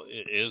say, well,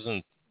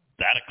 isn't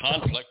that a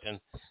conflict? And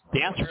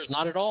the answer is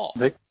not at all.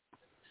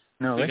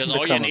 Because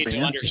all you need to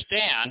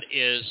understand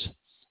is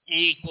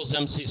E equals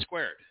MC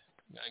squared.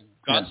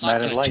 God's not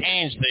going to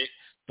change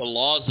the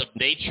laws of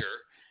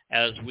nature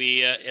as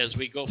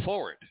we go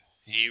forward.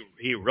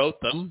 He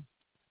wrote them.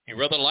 He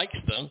rather likes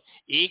them.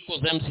 E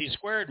equals MC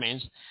squared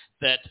means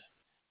that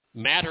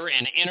matter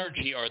and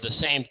energy are the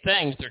same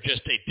things. They're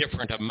just a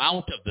different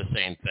amount of the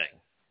same thing.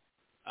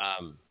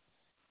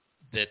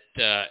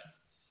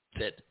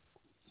 That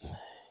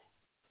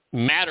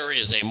matter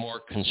is a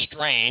more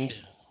constrained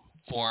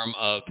form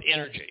of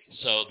energy,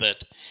 so that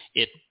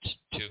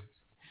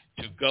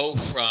to go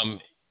from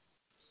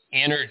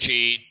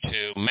energy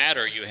to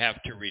matter, you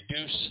have to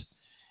reduce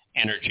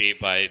energy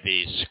by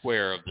the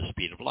square of the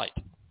speed of light.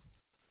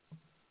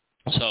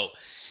 So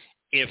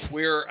if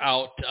we're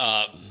out,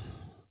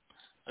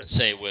 let's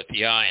say with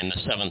the eye in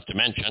the seventh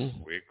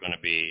dimension, we're going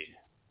to be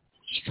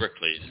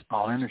strictly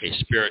a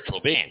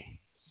spiritual being.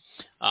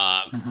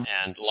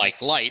 And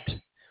like light,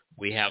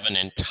 we have an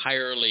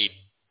entirely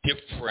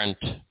different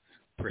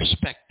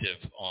perspective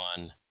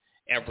on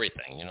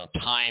everything. You know,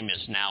 time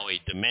is now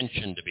a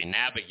dimension to be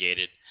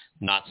navigated,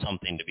 not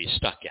something to be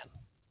stuck in.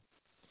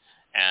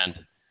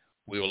 And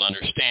we will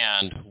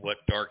understand what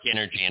dark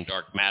energy and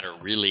dark matter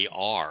really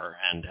are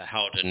and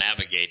how to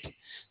navigate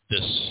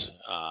this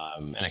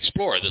and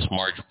explore this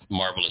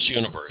marvelous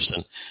universe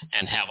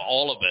and have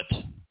all of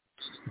it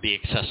be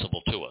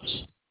accessible to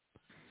us.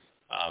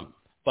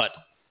 But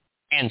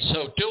in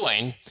so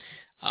doing,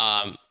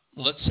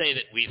 let's say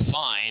that we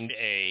find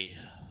a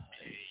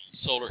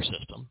solar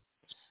system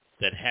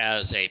that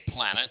has a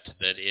planet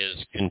that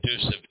is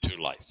conducive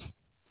to life.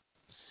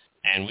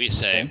 And we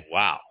say,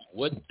 wow,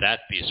 wouldn't that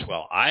be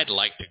swell? I'd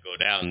like to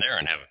go down there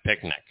and have a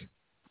picnic.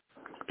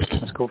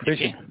 Let's go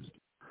fishing.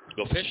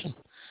 Go fishing.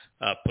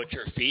 Put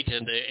your feet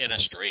in a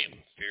stream.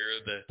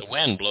 Feel the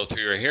wind blow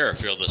through your hair.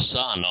 Feel the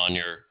sun on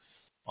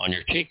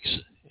your cheeks.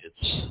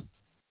 It's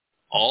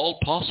all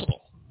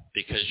possible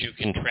because you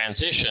can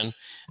transition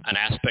an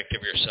aspect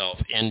of yourself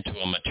into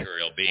a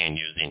material being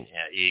using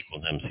E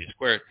equals MC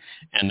squared,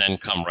 and then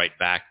come right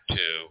back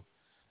to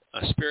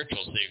a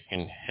spiritual, so you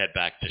can head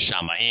back to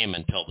Shamayim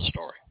and tell the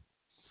story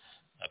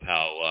of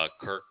how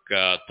Kirk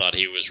thought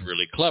he was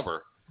really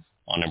clever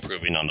on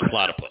improving on the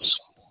platypus.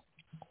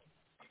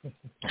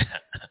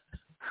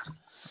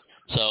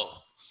 So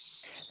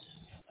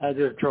I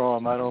just draw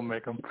them. I don't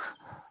make them.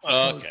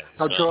 Okay.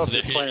 I'll draw up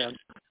the plan.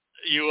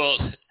 You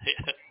will.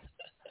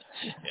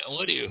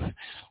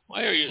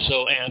 Why are you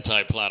so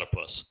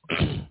anti-platypus?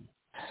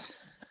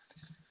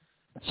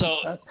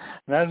 So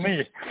not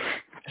me.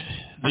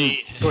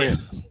 Go ahead.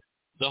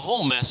 The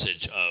whole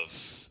message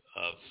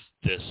of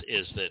this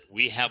is that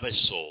we have a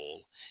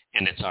soul,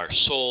 and it's our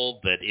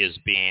soul that is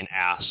being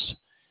asked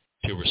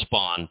to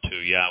respond to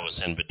Yahweh's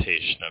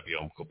invitation of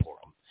Yom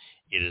Kipurym.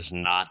 It is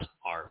not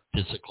our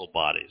physical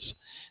bodies.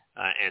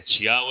 It's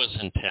Yahweh's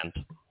intent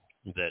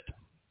that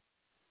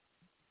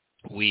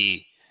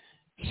we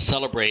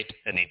celebrate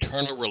an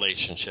eternal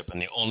relationship,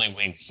 and the only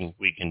way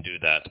we can do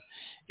that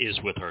is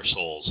with our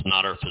souls,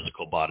 not our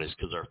physical bodies,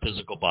 because our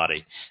physical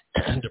body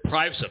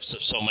deprives us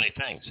of so many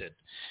things.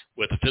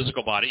 With a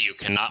physical body, you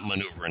cannot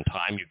maneuver in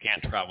time. You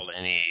can't travel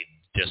any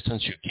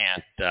distance. You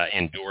can't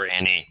endure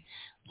any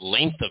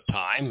length of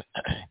time.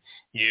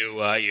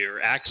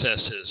 Your access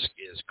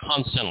is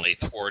constantly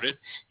thwarted.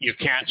 You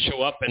can't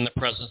show up in the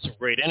presence of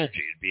great energy.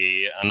 You'd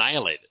be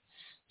annihilated.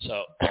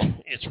 So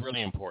it's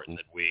really important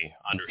that we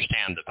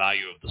understand the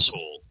value of the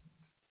soul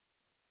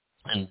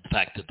and the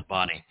fact that the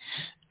body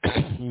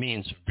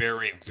means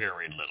very,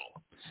 very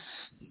little.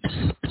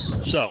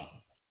 So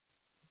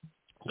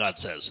God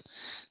says,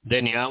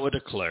 then Yahweh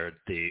declared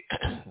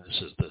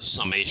this is the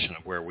summation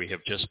of where we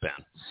have just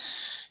been.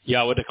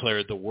 Yahweh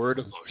declared the word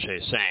of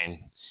Moshe,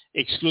 saying,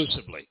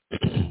 exclusively,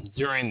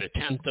 during the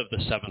 10th of the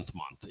 7th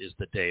month is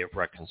the day of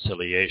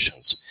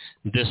reconciliations.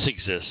 This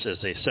exists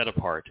as a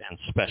set-apart and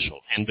special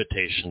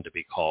invitation to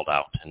be called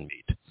out and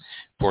meet,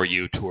 for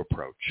you to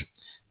approach.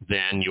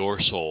 Then your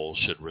soul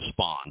should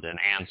respond and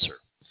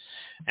answer,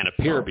 and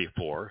appear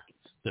before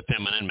the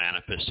feminine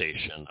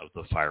manifestation of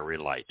the fiery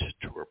light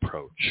to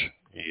approach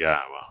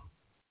Yahweh.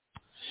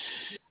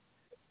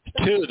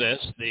 To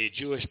this, the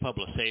Jewish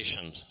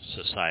Publication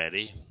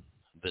Society,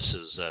 this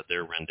is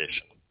their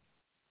rendition.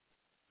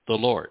 The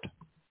Lord.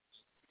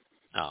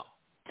 Now,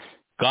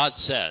 God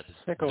said,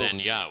 then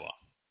Yahweh.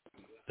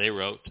 They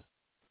wrote,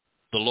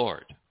 the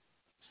Lord.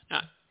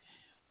 Now,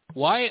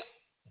 why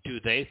do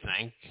they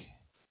think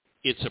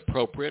it's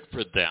appropriate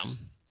for them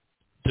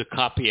to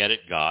copy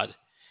edit God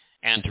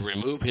and to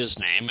remove his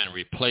name and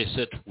replace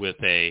it with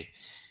a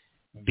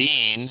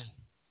being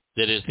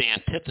that is the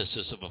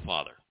antithesis of a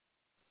father?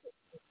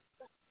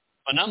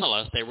 But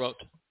nonetheless, they wrote,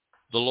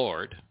 the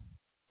Lord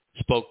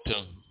spoke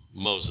to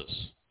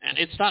Moses. And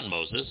it's not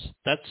Moses.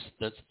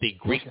 That's the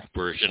Greek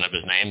version of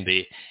his name.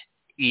 The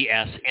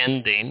ES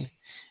ending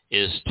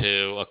is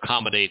to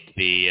accommodate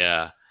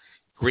the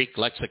Greek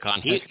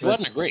lexicon. He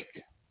wasn't a Greek.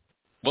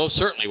 Most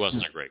certainly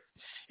wasn't a Greek.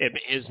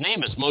 His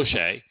name is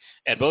Moshe,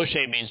 and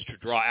Moshe means to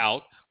draw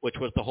out, which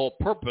was the whole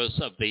purpose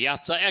of the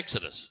Yatza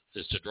Exodus,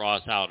 is to draw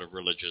us out of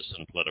religious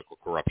and political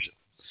corruption.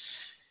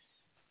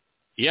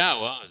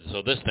 Yahweh,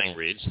 so this thing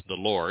reads, the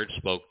Lord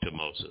spoke to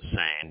Moses,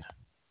 saying,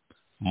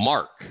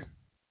 Mark.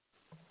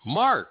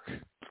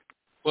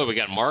 Well, we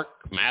got Mark,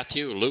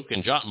 Matthew, Luke,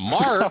 and John.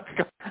 Mark?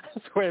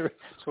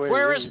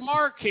 Where is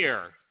Mark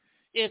here?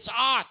 It's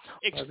Ot,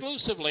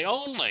 exclusively,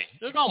 only.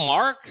 There's no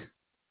Mark.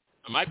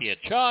 There might be a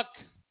Chuck,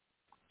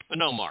 but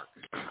no Mark.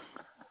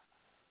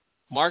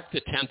 Mark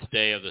the 10th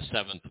day of the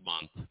 7th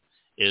month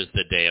is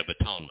the Day of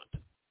Atonement.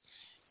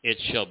 It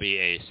shall be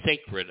a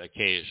sacred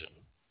occasion.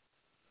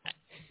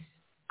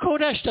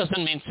 Kodesh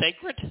doesn't mean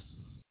sacred.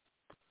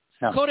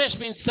 No. Kodesh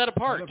means set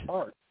apart.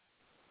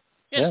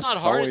 It's not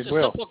hard. It's a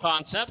will. simple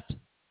concept.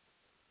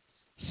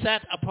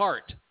 Set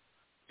apart.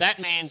 That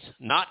means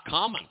not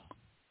common.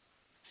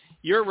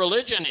 Your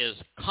religion is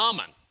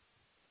common.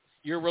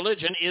 Your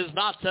religion is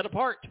not set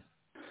apart.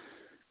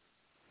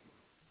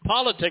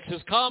 Politics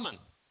is common.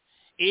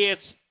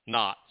 It's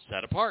not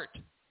set apart.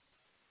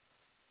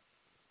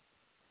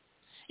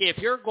 If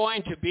you're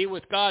going to be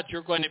with God,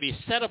 you're going to be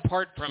set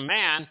apart from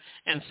man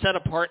and set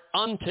apart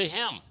unto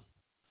him.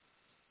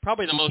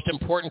 Probably the most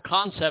important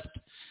concept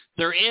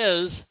there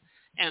is,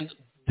 and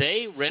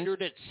they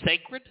rendered it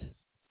sacred?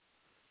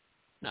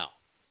 No,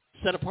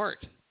 set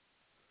apart.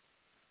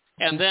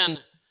 And then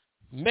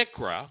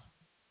mikra,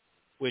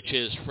 which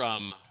is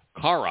from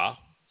kara,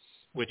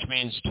 which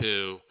means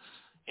to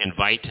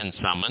invite and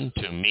summon,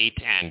 to meet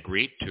and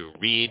greet, to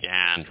read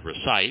and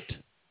recite.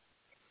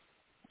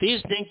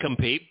 These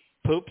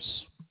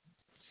nincompoops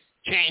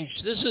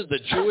changed. This is the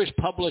Jewish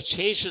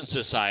Publication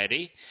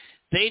Society.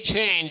 They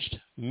changed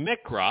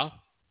mikra,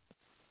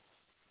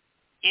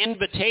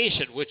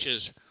 invitation, which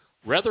is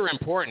rather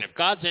important. If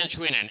God's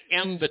issuing an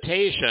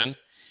invitation,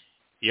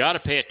 you ought to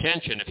pay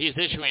attention. If he's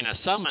issuing a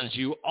summons,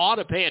 you ought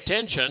to pay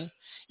attention.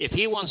 If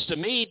he wants to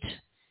meet,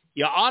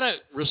 you ought to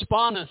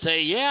respond and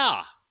say,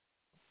 yeah.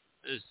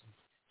 As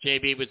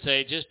JB would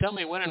say, just tell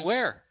me when and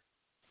where.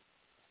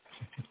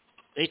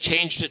 They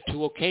changed it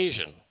to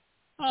occasion.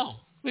 Oh,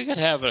 we could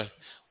have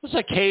let's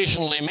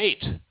occasionally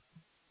meet.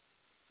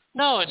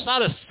 No, it's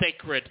not a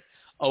sacred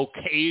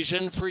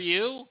occasion for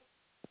you.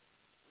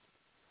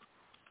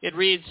 It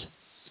reads,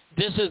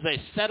 this is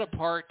a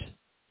set-apart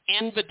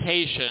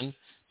invitation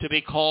to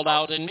be called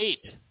out and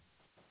meet.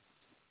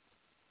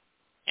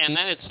 And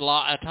then it's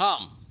la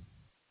atam.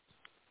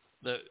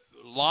 The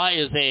la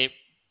is a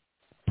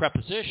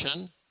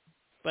preposition,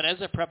 but as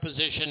a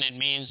preposition it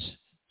means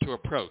to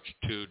approach,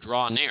 to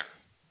draw near.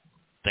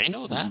 They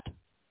know that.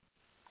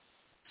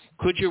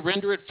 Could you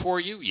render it for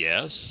you?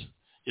 Yes.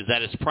 Is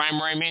that its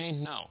primary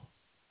meaning? No.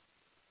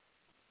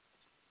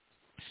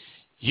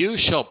 You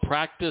shall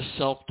practice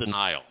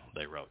self-denial,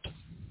 they wrote.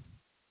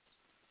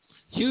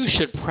 You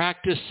should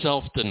practice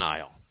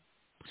self-denial.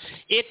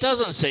 It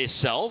doesn't say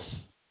self,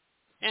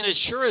 and it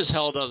sure as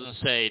hell doesn't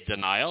say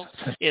denial.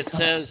 It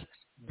says,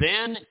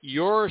 then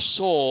your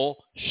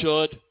soul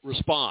should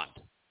respond.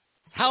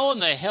 How in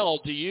the hell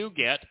do you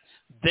get,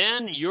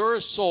 then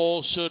your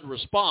soul should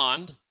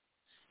respond,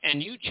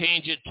 and you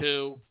change it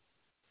to,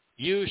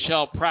 you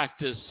shall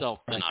practice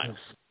self-denial?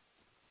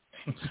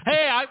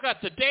 Hey, I've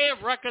got the Day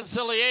of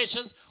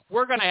Reconciliation.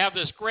 We're going to have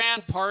this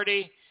grand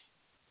party.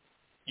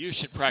 You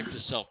should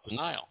practice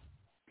self-denial.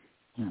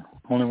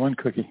 Only one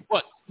cookie.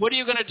 What are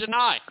you going to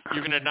deny?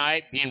 You're going to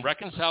deny being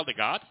reconciled to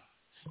God?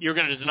 You're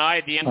going to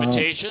deny the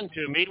invitation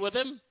to meet with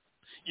him?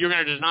 You're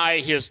going to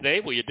deny his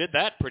name? Well, you did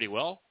that pretty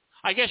well.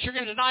 I guess you're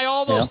going to deny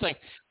all those things.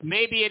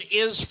 Maybe it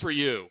is for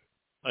you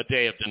a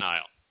day of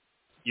denial.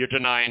 You're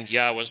denying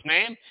Yahweh's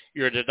name.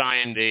 You're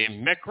denying the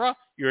mikra.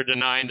 You're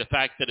denying the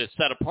fact that it's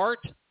set apart.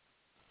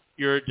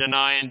 You're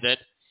denying that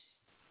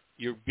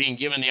you're being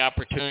given the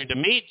opportunity to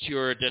meet.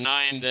 You're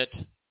denying that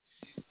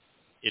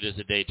it is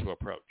a day to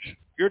approach.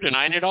 You're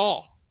denying it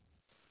all.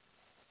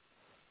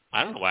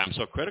 I don't know why I'm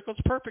so critical.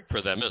 It's perfect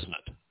for them, isn't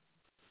it?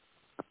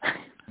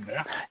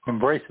 Yeah.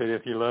 Embrace it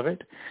if you love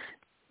it.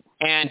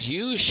 And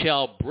you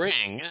shall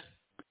bring.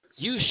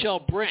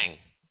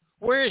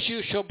 Where is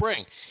you shall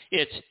bring?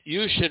 It's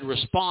you should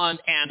respond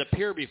and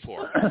appear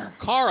before.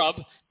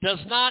 Karab does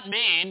not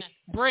mean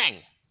bring.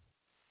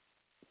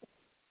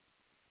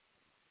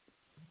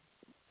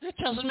 It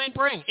doesn't mean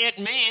bring. It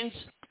means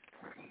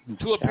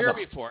to appear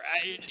before.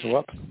 Go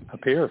up,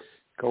 appear,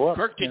 go up.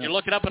 Kirk, did you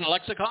look it up in a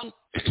lexicon?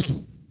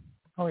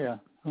 Oh, yeah.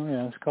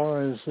 As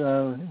far as,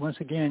 once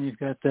again, you've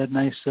got that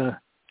nice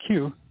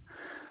cue.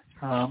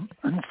 I'm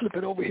going to flip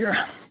it over here.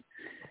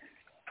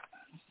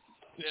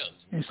 Yes,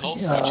 which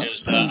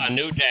is a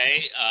new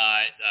day,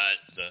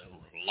 the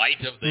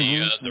light of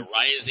the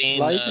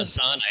rising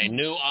sun, a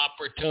new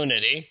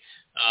opportunity,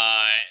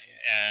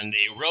 and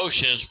the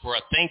Rosh is for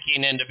a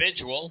thinking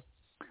individual,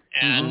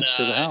 and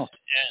to the house.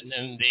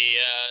 and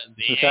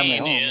the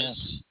aim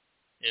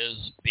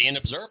is being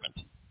observant.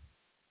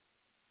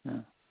 Yeah.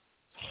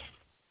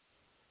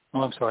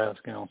 Oh, I'm sorry, I was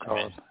getting on call.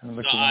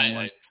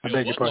 I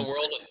beg your pardon.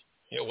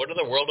 What in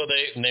the world are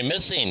they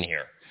missing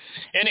here?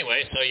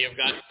 Anyway, so you've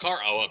got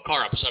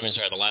Karab.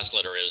 Sorry, the last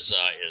letter is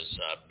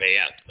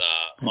Bayeth,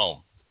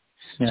 home.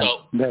 Yeah,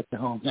 so back to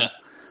home. Yeah.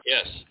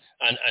 Yes,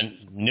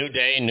 a new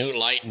day, new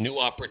light, new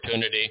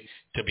opportunity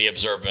to be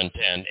observant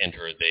and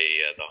enter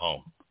the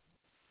home.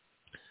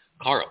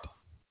 Karab.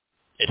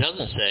 It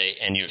doesn't say,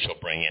 and you shall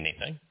bring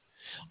anything.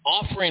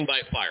 Offering by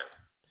fire.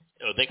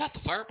 They got the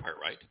fire part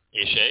right.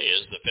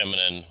 Ishe is the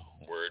feminine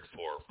word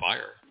for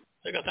fire.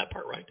 They got that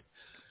part right.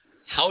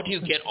 How do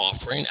you get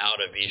offering out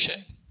of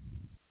Ishe?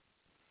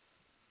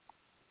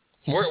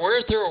 Where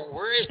is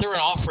there an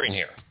offering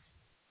here?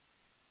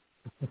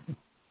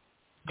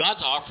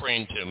 God's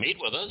offering to meet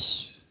with us.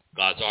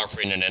 God's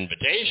offering an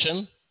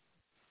invitation.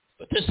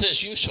 But this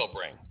says you shall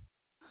bring.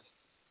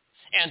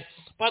 And,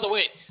 by the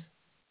way,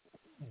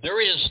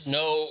 there is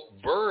no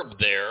verb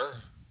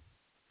there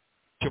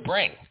to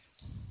bring.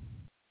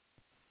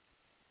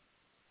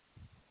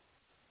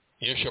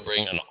 You shall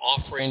bring an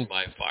offering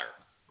by fire.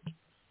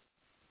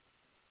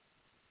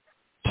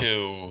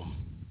 To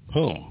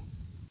whom?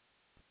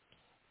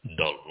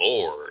 The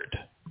Lord.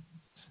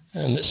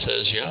 And this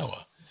says Yahweh.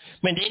 I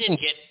mean, they didn't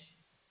get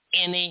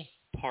any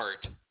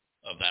part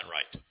of that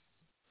right.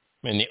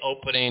 I mean,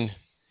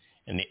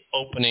 in the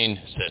opening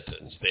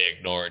sentence, they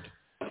ignored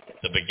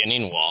the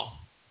beginning law,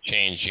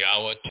 changed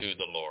Yahweh to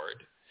the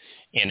Lord,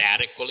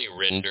 inadequately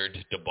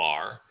rendered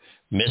Debar,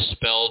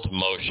 misspelled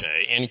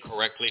Moshe,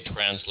 incorrectly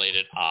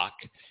translated Ak,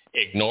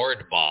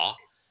 ignored Ba,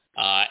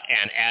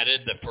 and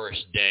added the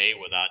first day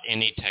without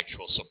any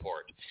textual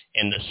support.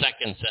 In the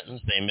second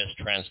sentence, they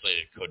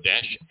mistranslated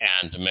Kodesh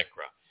and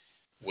Mikra,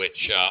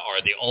 which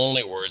are the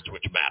only words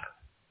which matter.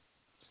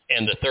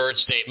 In the third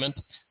statement,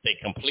 they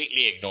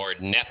completely ignored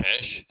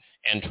Nephesh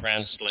and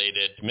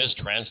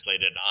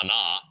mistranslated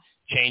Anah,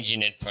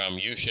 changing it from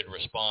you should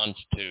respond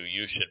to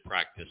you should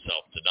practice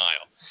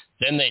self-denial.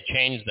 Then they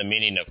changed the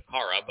meaning of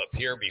karab,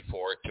 appear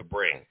before, to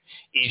bring.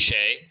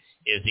 Ishe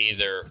is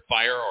either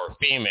fire or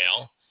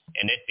female,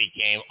 and it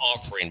became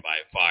offering by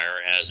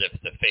fire, as if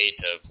the fate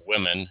of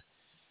women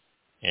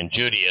in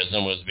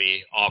Judaism was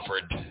be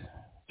offered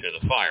to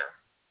the fire.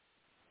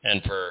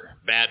 And for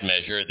bad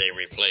measure, they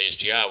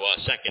replaced Yahweh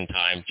a second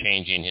time,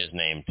 changing his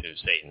name to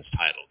Satan's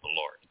title, the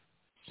Lord.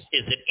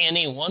 Is it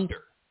any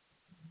wonder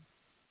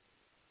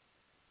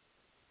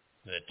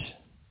that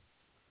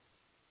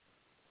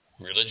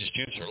religious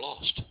Jews are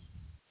lost? Is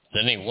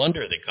it any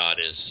wonder that God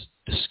is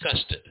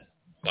disgusted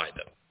by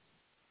them?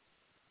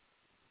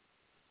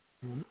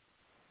 Mm-hmm.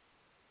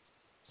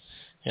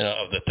 You know,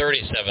 of the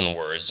 37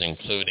 words,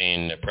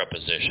 including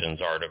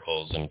prepositions,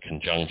 articles, and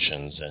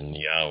conjunctions in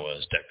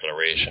Yahweh's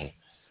declaration,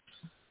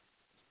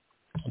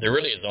 there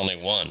really is only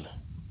one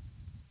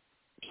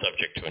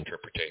subject to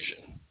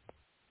interpretation.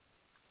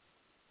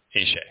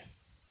 Ishe.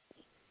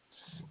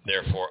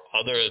 Therefore,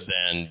 other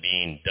than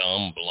being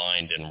dumb,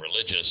 blind, and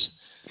religious,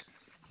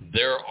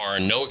 there are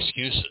no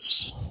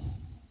excuses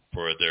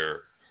for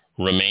their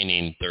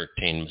remaining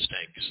 13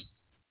 mistakes.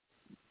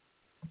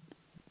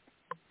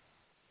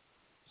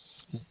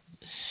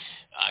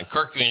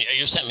 Kirk,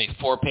 you sent me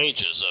 4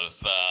 pages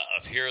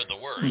of here are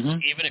the words. Mm-hmm.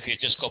 Even if you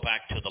just go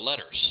back to the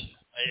letters,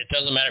 it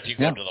doesn't matter if you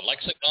go to the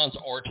lexicons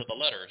or to the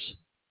letters.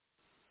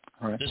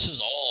 All right. This is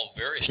all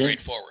very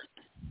straightforward.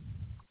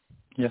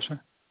 Yes, sir.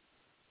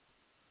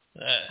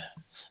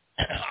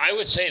 I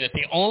would say that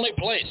the only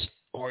place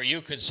where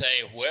you could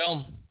say,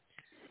 well,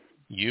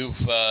 you've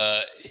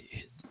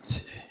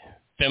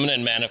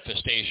feminine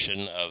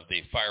manifestation of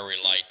the fiery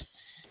light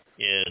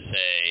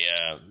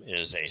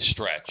is a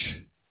stretch.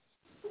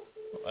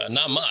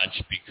 Not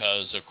much,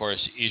 because, of course,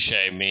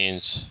 Ishe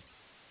means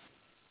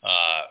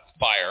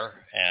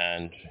fire,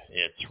 and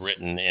it's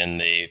written in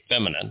the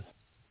feminine.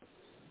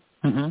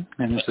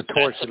 Mm-hmm. And it's a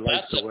torch that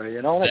lights the way,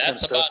 and all that kind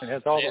of stuff. It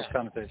has all those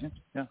connotations.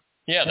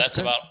 Yeah, that's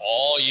about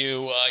all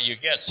you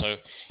get. So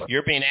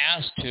you're being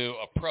asked to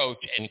approach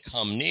and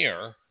come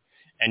near,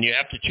 and you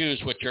have to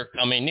choose what you're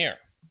coming near.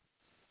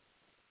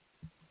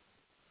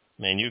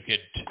 I mean, you could...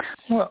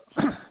 Well,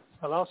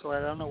 I'll also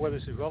add, I don't know whether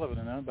this is relevant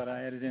or not, but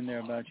I added in there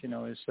about,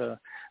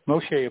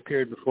 Moshe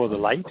appeared before the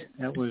light.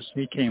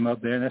 He came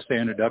up there, and that's the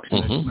introduction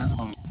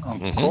on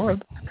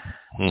Kipurym.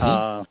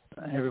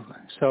 Mm-hmm.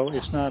 So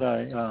it's not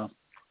a...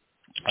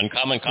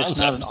 uncommon concept. It's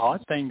not an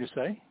odd thing to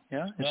say.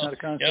 Yeah, it's not a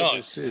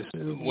concept. It's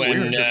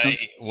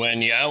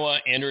when Yahweh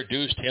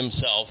introduced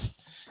himself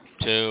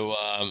to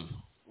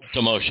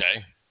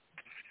Moshe,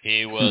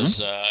 he was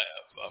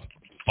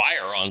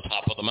fire on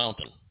top of the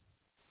mountain.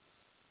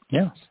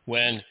 Yeah.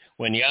 When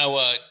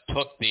Yahweh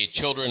took the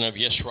children of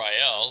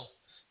Yisrael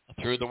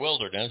through the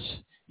wilderness,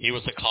 he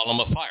was a column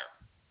of fire.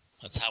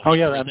 That's how. I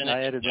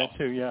added that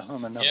too. Yeah,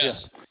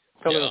 yes.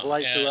 So there was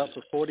light throughout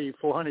for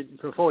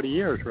 40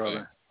 years,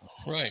 rather.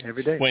 Right.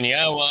 Every day. When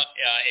Yahweh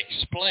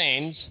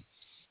explains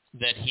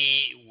that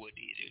he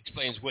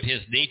explains what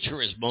his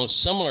nature is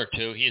most similar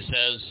to, he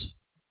says,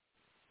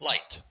 light.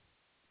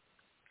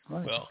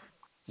 Right. Well,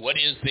 what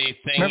is the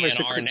thing in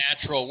our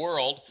natural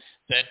world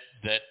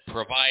that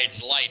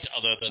provides light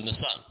other than the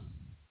sun?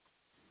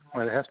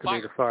 Well, it has to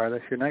be the fire.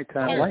 That's your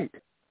nighttime light.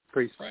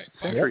 For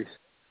centuries.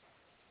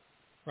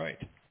 Right.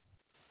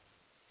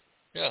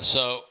 Yeah.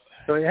 So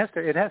it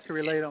has to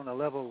relate on a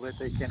level that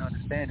they can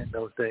understand in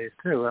those days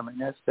too. I mean,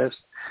 that's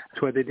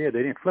what they did.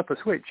 They didn't flip a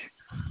switch.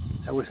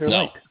 That was their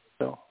light.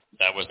 So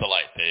that was the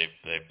light.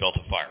 They built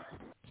a fire.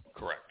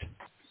 Correct.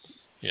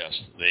 Yes.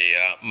 The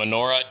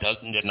menorah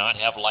did not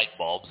have light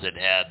bulbs. It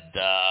had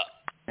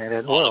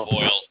olive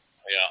oil.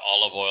 Yeah,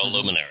 olive oil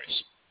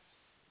luminaries.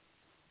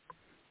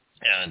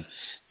 And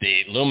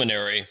the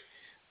luminary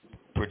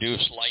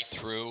produced light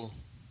through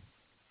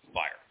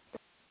fire.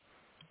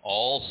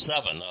 All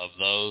 7 of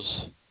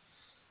those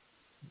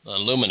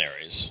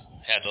luminaries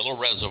had little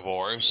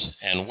reservoirs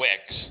and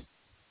wicks,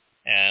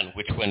 and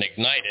which, when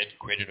ignited,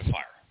 created a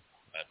fire.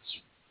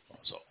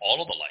 So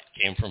all of the light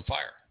came from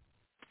fire.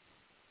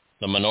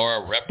 The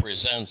menorah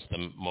represents the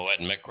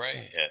Moed Mikre.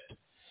 It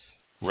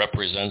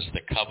represents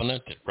the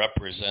covenant. It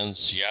represents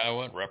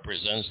Yahweh. It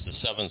represents the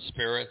seven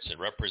spirits. It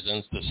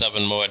represents the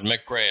seven Moed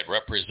Mikre. It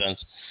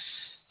represents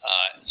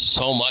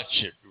so much.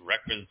 It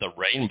represents the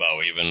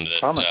rainbow, even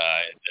that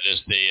it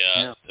is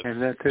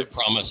the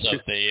promise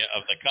of the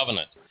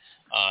covenant.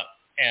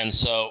 And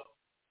so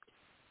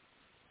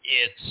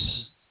it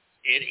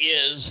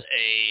is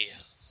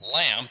a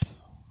lamp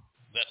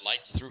that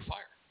lights through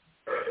fire.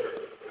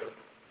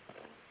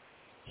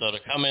 So to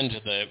come into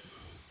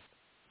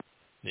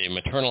the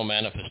maternal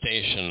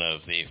manifestation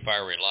of the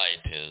fiery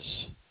light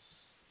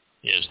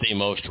is the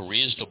most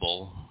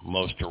reasonable,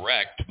 most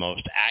direct,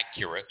 most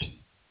accurate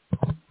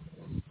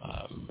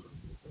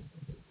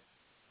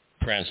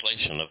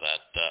translation of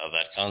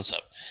that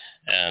concept.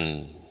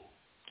 And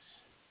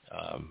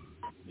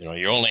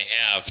you only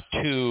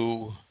have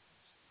two,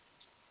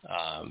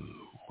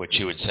 what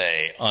you would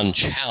say,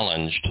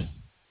 unchallenged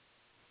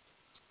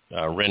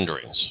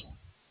renderings.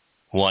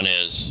 One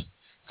is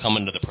come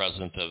into the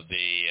presence of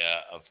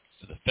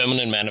the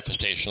feminine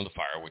manifestation of the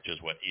fire, which is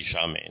what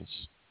Isha means.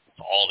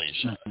 All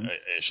Isha,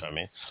 Isha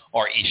means.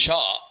 Or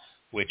Isha,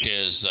 which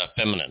is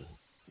feminine,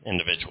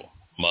 individual,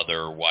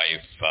 mother,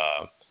 wife,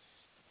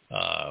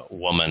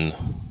 woman.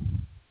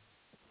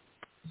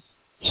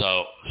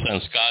 So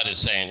since God is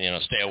saying,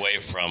 stay away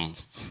from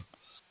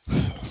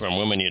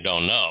women you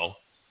don't know,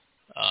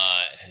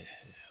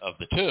 of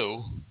the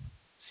two,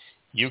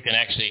 you can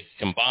actually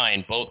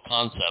combine both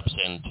concepts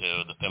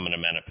into the feminine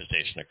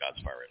manifestation of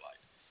God's fiery light.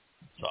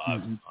 So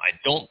I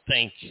don't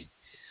think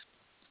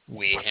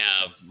we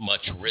have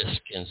much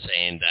risk in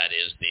saying that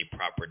is the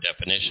proper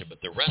definition,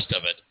 but the rest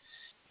of it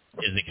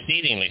is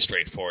exceedingly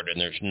straightforward, and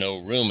there's no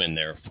room in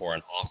there for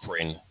an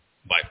offering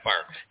by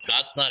fire.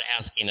 God's not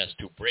asking us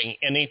to bring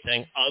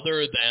anything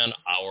other than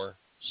our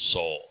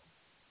soul.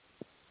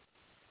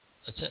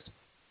 That's it.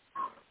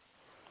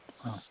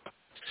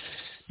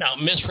 Now,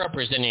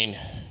 misrepresenting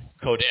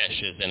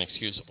Kodesh is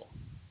inexcusable,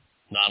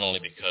 not only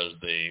because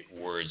the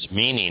word's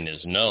meaning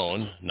is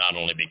known, not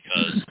only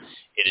because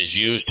it is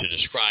used to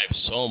describe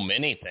so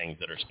many things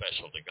that are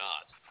special to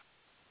God,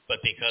 but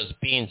because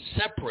being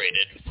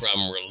separated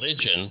from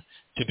religion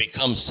to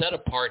become set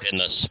apart in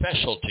the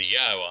special to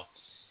Yahweh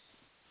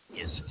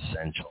is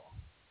essential.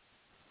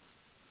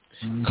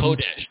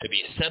 Kodesh, to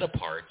be set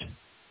apart,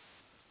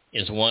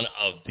 is one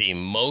of the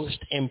most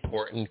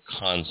important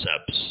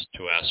concepts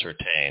to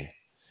ascertain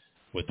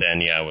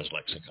within Yahweh's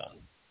lexicon.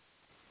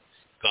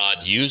 God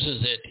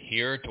uses it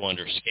here to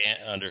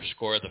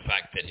underscore the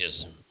fact that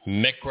his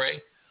mikre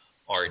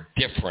are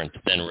different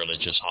than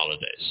religious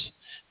holidays,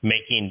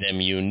 making them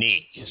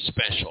unique,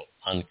 special,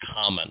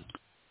 uncommon.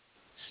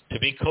 To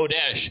be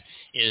Kodesh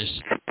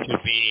is to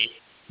be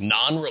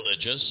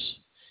non-religious.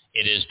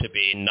 It is to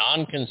be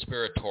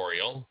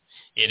non-conspiratorial.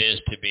 It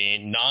is to be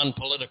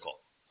non-political.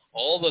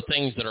 All the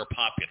things that are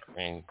popular. I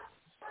mean,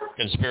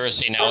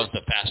 conspiracy now is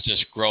the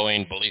fastest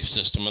growing belief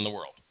system in the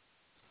world.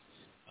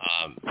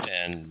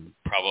 And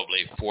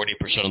probably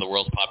 40% of the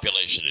world's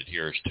population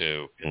adheres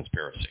to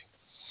conspiracy.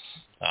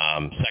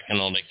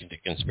 Second only to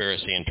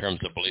conspiracy in terms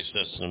of belief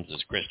systems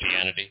is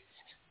Christianity.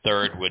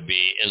 Third would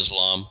be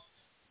Islam.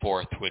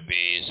 Fourth would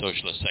be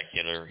socialist,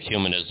 secular,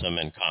 humanism,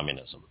 and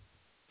communism.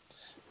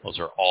 Those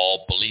are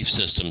all belief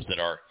systems that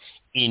are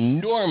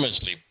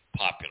enormously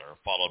popular,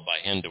 followed by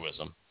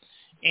Hinduism.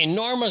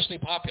 Enormously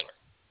popular.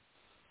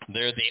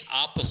 They're the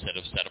opposite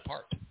of set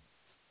apart.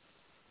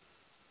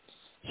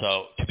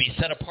 So to be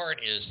set apart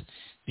is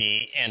the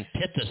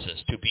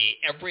antithesis, to be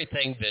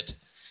everything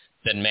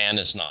that man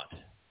is not.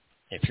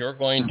 If you're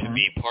going to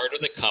be part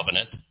of the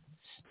covenant,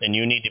 then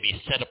you need to be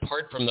set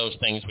apart from those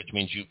things, which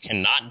means you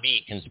cannot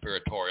be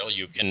conspiratorial,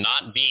 you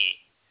cannot be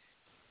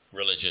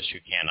religious,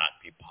 you cannot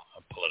be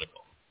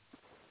political.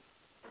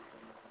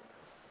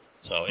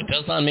 So it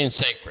does not mean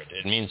sacred,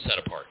 it means set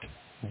apart,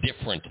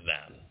 different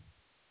than.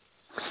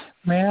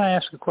 May I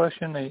ask a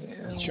question?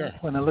 Sure.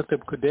 When I looked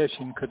up Kodesh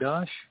and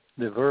Kadash,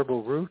 the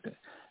verbal root,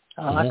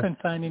 I couldn't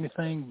find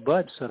anything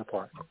but set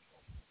apart.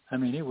 I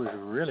mean, it was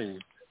really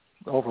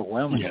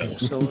overwhelming.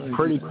 Yeah. So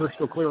Pretty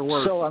crystal clear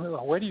word. So I mean,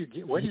 where do you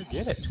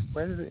get it?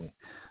 Where did it?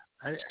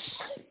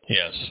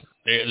 Yes,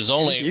 there's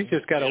only. You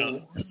just got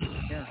to.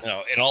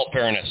 In all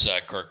fairness,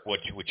 Kirk, what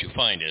you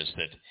find is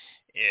that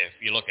if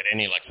you look at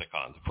any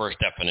lexicon, the first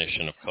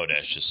definition of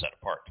Kodesh is set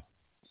apart.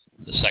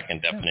 The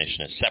second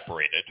definition is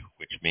separated,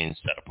 which means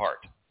set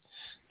apart.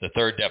 The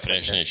third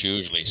definition is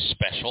usually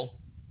special,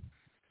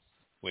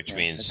 which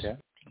means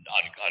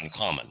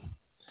uncommon.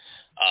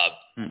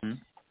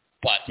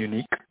 But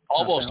unique.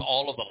 Almost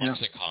all of the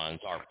lexicons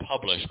are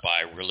published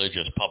by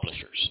religious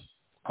publishers.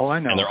 Oh, I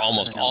know. And they're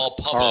almost all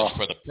published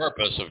for the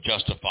purpose of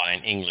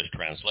justifying English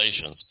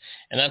translations.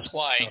 And that's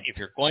why if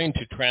you're going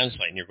to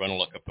translate and you're going to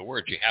look up the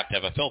words, you have to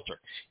have a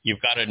filter.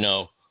 You've got to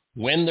know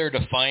when they're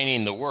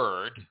defining the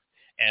word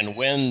and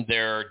when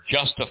they're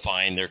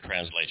justifying their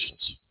translations.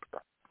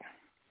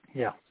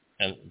 Yeah.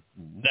 And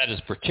that is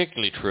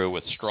particularly true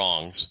with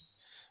Strong's,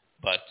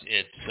 but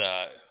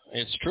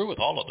it's true with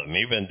all of them.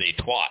 Even the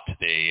twat,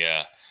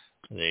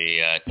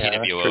 the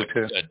TWOT.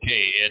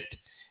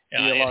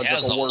 It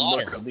has a lot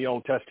word book of the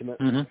Old Testament.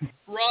 Mm-hmm.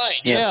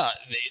 Right, yeah.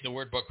 The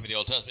word book for the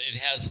Old Testament. It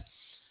has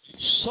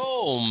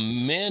so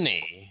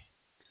many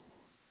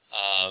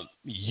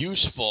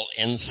useful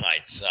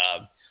insights.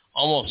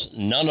 Almost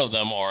none of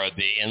them are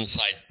the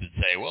insights that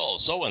say,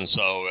 well,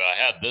 so-and-so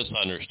had this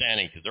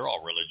understanding, because they're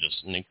all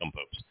religious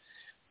nincompoops.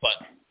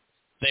 But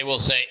they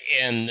will say,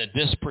 in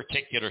this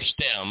particular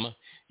stem,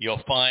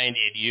 you'll find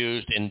it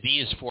used in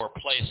these 4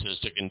 places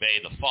to convey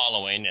the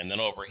following, and then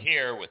over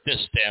here with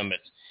this stem,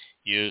 it's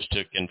used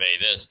to convey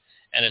this.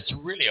 And it's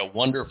really a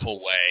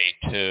wonderful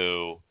way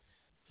to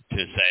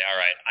say, all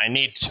right,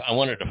 I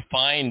wanted to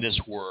find this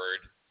word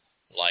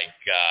like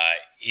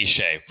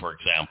Ishe, for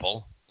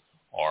example,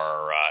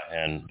 or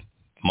in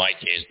my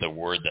case, the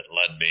word that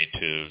led me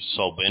to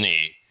so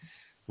many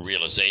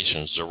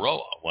realizations,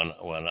 Zeroah.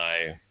 When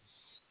I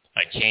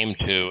came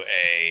to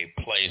a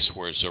place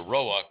where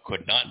Zeroah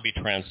could not be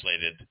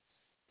translated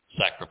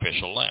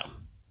sacrificial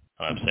lamb.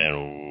 And I'm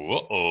saying,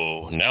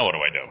 whoa, now what do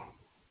I do?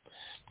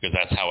 Because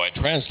that's how I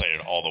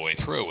translated all the way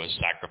through, was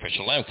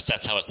sacrificial lamb, because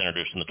that's how it's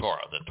introduced in the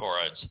Torah. The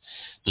Torah,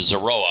 the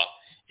Zeroah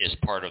is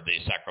part of the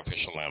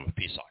sacrificial lamb of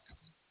Pesach.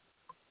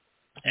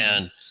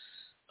 And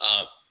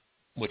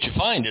what you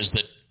find is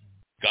that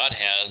God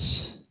has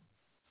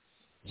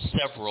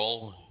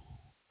several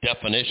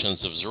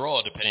definitions of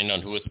Zeroah depending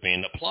on who it's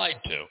being applied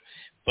to.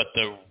 But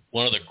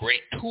one of the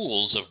great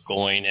tools of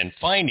going and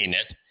finding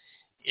it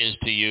is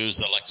to use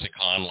the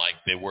lexicon like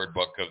the word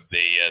book of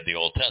the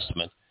Old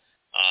Testament,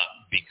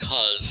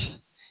 because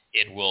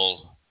it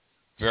will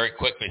very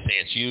quickly say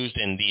it's used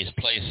in these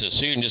places.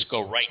 So you can just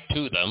go right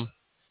to them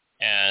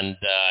and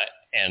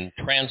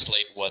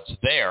translate what's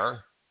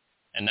there,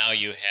 and now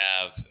you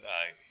have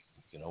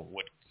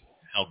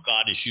how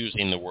God is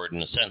using the word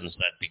in a sentence.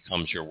 That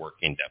becomes your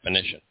working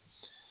definition.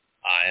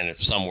 And if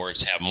some words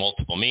have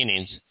multiple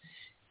meanings,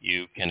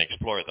 you can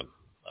explore them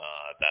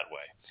that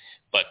way.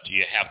 But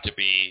you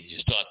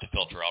still have to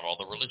filter out all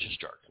the religious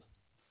jargon.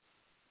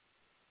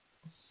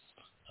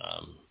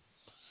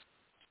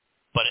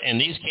 But in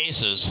these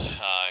cases,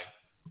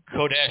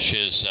 Kodesh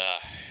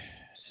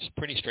is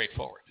pretty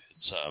straightforward.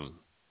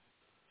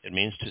 It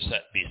means to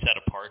be set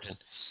apart,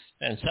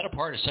 and set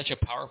apart is such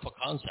a powerful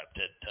concept.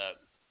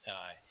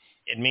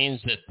 It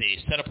means that the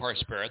set apart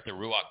spirit, the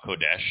Ruach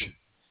Kodesh,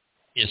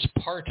 is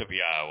part of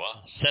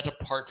Yahweh, set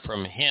apart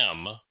from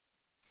Him.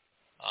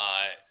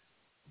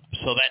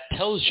 So that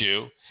tells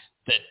you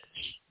that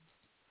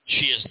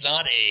she is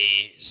not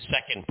a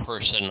second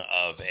person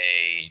of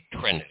a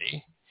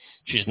Trinity.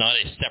 She's not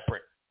a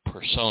separate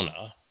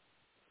persona.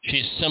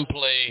 She's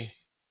simply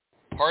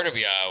part of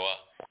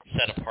Yahweh,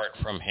 set apart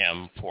from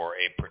Him for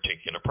a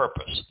particular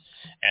purpose.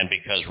 And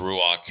because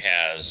Ruach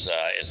is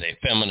a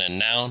feminine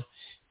noun,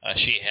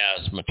 she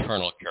has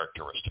maternal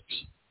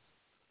characteristics.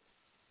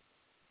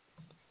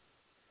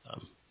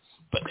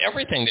 But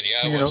everything that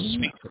Yahweh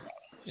speaks about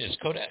is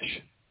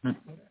Kodesh.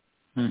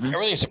 Mm-hmm.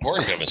 Everything's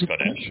important to Him is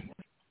Kodesh.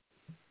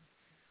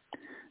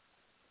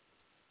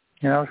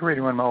 I was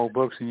reading one of my old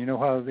books, and you know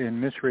how in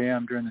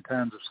Mizraim during the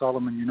times of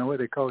Solomon, you know what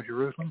they called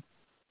Jerusalem?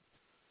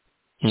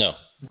 No.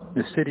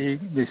 The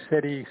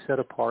city set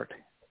apart,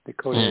 the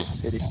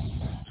Kodesh city.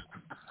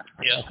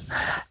 Yeah.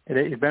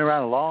 It's been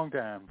around a long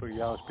time for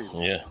Yahweh's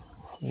people. Yeah.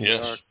 Yes.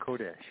 They are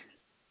Kodesh.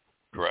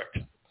 Correct.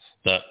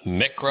 The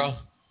Mikra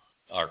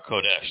are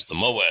Kodesh. The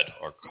Moed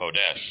are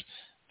Kodesh.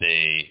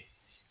 The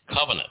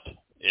covenant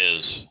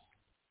is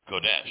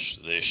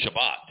Kodesh. The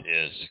Shabat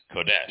is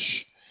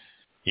Kodesh.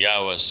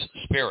 Yahweh's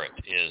spirit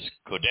is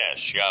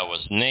Kodesh.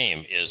 Yahweh's name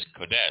is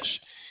Kodesh.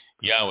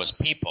 Yahweh's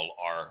people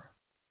are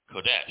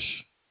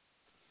Kodesh.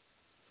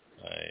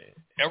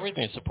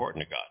 Everything that's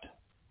important to God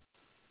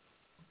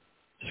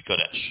is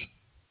Kodesh.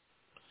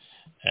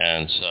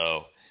 And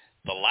so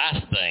the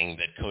last thing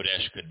that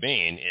Kodesh could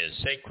mean is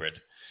sacred,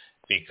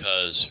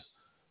 because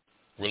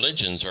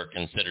religions are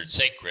considered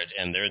sacred,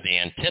 and they're the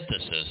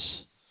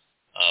antithesis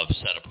of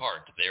set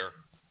apart.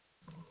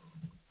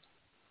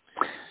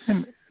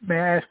 And may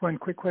I ask one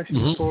quick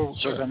question before,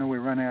 because I know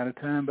we're running out of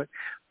time, but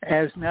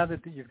now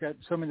that you've got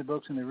so many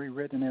books and they're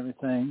rewritten and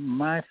everything,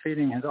 my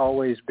feeling has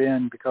always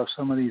been, because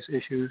so many of these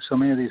issues,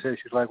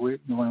 like the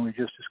one we're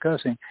just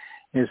discussing,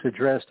 is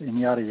addressed in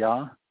Yada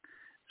Yah.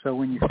 So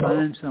when you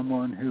find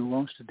someone who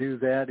wants to do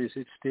that,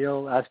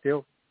 I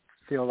still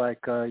feel like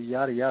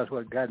Yada Yah is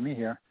what got me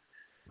here.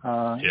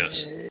 Yes.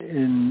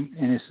 And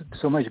it's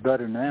so much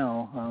better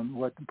now,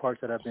 what the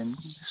parts that I've been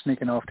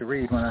sneaking off to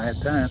read when I had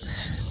time,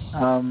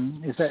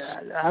 is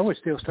that I would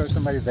still start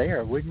somebody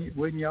there,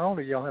 wouldn't y'all,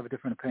 or y'all have a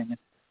different opinion?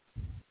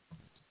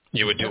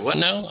 You would do what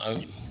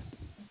now?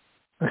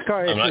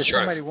 If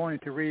somebody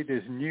wanted to read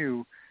this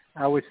new,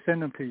 I would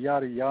send them to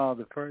Yada Yah,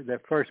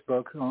 that first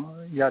book.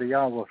 Yada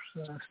Yah will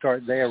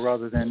start there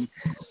rather than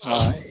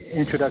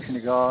Introduction to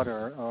God,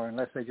 or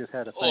unless they just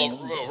had a thing.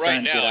 Well,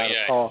 right now,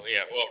 Well,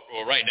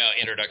 right now,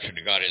 Introduction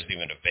to God isn't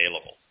even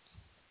available.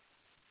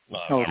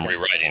 I'm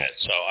rewriting it.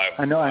 So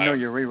I know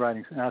you're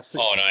rewriting. I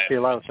see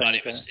a lot of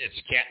things.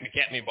 It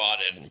can't be bought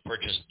and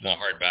purchased in a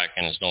hardback,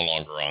 and it's no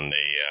longer on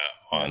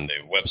the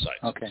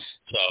website. Okay.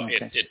 So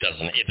it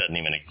doesn't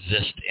even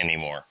exist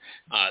anymore.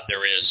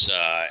 There is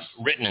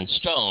Written in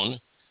Stone,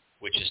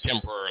 which is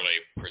temporarily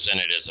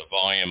presented as a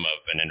volume of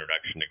an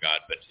Introduction to God,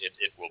 but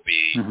it will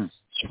be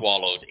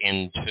swallowed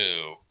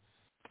into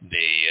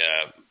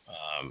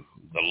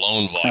the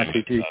lone volume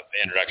of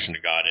Introduction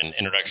to God, and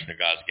Introduction to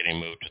God is getting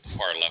moved to the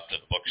far left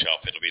of the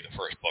bookshelf. It'll be the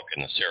first book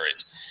in the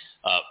series.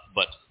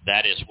 But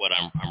that is what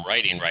I'm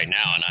writing right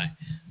now, and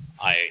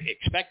I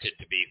expected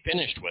to be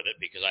finished with it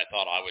because I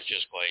thought I was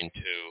just going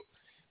to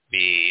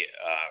be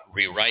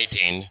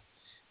rewriting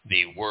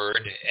the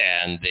word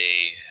and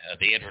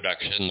the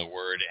introduction, the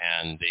word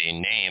and the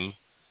name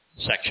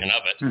section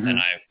of it, and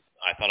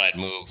I thought I'd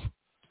move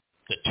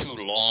the two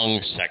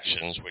long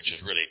sections, which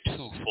is really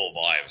two full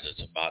volumes.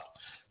 It's about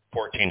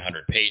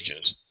 1,400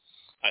 pages.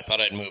 I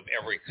thought I'd move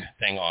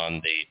everything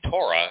on the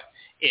Torah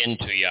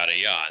into Yada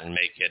Yah and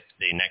make it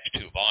the next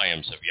two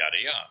volumes of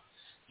Yada Yah.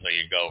 So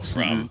you go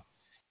from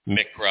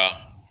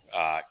Mikra,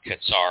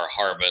 Ketzar,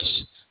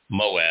 Harvest,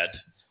 Moed,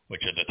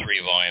 which are the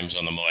three volumes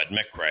on the Moed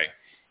Mikra,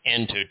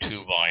 into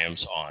two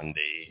volumes on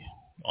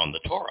the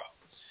Torah.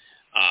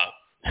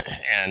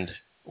 And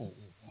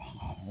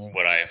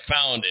what I have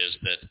found is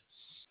that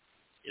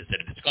if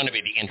it's going to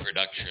be the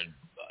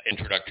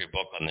introductory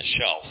book on the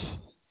shelf,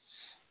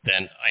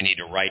 then I need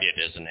to write it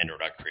as an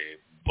introductory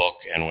book.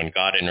 And when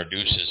God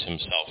introduces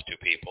himself to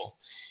people,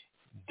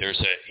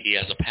 he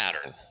has a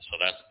pattern. So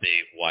that's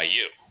the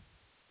YU.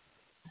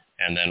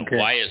 And then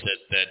why is it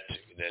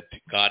that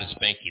God is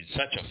making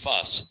such a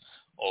fuss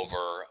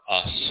over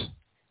us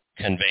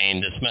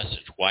conveying this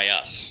message? Why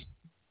us?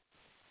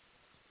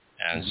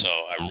 And so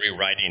I'm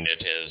rewriting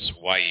it as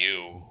why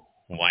you,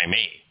 why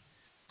me?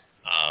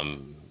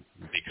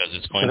 Because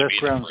it's going to be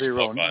ground the first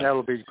zero. book.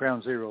 That'll be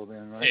ground zero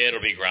then, right?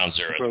 It'll be ground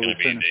zero. It's going to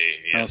be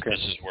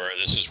this is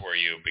where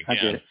you begin. I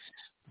get it.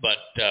 But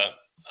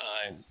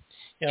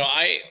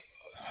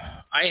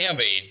I have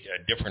a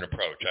different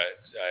approach.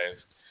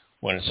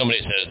 When somebody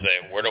says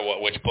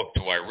which book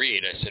do I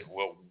read, I said,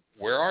 well,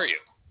 where are you?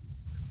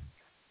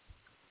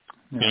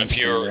 Yeah,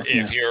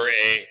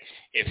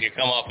 if you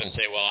come up and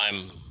say, well,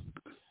 I'm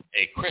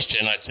a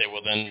Christian, I'd say,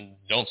 well, then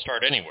don't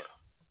start anywhere.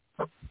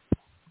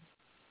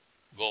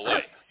 Go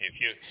away.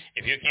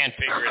 If you can't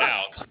figure it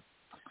out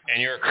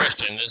and you're a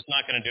Christian, it's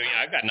not going to do you.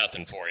 I've got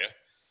nothing for you.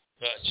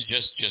 So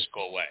just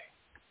go away.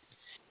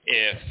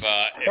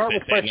 Start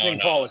with questioning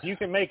Paul. If you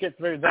can make it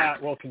through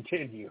that, we'll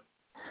continue.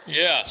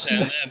 Yes,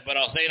 but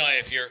I'll say,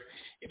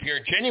 if you're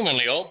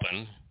genuinely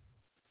open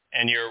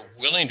and you're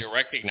willing to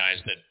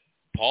recognize that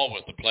Paul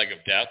was the plague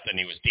of death and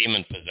he was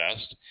demon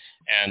possessed,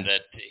 and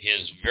that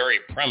his very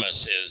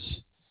premise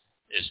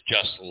is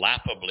just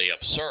laughably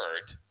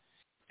absurd,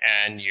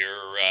 and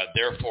you're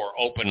therefore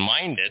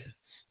open-minded,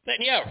 then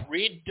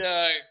read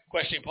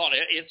Questioning Paul.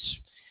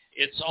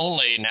 It's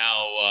only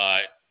now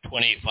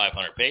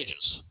 2,500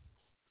 pages.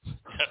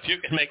 If you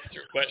can make it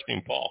through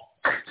Questioning Paul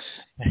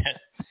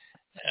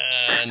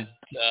and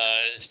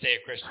stay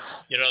a Christian,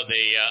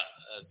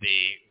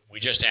 we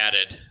just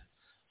added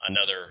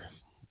another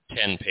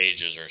 10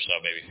 pages or so,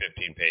 maybe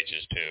 15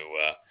 pages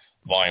to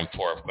Volume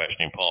 4 of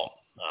Questioning Paul.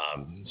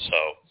 So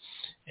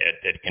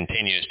it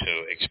continues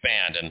to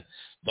expand. And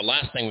the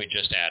last thing we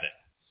just added,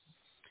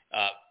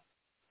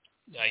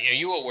 are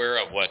you aware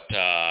of what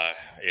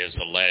is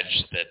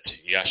alleged that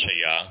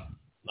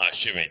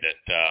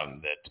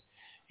that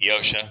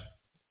Yosha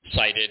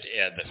cited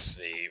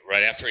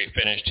right after he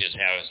finished his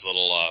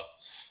little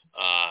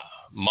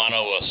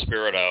mono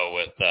spirito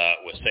with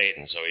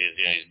Satan? So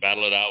he's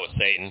battled it out with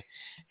Satan.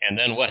 And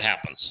then what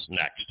happens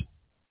next?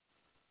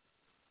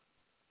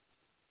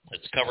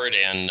 It's covered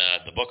in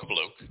the book of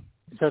Luke.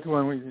 Is that the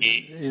one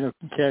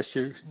cast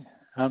you?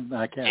 I'm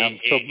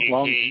so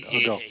long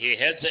ago. He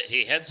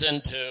heads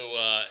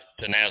into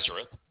to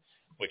Nazareth,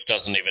 which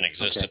doesn't even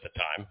exist at the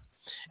time,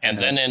 and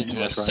then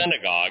into a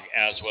synagogue,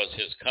 as was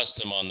his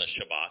custom on the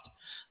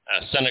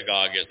Shabat. A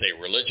synagogue is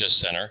a religious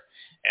center,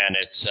 and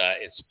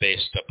it's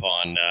based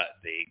upon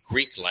the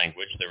Greek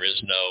language. There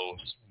is no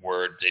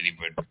word that he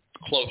would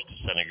close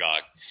to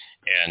synagogue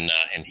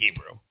in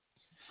Hebrew.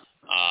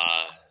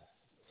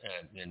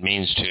 It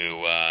means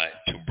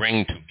to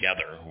bring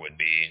together would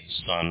be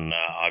son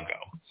ago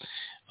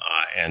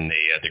in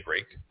the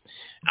Greek.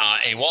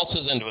 He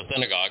waltzes into a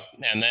synagogue,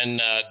 and then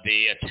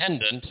the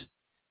attendant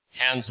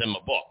hands him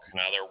a book.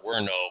 Now, there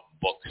were no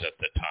books at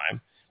the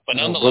time, but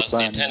nonetheless, the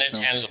attendant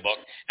hands a book,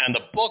 and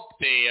the book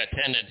the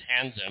attendant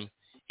hands him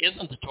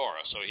isn't the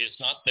Torah, so he's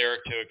not there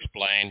to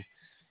explain,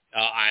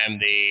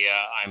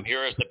 I'm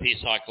here as the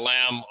Pesach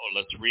lamb.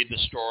 Let's read the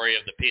story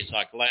of the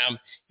Pesach lamb.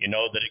 You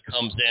know that it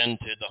comes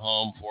into the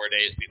home 4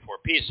 days before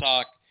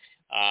Pesach.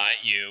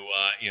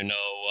 You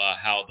know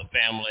how the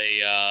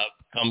family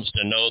comes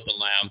to know the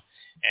lamb,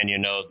 and you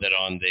know that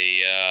on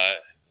the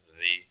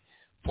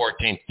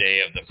 14th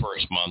day of the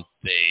first month,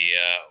 the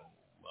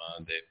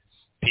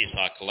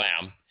Pesach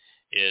lamb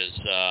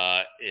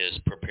is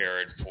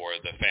prepared for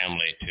the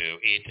family to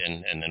eat,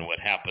 and then what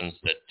happens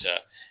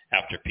that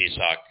after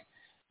Pesach,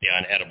 the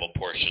unedible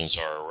portions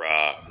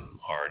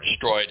are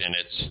destroyed, and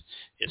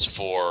it's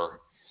for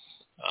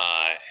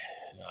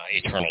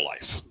eternal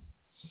life.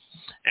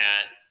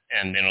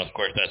 And then of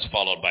course that's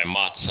followed by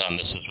matzah, and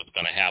this is what's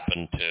going to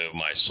happen to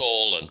my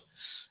soul. And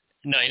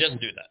no, he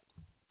doesn't do that.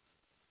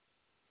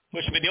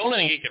 Which would be the only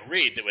thing he could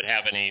read that would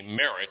have any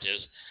merit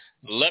is,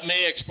 let me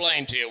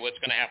explain to you what's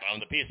going to happen. I'm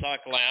the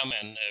Pesach lamb,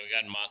 and we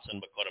got matzah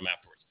and Kipurym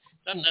afterwards.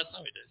 That's not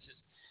what he does.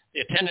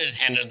 The attendant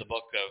handed in the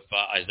book of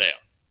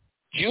Isaiah.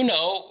 Do you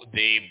know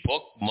the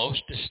book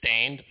most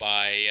disdained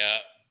by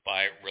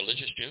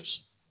religious Jews?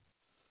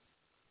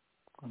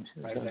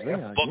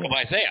 Book of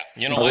Isaiah.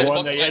 You know why the the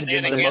one book of they Isaiah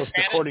ended the most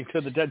according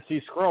to the Dead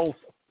Sea Scrolls.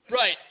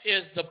 Right.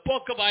 Is the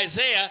book of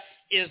Isaiah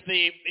is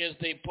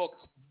the book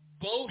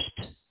most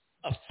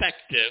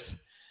effective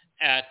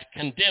at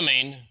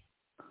condemning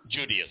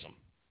Judaism.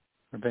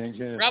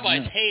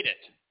 Rabbis hate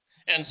it.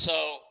 And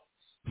so,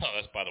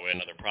 that's, by the way,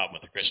 another problem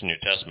with the Christian New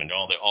Testament.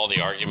 All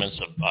the arguments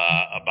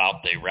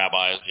about the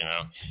rabbis,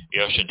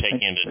 you should take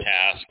him to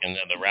task, and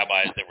the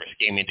rabbis that were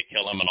scheming to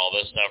kill him and all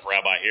this stuff,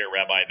 rabbi here,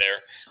 rabbi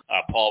there.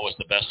 Paul was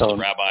the best of the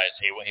rabbis.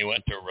 He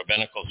went to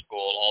rabbinical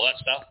school, all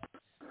that stuff.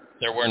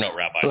 There were no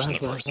rabbis in the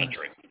first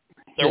century.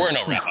 There were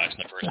no rabbis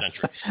in the first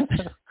century.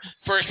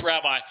 First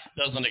rabbi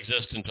doesn't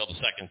exist until the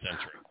second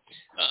century.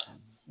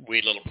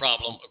 Wee little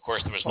problem. Of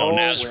course, there was no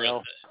Nazareth.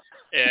 Well.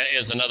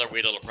 Is another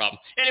wee little problem.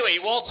 Anyway, he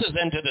waltzes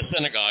into the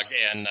synagogue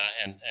in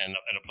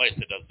a place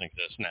that doesn't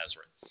exist,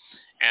 Nazareth,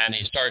 and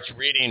he starts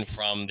reading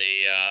from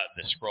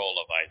the scroll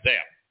of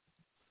Isaiah.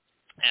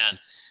 And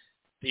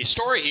the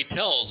story he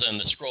tells in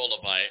the scroll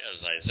of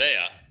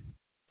Isaiah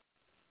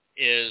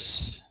is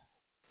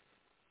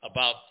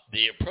about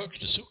the approach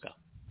to Sukkah.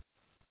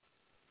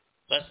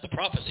 That's the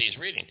prophecy he's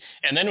reading.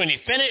 And then when he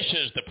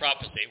finishes the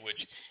prophecy,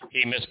 which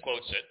he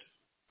misquotes it,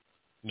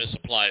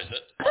 misapplies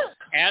it,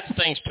 adds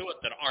things to it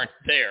that aren't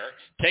there,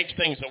 takes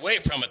things away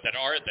from it that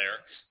are there,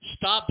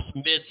 stops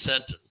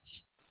mid-sentence.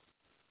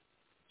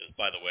 Is,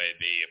 by the way,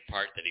 the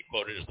part that he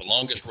quoted is the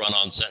longest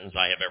run-on sentence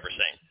I have ever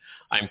seen.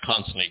 I'm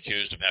constantly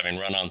accused of having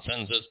run-on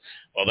sentences.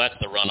 Well, that's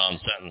the run-on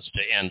sentence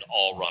to end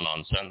all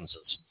run-on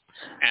sentences.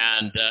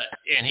 And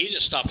he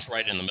just stops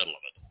right in the middle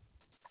of it.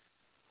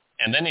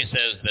 And then he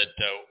says that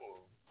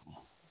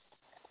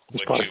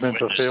what you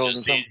witnessed,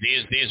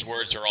 these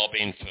words are all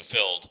being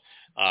fulfilled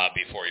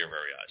before your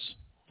very eyes,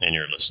 and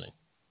you're listening.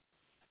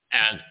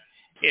 And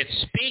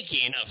it's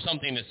speaking of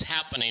something that's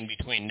happening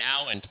between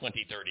now and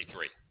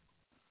 2033.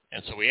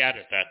 And so we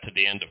added that to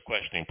the end of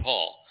questioning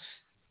Paul,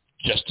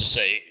 just to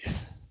say,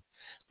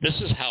 this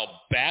is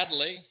how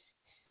badly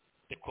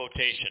the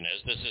quotation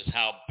is. This is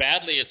how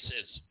badly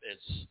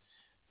it's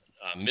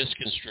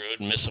misconstrued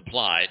and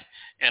misapplied.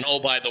 And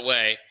oh, by the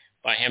way,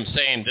 by him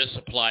saying this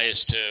applies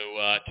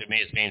to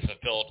me as being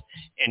fulfilled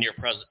in your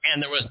presence,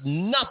 and there was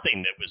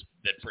nothing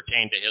that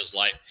pertained to his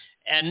life,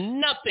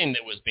 and nothing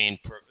that would be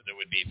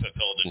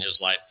fulfilled in his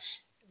life.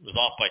 It was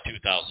off by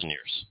 2,000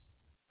 years,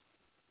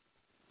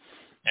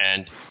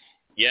 and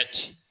yet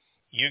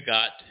you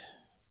got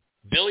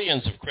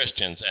billions of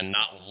Christians, and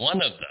not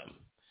one of them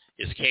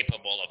is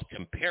capable of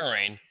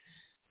comparing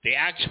the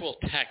actual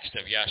text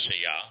of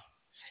Yeshaya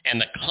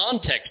and the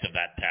context of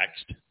that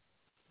text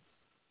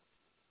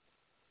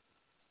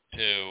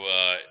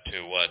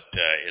to what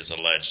is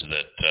alleged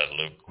that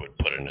Luke would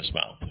put in his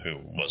mouth, who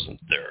wasn't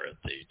there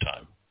at the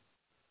time.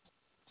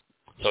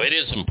 So it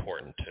is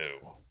important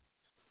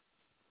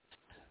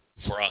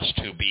for us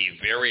to be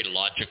very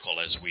logical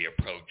as we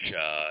approach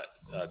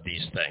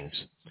these things.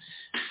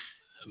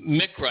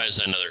 Mikra is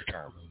another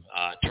term.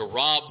 To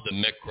rob the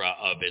mikra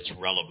of its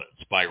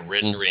relevance by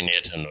rendering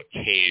it an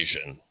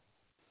occasion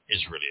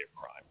is really a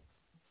crime.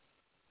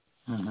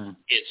 Mm-hmm.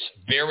 Its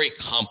very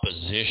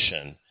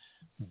composition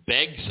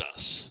begs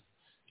us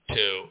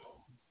to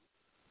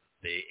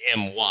the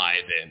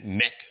my, the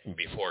mik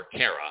before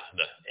kara,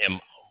 the m.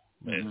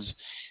 Mm-hmm.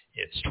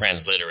 It's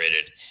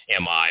transliterated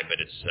mi, but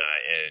it's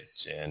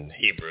in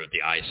Hebrew.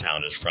 The I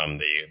sound is from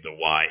the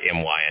y.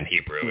 My in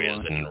Hebrew is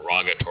an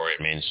interrogatory.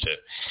 It means to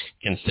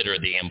consider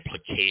the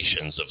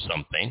implications of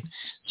something.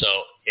 So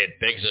it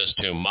begs us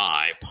to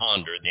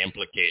ponder the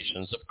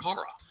implications of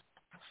kara.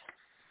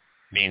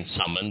 Being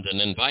summoned and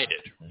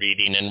invited,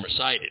 reading and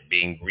recited,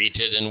 being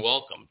greeted and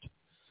welcomed,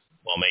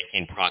 while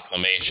making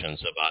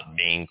proclamations about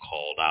being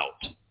called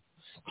out.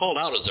 Called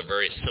out is a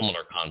very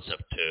similar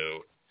concept to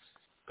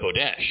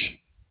Kodesh,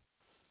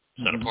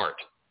 set apart.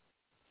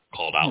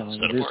 Called out,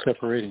 set apart.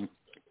 Separating.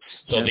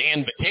 So the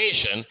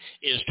invitation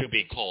is to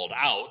be called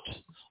out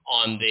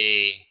on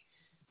the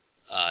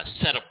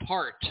set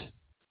apart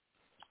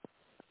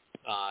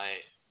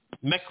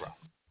mikra.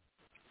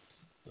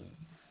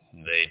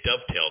 They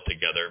dovetail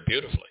together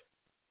beautifully.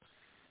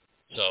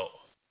 So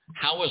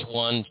how is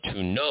one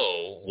to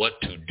know what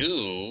to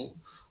do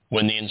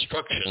when the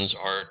instructions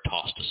are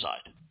tossed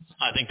aside?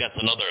 I think that's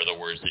another of the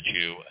words that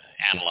you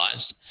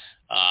analyzed.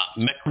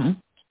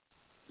 Mikra.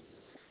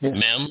 Yes.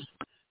 Mem,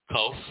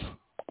 Kof,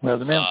 Well,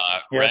 the mem,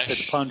 resh, to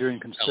ponder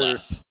and consider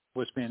aleph.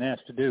 what's being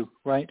asked to do,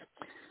 right?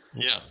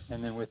 Yeah.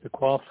 And then with the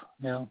quaff,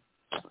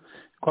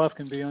 quaff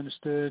can be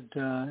understood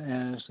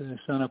as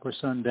sun up or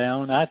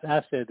sundown. I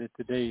said that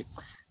the day,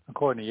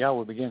 according to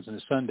Yahweh, begins in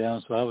the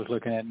sundown, so I was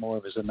looking at more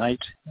of as a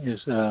night,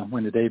 is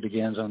when the day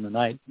begins on the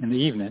night, in the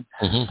evening.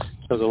 Mm-hmm.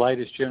 So the light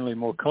is generally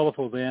more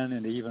colorful then,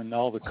 and even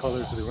all the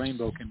colors of the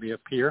rainbow can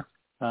appear.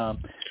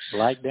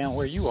 Like down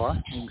where you are,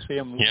 you can see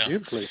them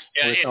beautifully.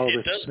 Yeah,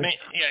 it does mean.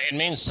 Yeah, it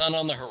means sun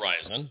on the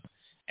horizon,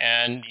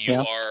 and you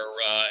are.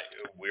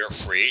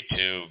 We're free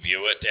to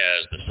view it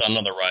as the sun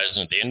on the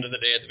horizon at the end of the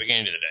day, at the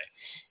beginning of the day.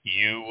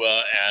 You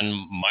and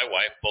my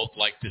wife both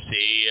like to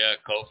see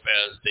Kof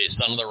as the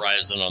sun on the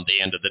horizon on the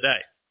end of the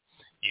day.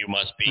 You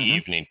must be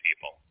evening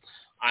people.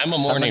 I'm a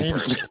morning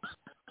person.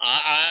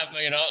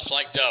 It's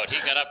like Dode. He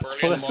got up early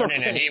in the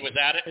morning and he was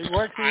at it.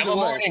 I'm a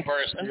morning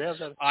person.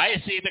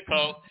 I see the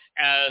Kof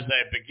as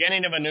the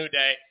beginning of a new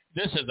day.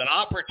 This is an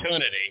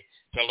opportunity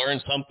to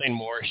learn something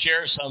more,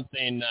 share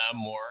something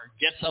more,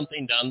 get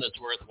something done that's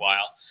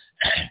worthwhile.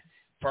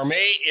 For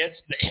me,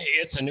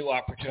 it's a new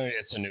opportunity.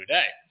 It's a new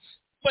day.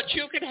 But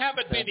you can have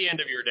it be the end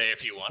of your day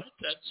if you want it.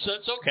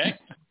 That's okay.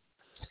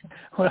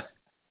 Well,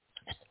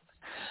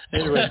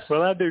 anyway,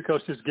 I do,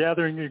 Coach. Just you're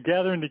gathering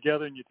together and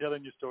you're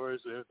telling your stories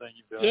of everything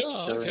you've done.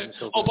 Yeah, okay.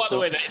 Oh, by the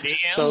way, the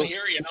M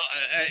here,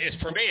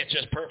 it's for me, it's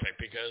just perfect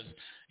because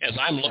as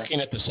I'm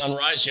looking at the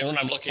sunrise, when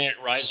I'm looking at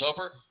it rise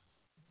over?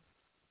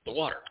 The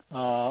water.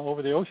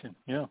 Over the ocean,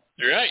 yeah.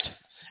 You're right.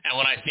 And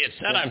when I see it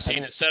set, I'm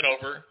seeing it set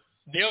over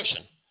the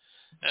ocean.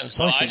 And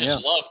so I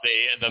just love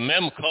the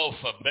Mem Kof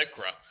of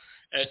Mikra.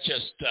 It's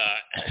just,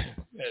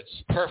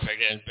 it's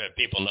perfect. And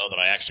people know that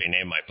I actually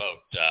named my boat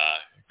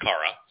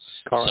Kara.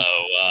 So,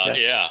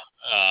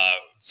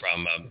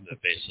 from the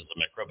basis of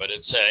Mikra. But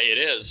it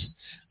is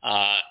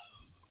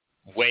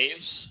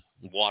waves,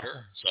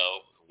 water, so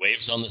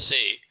waves on the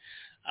sea,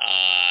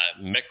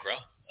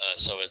 Mikra.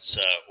 So it's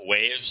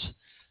waves,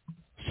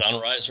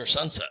 sunrise or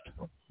sunset,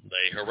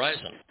 the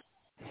horizon.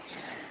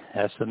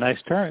 That's a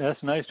nice turn.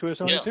 That's a nice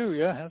twist on it, too.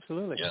 Yeah,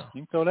 absolutely. Yeah.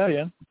 You can throw that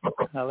in.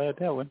 I'll add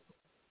that one.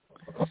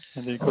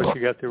 And then, of course,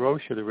 you got the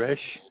Rosh or the Resh,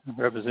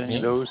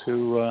 representing those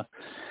who,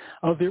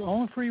 of their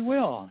own free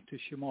will, to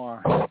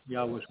shamar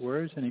Yahweh's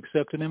words and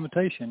accept an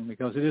invitation.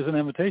 Because it is an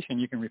invitation,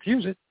 you can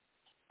refuse it.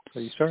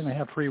 So you certainly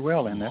have free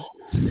will in there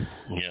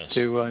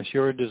to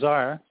show a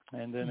desire.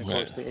 And then, of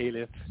course, the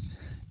Aleph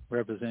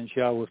represents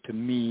Yahweh to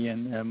me,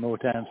 and more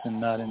times than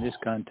not in this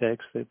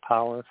context, the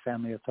power,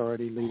 family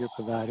authority, leader,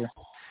 provider,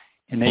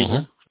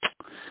 enabler.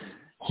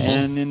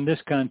 And in this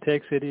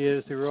context, it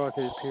is the Ruach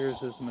that appears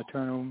as the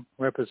maternal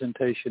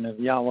representation of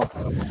Yahweh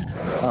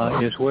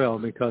as well,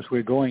 because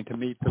we're going to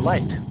meet the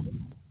light.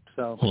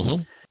 So,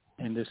 on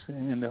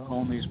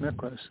these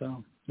mikras.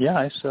 So,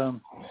 it's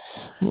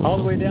all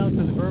the way down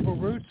to the verbal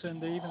roots and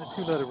even the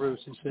two-letter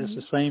roots. It's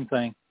the same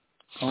thing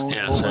over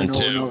and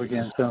over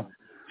again. So.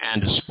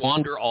 And to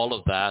squander all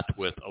of that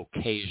with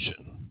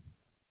occasion.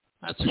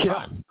 That's a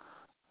crime.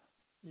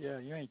 Yeah,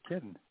 you ain't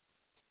kidding.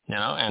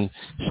 And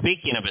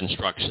speaking of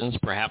instructions,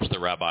 perhaps the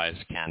rabbis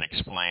can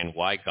explain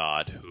why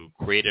God, who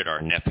created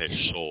our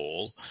nephesh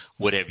soul,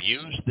 would have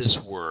used this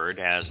word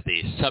as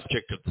the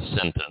subject of the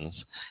sentence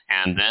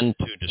and then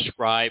to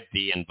describe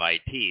the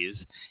invitees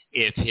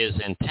if his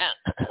intent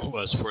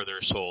was for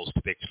their souls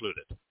to be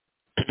excluded.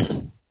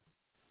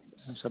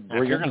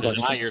 If you're going to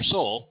deny your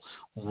soul,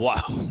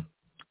 why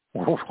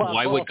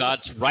would God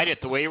write it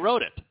the way he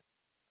wrote it?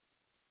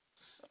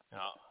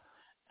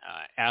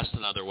 Asked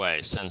another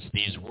way, since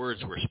these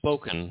words were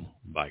spoken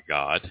by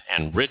God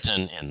and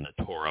written in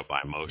the Torah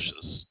by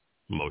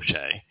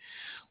Moshe,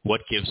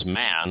 what gives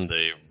man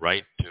the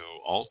right to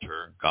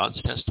alter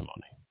God's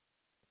testimony?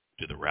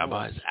 Do the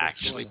rabbis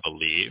actually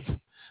believe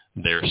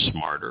they're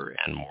smarter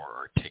and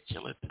more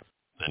articulate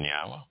than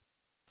Yahweh?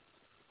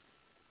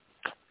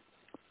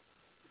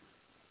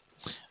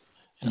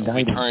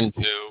 We turn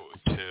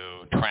to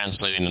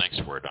translating the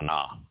next word,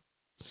 anah.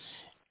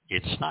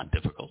 It's not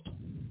difficult.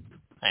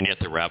 And yet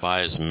the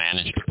rabbis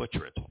managed to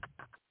butcher it.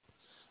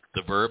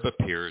 The verb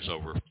appears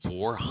over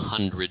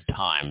 400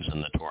 times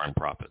in the Torah and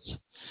prophets.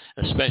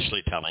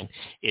 Especially telling,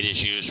 it is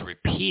used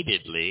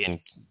repeatedly in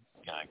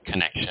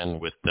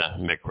connection with the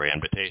Mikra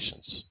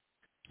invitations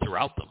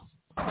throughout them.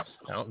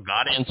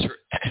 God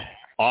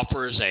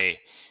offers a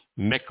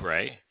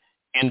Mikra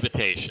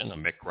invitation, a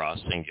Mikra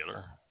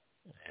singular,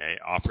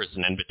 offers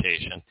an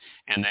invitation,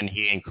 and then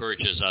he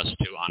encourages us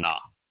to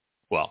anah.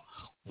 Well,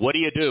 what do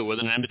you do with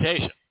an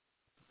invitation?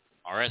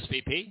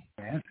 RSVP?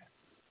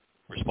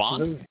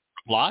 Respond? Absolutely.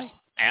 Reply?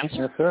 Answer?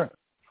 Yes, sir.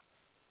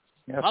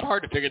 Not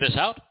hard to figure this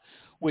out,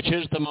 which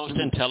is the most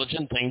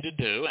intelligent thing to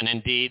do, and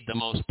indeed the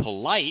most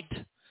polite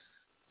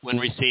when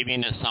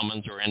receiving a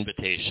summons or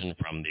invitation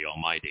from the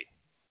Almighty.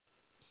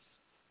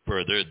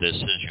 Further, this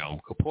is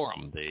Yom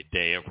Kipurym, the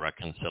Day of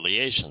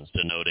Reconciliations,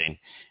 denoting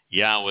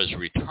Yahweh's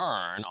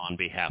return on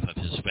behalf of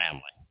his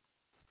family.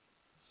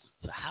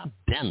 So how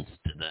dense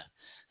did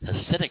the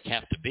Hasidic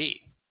have to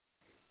be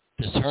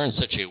to turn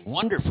such a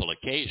wonderful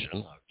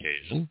occasion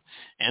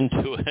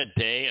into a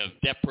day of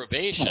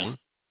deprivation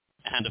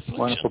and affliction.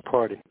 Wonderful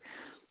party.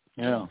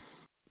 Yeah.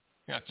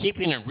 Now,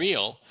 keeping it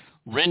real,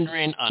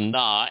 rendering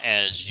ana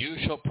as you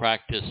shall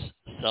practice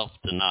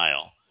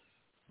self-denial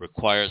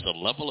requires a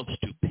level of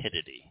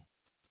stupidity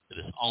that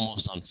is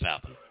almost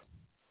unfathomable,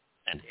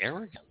 and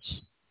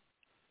arrogance.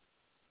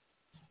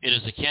 It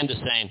is akin to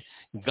saying,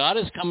 God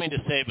is coming to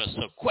save us,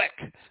 so quick,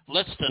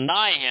 let's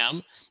deny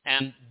him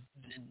and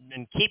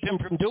keep him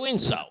from doing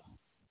so.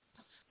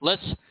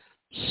 Let's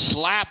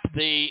slap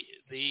the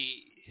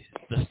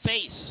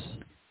face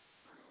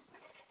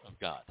of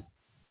God.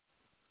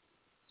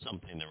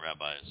 Something the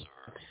rabbis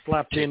are...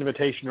 Slap the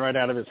invitation right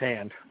out of his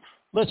hand.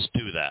 Let's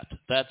do that.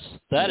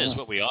 That is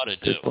what we ought to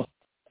do.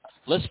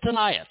 Let's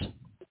deny it.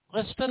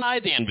 Let's deny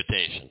the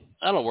invitation.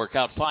 That'll work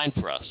out fine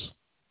for us.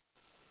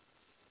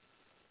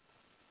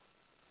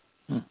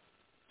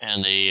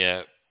 And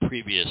the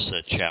previous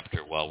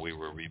chapter, while we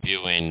were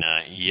reviewing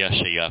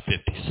Yeshaya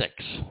 56,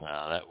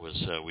 that was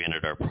we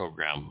ended our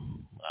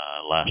program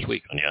last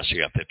week on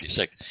Yeshaya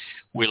 56.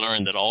 We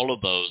learned that all of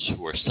those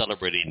who are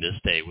celebrating this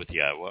day with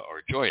Yahweh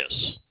are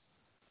joyous.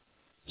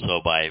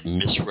 So by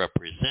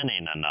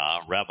misrepresenting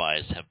Ana,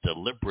 rabbis have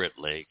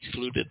deliberately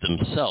excluded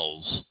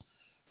themselves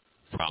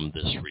from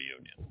this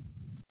reunion.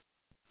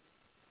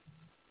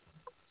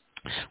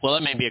 Well,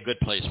 that may be a good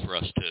place for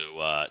us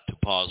to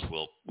pause.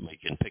 We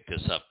can pick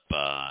this up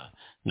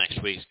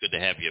next week. It's good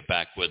to have you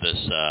back with us,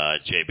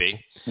 JB.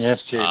 Yes,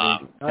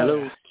 JB.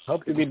 Hello.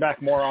 Hope to be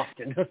back more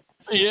often.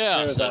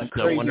 Yeah,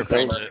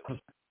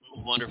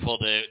 It's wonderful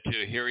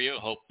to hear you.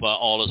 Hope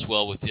all is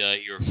well with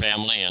your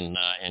family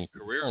and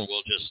career, and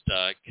we'll just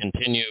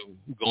continue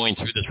going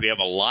through this. We have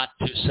a lot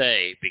to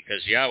say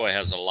because Yahweh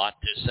has a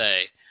lot to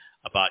say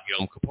about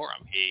Yom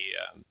Kipurym.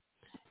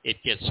 It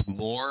gets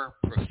more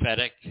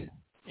prophetic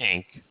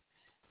ink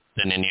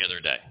than any other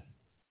day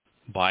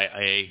by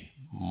a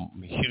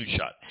huge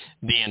shot.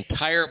 The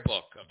entire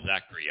book of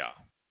Zechariah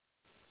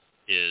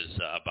is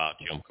about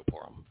Yom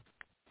Kipurym.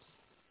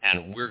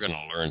 And we're going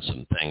to learn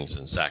some things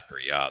in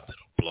Zechariah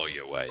that'll blow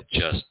you away.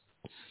 Just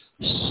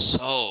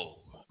so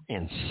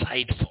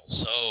insightful,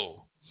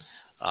 so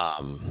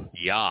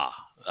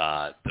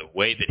the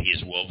way that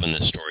he's woven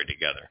this story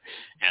together.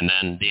 And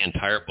then the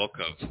entire book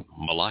of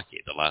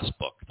Malachi, the last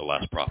book, the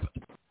last prophet.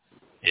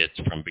 It's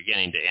from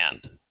beginning to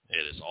end.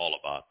 It is all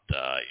about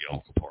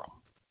Yom Kipurym.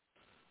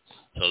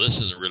 So this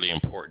is a really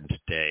important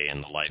day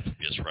in the life of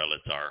Israel.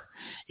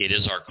 It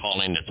is our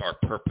calling. It's our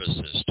purpose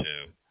is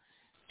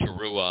to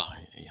Towrah,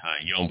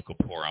 Yom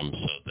Kipurym,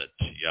 so that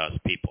Yah's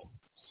people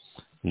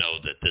know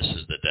that this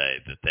is the day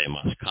that they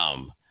must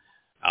come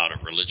out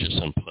of religious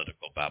and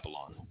political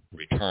Babylon,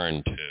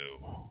 return to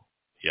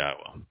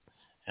Yahweh,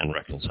 and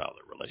reconcile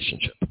their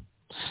relationship.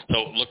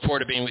 So look forward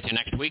to being with you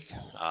next week.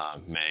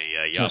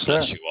 May Yah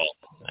bless you all,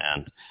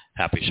 and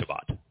happy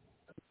Shabbat.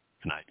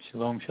 Good night.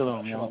 Shalom,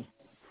 shalom, y'all.